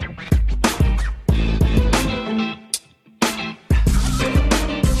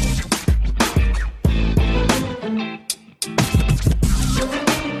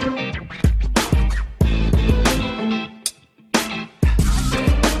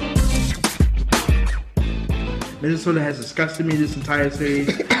 Minnesota has disgusted me this entire series.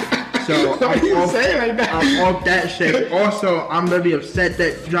 So I'm off that shit. Also, I'm very upset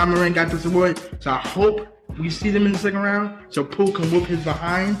that Ja Morant got this award. So I hope we see them in the second round so Poole can whoop his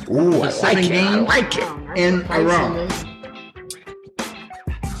behind for 7 games in a row.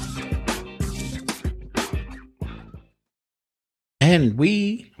 And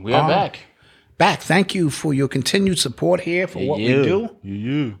we are back. Thank you for your continued support here for what we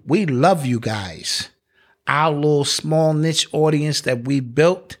do. We love you guys. Our little small niche audience that we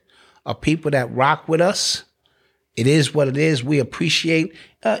built are people that rock with us. It is what it is. We appreciate.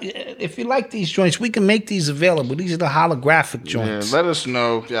 If you like these joints, we can make these available. These are the holographic joints. Yeah, let us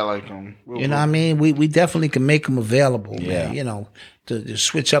know if y'all like them. You know what I mean? We definitely can make them available, man. You know, to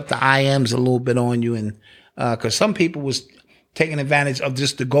switch up the IMs a little bit on you. And because some people was taking advantage of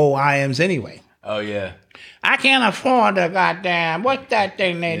just the gold IMs anyway. Oh, yeah. I can't afford the goddamn, what's that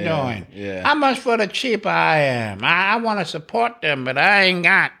thing they doing? Yeah. How much for the cheaper IM? I want to support them, but I ain't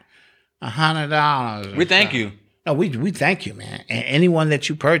got $100. We thank you. No, we thank you, man. And anyone that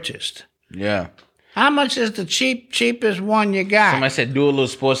you purchased. Yeah. How much is the cheapest one you got? Somebody said do a little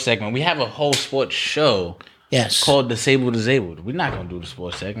sports segment. We have a whole sports show. Yes. Called Disabled. We're not gonna do the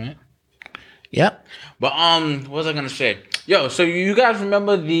sports segment. Yep. But what was I gonna say? Yo, so you guys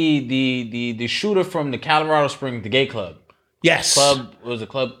remember the shooter from the Colorado Springs, the gay club? Yes.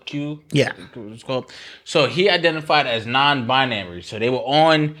 Club Q? Yeah. It was called. So he identified as non-binary. So they were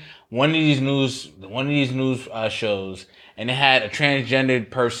on one of these news shows, and they had a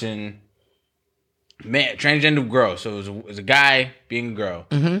transgendered person, transgender girl. So it was a guy being a girl,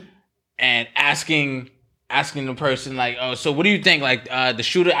 and asking the person like, "Oh, so what do you think?" Like the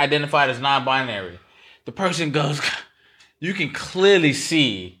shooter identified as non-binary. The person goes, "You can clearly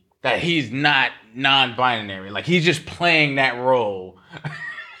see that he's not non-binary. Like he's just playing that role."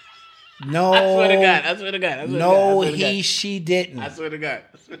 No. I swear to God. No, she didn't. I swear to God.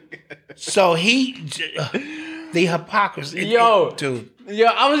 So the hypocrisy. Dude. Yo,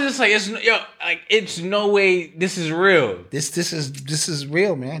 I was just like, it's no way this is real. This is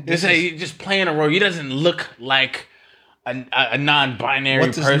real, man. He's just playing a role. He doesn't look like a non-binary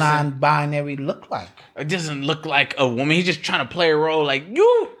person. What does non-binary look like? It doesn't look like a woman. He's just trying to play a role like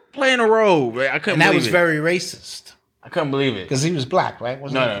you playing a role. Right? I couldn't believe it. And that was very racist. I couldn't believe it. Because he was black, right?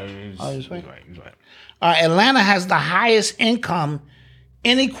 No, he was white. He was white. Atlanta has the highest income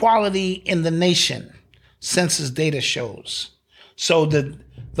inequality in the nation, census data shows. So the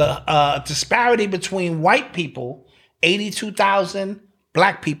disparity between white people, 82,000,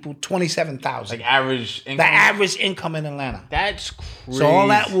 black people, 27,000. Like average income? The average income in Atlanta. That's crazy. So all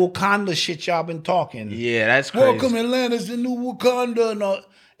that Wakanda shit y'all been talking. Yeah, that's crazy. Welcome Atlanta's the new Wakanda. No,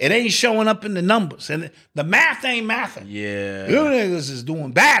 it ain't showing up in the numbers. And the math ain't mathing. Yeah. You niggas is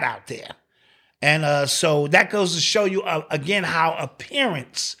doing bad out there. And so that goes to show you, again, how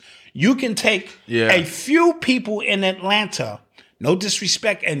appearance, you can take a few people in Atlanta, no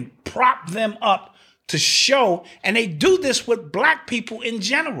disrespect, and prop them up to show, and they do this with black people in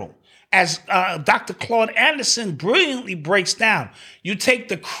general. As Dr. Claude Anderson brilliantly breaks down, you take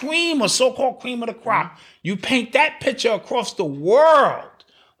the cream or so-called cream of the crop, you paint that picture across the world.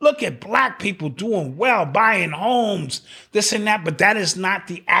 Look at black people doing well, buying homes, this and that, but that is not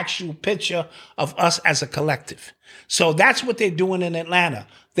the actual picture of us as a collective. So that's what they're doing in Atlanta.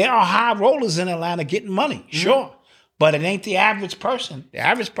 There are high rollers in Atlanta getting money, sure, but it ain't the average person. The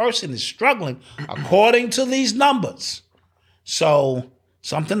average person is struggling according to these numbers. So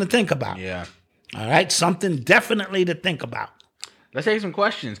something to think about. Yeah. All right, something definitely to think about. Let's take some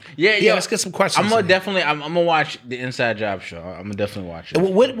questions. Yeah, let's get some questions. I'm gonna watch the Inside Job show. I'm gonna definitely watch it.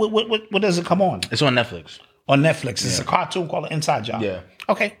 What does it come on? It's on Netflix. On Netflix. It's a cartoon called The Inside Job. Yeah.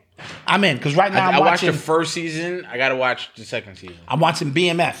 Okay. I'm in, because right now I watched watching the first season. I gotta watch the second season. I'm watching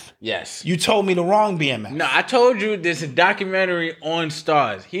BMF. Yes. You told me the wrong BMF. No, I told you there's a documentary on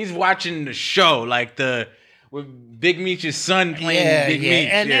Stars. He's watching the show, like with Big Meech's son playing Big Meech.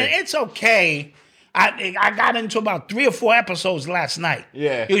 And it's okay. I got into about 3 or 4 episodes last night.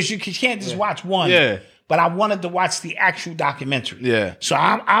 Yeah. You can't just watch one. Yeah. But I wanted to watch the actual documentary. Yeah. So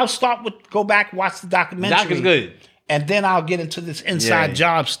I'll start with go back, watch the documentary. Doc is good. And then I'll get into this Inside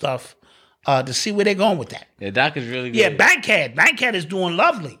Job stuff to see where they're going with that. Yeah, Doc is really good. Yeah, Bankhead. Bankhead is doing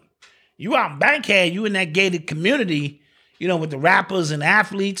lovely. You out in Bankhead, you in that gated community, with the rappers and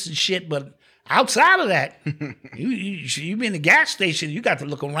athletes and shit, but outside of that, you be in the gas station, you got to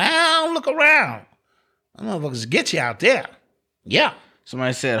look around. Them motherfuckers get you out there. Yeah.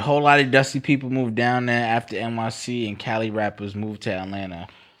 Somebody said a whole lot of dusty people moved down there after NYC and Cali rappers moved to Atlanta.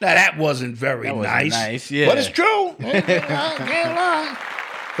 Now that wasn't very nice. Yeah. But it's true. I can't lie.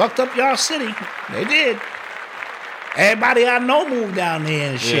 Fucked up y'all city. They did. Everybody I know moved down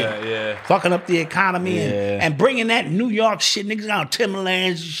there and shit. Yeah. Fucking up the economy and bringing that New York shit. Niggas out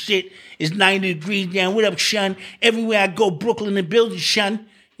Timberlands and shit. It's 90 degrees down. What up, shun? Everywhere I go, Brooklyn and building, shun.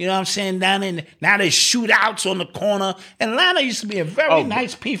 You know what I'm saying? Down in now there's shootouts on the corner. Atlanta used to be a very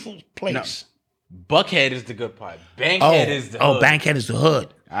nice, peaceful place. No. Buckhead is the good part. Bankhead is the hood. Oh, Bankhead is the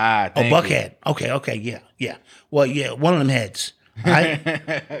hood. Buckhead. You. Okay, yeah. Well, yeah, one of them heads. Right?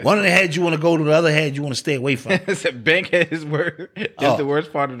 One of the heads you want to go to, the other head you want to stay away from. Bankhead is the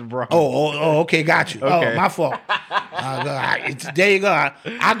worst part of the Bronx. Okay, got you. Okay. Oh, my fault. There you go.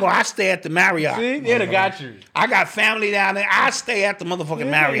 I stay at the Marriott. See? Yeah, they got you. I got family down there. I stay at the motherfucking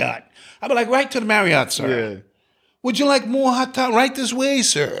Marriott. I be like, right to the Marriott, sir. Yeah. Would you like more hot tub? Right this way,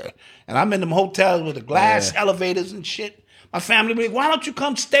 sir. And I'm in them hotels with the glass elevators and shit. My family be like, why don't you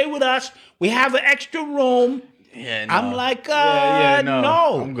come stay with us? We have an extra room. Yeah, no. I'm like,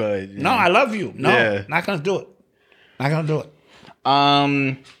 no. I'm good. Yeah. No, I love you. No, not gonna do it.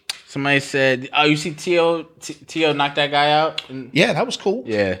 Somebody said, oh, you see T.O. knock that guy out? Yeah, that was cool.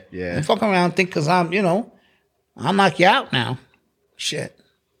 Yeah. Don't fuck around and think because I'll knock you out now. Shit.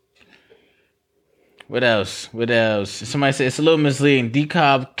 What else? Somebody said it's a little misleading.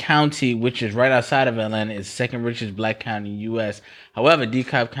 DeKalb County, which is right outside of Atlanta, is the second richest black county in the U.S. However,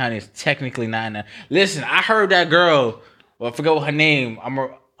 DeKalb County is technically not in that. Listen, I heard that girl Well, I forget what her name.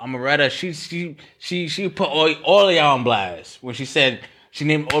 Amaretta. She put all of y'all on blast when she said she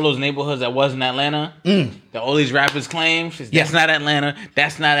named all those neighborhoods that wasn't Atlanta. That all these rappers claim. That's not Atlanta.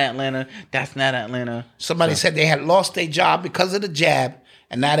 That's not Atlanta. That's not Atlanta. Somebody said they had lost their job because of the jab,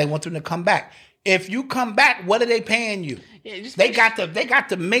 and now they want them to come back. If you come back, what are they paying you? Yeah, they got to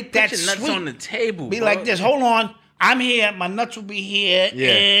make that put your nuts sweet. on the table. Be bro. like this. Hold on, I'm here. My nuts will be here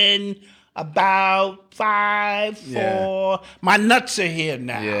in about 5, 4. My nuts are here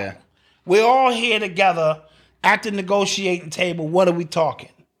now. Yeah. We're all here together at the negotiating table. What are we talking?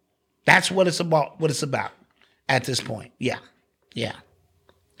 That's what it's about. What it's about at this point. Yeah.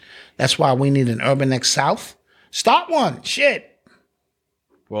 That's why we need an Urban X South. Start one. Shit.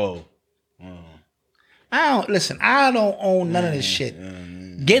 Whoa. I don't own none of this shit.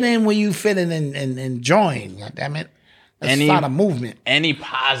 Get in where you fit in and join. God damn it. Let's start a movement. Any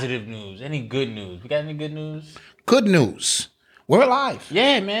positive news? Any good news? We got any good news? Good news. We're alive.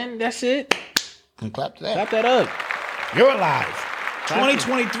 Yeah, man. That's it. And clap to that. Clap that up. You're alive.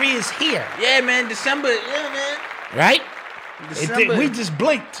 2023 is here. Yeah, man. December. Yeah, man. Right? December. We just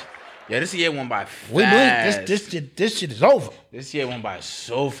blinked. Yeah, this year went by fast. We blinked. This shit is over. This year went by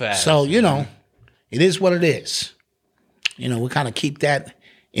so fast. So, it is what it is. We kind of keep that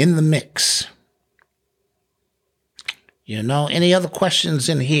in the mix. Any other questions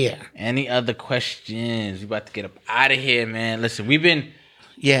in here? Any other questions? We about to get up out of here, man. Listen, we've been...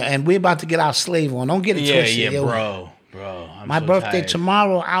 Yeah, and we're about to get our slave on. Don't get it twisted. Yeah, bro. My birthday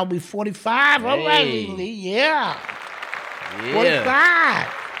tomorrow, I'll be 45 already. Yeah.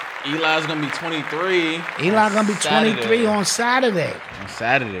 45. Eli's going to be 23. Eli's going to be 23 on Saturday.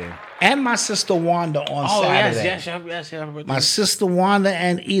 And my sister Wanda on Saturday. Yes. My sister Wanda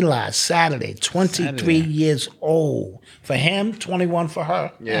and Eli, Saturday, 23 years old. For him, 21 for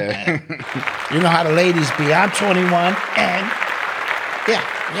her. Yeah. You know how the ladies be. I'm 21 and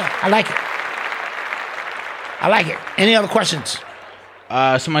I like it. Any other questions?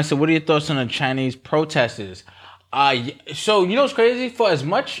 Somebody said, what are your thoughts on the Chinese protesters? So, what's crazy? For as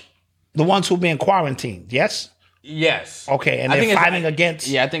much... The ones who are being quarantined, yes? Yes. Okay, and they're fighting against...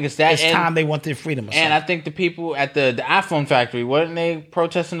 Yeah, I think it's that. It's time they want their freedom or something. And I think the people at the iPhone factory, weren't they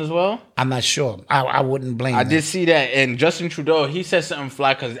protesting as well? I'm not sure. I wouldn't blame them. I did see that. And Justin Trudeau, he said something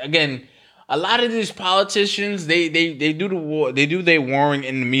fly because, again, a lot of these politicians, they do the war, they do their warring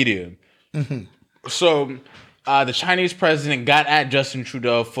in the media. Mm-hmm. So the Chinese president got at Justin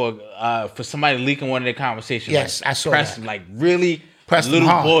Trudeau for somebody leaking one of their conversations. Yes, I saw that. Like really pressed little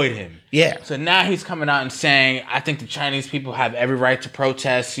him hard. boyed him. Yeah. So now he's coming out and saying, I think the Chinese people have every right to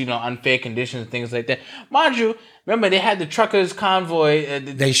protest, unfair conditions and things like that. Mind you, remember they had the truckers convoy.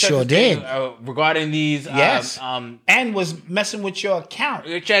 They sure did. Regarding these. Yes. And was messing with your account.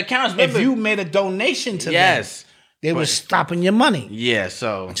 Your accounts. Remember, if you made a donation to them, they were stopping your money. Yeah.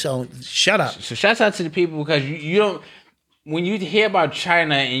 So shut up. So shouts out to the people because you don't. When you hear about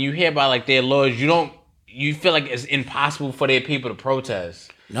China and you hear about like their laws, you feel like it's impossible for their people to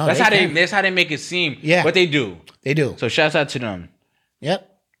protest. No, that's how they make it seem. Yeah. But they do. They do. So shouts out to them.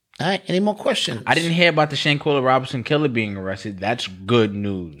 Yep. All right. Any more questions? I didn't hear about the Shanquella Robinson killer being arrested. That's good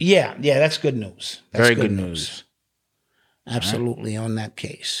news. Yeah, that's good news. That's very good news. Absolutely on that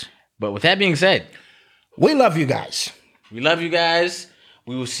case. But with that being said, we love you guys. We love you guys.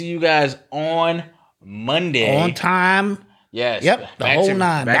 We will see you guys on Monday. On time. Yes. Yep. The whole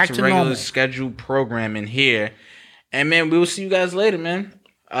nine. Back to regular normal. scheduled programming here. And man, we will see you guys later, man.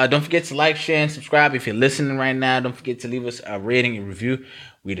 Don't forget to like, share, and subscribe. If you're listening right now, don't forget to leave us a rating and review.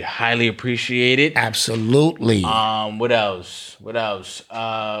 We'd highly appreciate it. Absolutely. What else?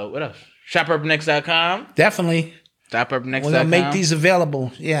 ShopUrbanX.com. Definitely. ShopUrbanX.com. We're gonna make these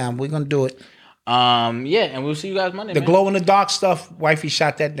available. Yeah, we're gonna do it. And we'll see you guys Monday. The glow in the dark stuff, wifey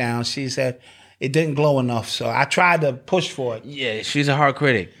shot that down. She said it didn't glow enough, so I tried to push for it. Yeah, she's a hard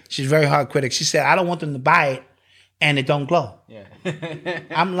critic. She's a very hard critic. She said I don't want them to buy it and it don't glow. Yeah.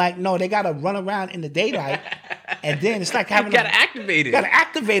 I'm like, no, they gotta run around in the daylight, and then it's like having you gotta activate it. You gotta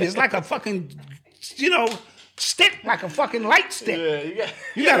activate it. It's like a fucking, stick, like a fucking light stick. Yeah,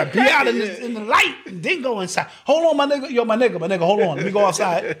 you gotta be out in the light and then go inside. Hold on, my nigga. Yo, my nigga, hold on. Let me go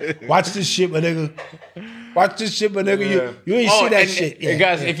outside. Watch this shit, my nigga. You ain't see that shit. Yeah.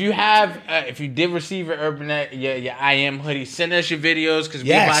 Guys, if you did receive your Urban your I Am hoodie, send us your videos because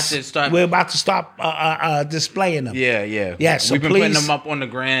we're about to stop displaying them. Yeah. Yeah, so we've been putting them up on the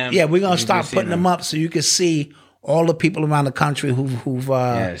gram. Yeah, we're gonna start putting them up so you can see all the people around the country who've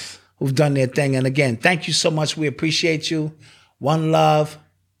done their thing. And again, thank you so much. We appreciate you. One love.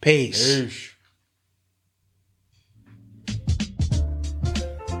 Peace.